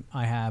Mach-1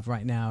 I have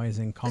right now is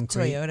in The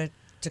concrete. Toyota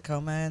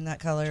Tacoma in that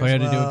color. Toyota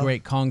as well. do a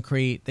great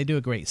concrete. They do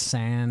a great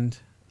sand.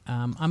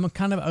 I'm a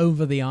kind of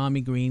over the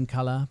army green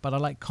color, but I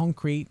like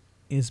concrete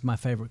is my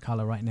favorite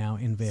color right now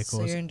in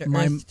vehicles. So you're into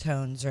My- earth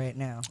tones right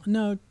now.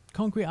 No,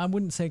 concrete. I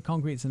wouldn't say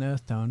concrete's an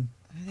earth tone.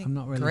 I think I'm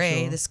not really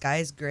gray. sure. The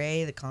sky's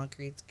gray. The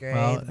concrete's gray.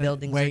 Well, the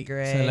buildings wait, are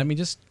gray. So let me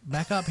just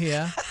back up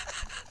here.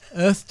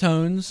 Earth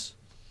tones.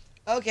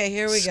 Okay,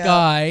 here we go.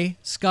 Sky.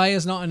 Sky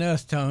is not an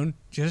earth tone.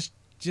 Just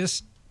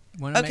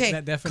want to make Okay,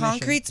 that definition.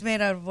 concrete's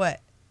made out of what?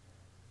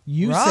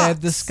 You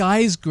said the rocks.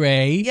 sky's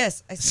gray.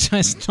 Yes, I So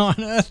it's not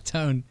an earth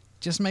tone.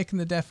 Just making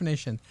the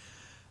definition.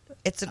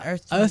 It's an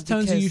earth tone. Earth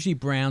tones are because- usually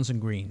browns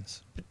and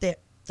greens. But they're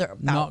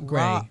about Not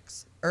gray.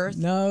 rocks. Earth,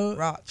 No,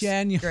 rocks,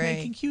 Jan, you're gray.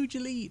 making huge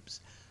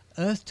leaps.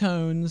 Earth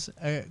tones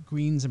are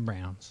greens and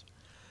browns.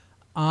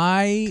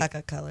 I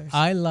Caca colors.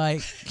 I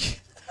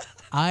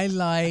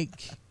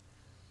like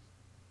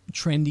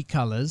trendy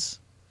colors.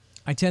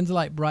 I tend to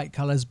like bright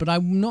colors, but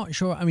I'm not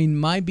sure. I mean,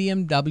 my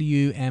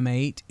BMW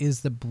M8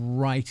 is the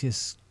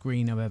brightest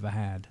green I've ever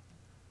had.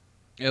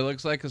 It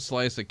looks like a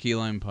slice of key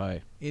lime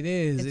pie. It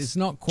is. It's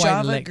not quite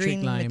Java electric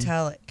green lime.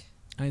 metallic.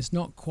 And it's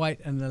not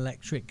quite an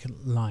electric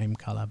lime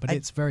color, but I-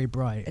 it's very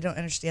bright. I don't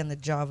understand the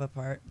Java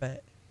part,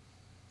 but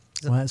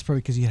Well, that's probably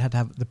because you had to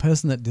have the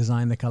person that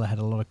designed the color had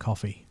a lot of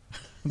coffee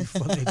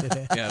before they did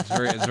it. Yeah,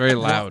 it's very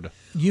loud.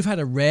 You've had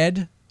a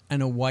red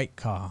and a white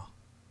car,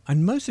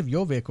 and most of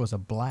your vehicles are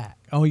black.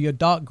 Oh, you're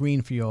dark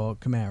green for your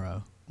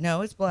Camaro.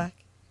 no, it's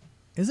black.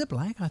 Is it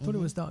black? I thought it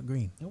was dark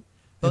green. Nope.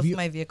 Have Both you- of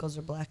my vehicles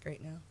are black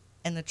right now,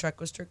 and the truck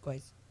was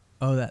turquoise.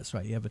 Oh, that's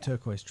right. You have a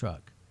turquoise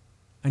truck,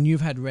 and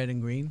you've had red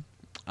and green.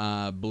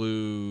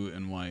 Blue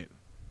and white.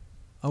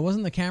 Oh,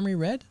 wasn't the Camry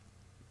red?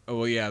 Oh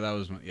well, yeah, that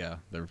was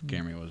the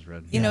Camry was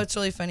red. You know what's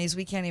really funny is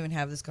we can't even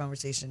have this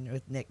conversation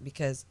with Nick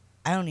because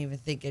I don't even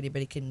think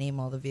anybody can name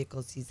all the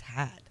vehicles he's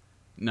had.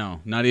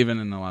 No, not even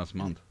in the last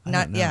month. I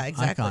Not don't know. yeah,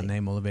 exactly. I can't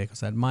name all the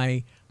vehicles. I had.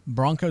 My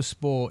Bronco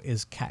Sport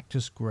is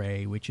cactus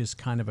gray, which is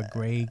kind of a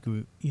gray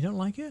group. You don't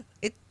like it?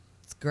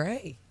 It's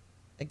gray.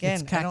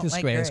 Again, it's I don't cactus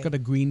like gray. gray. It's got a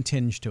green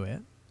tinge to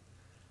it.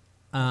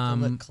 Have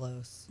to look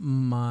close.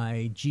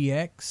 My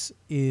GX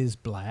is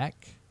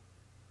black.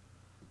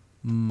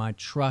 My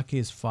truck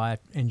is fire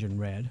engine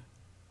red.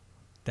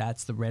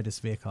 That's the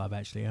reddest vehicle I've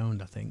actually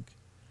owned, I think.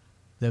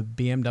 The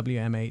BMW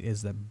M8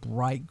 is the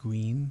bright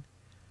green.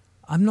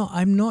 I'm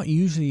not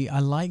usually, I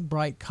like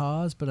bright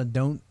cars, but I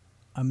don't,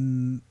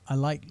 I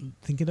like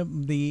thinking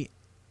of the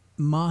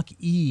Mark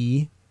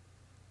E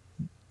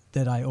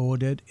that I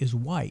ordered is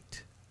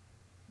white.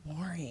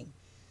 Boring.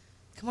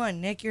 Come on,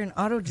 Nick, you're an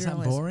auto Is that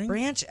journalist. boring?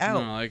 Branch No,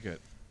 out. I like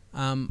it.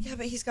 Yeah,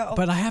 but he's got.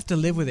 But I have to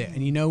live with it.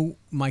 And you know,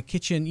 my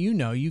kitchen,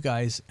 you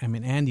guys, I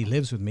mean, Andy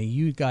lives with me.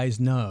 You guys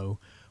know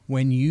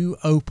when you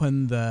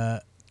open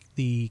the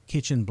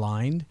kitchen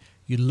blind,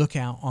 you look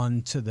out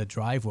onto the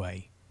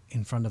driveway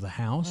in front of the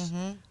house.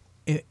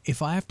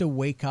 If I have to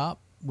wake up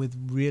with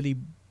really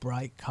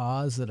bright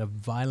cars that are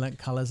violent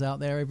colors out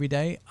there every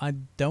day, I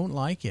don't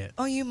like it.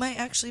 Oh, you might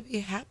actually be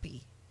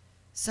happy.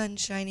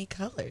 Sunshiny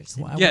colors.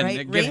 And Well, Yeah,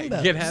 bright Nick,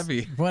 rainbows. get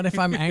happy. What if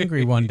I'm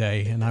angry one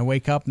day and I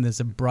wake up and there's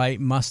a bright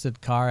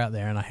mustard car out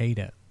there and I hate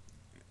it?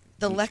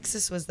 The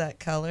Lexus was that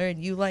color,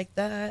 and you like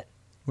that.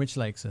 Which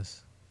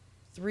Lexus?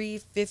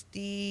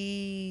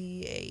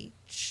 350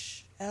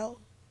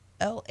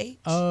 LH.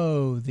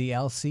 Oh, the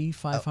LC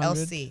 500. Oh,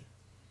 LC.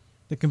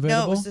 The convertible.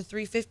 No, it was the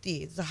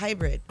 350. It's a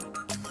hybrid.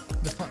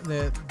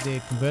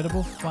 The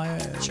convertible fire.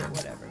 Sure,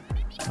 whatever.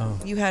 Oh.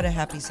 You had a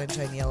happy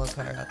sunshine yellow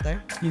car out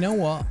there. You know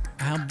what?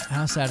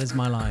 How sad is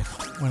my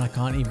life when I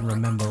can't even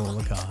remember all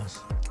the cars?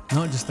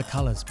 Not just the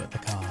colors, but the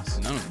cars.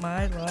 No.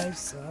 My life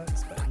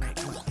sucks, but Nick.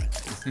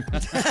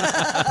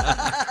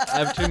 I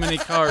have too many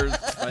cars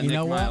by You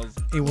know Nick what? Miles.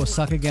 It will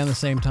suck again the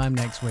same time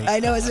next week. I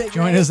know, isn't it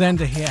Join great? us then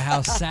to hear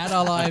how sad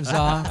our lives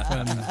are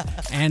from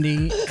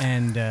Andy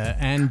and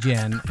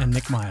Jen and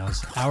Nick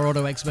Miles.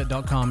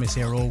 OurAutoExpert.com is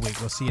here all week.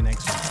 We'll see you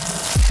next week.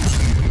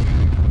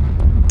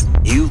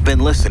 You've been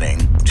listening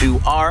to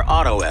Our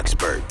Auto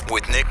Expert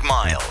with Nick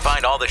Miles.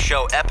 Find all the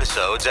show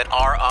episodes at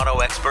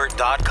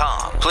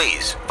OurAutoExpert.com.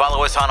 Please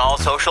follow us on all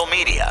social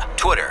media,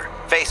 Twitter,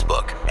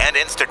 Facebook, and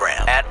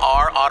Instagram at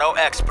Our Auto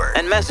Expert,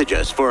 and message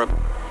us for a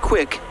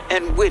quick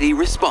and witty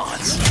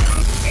response.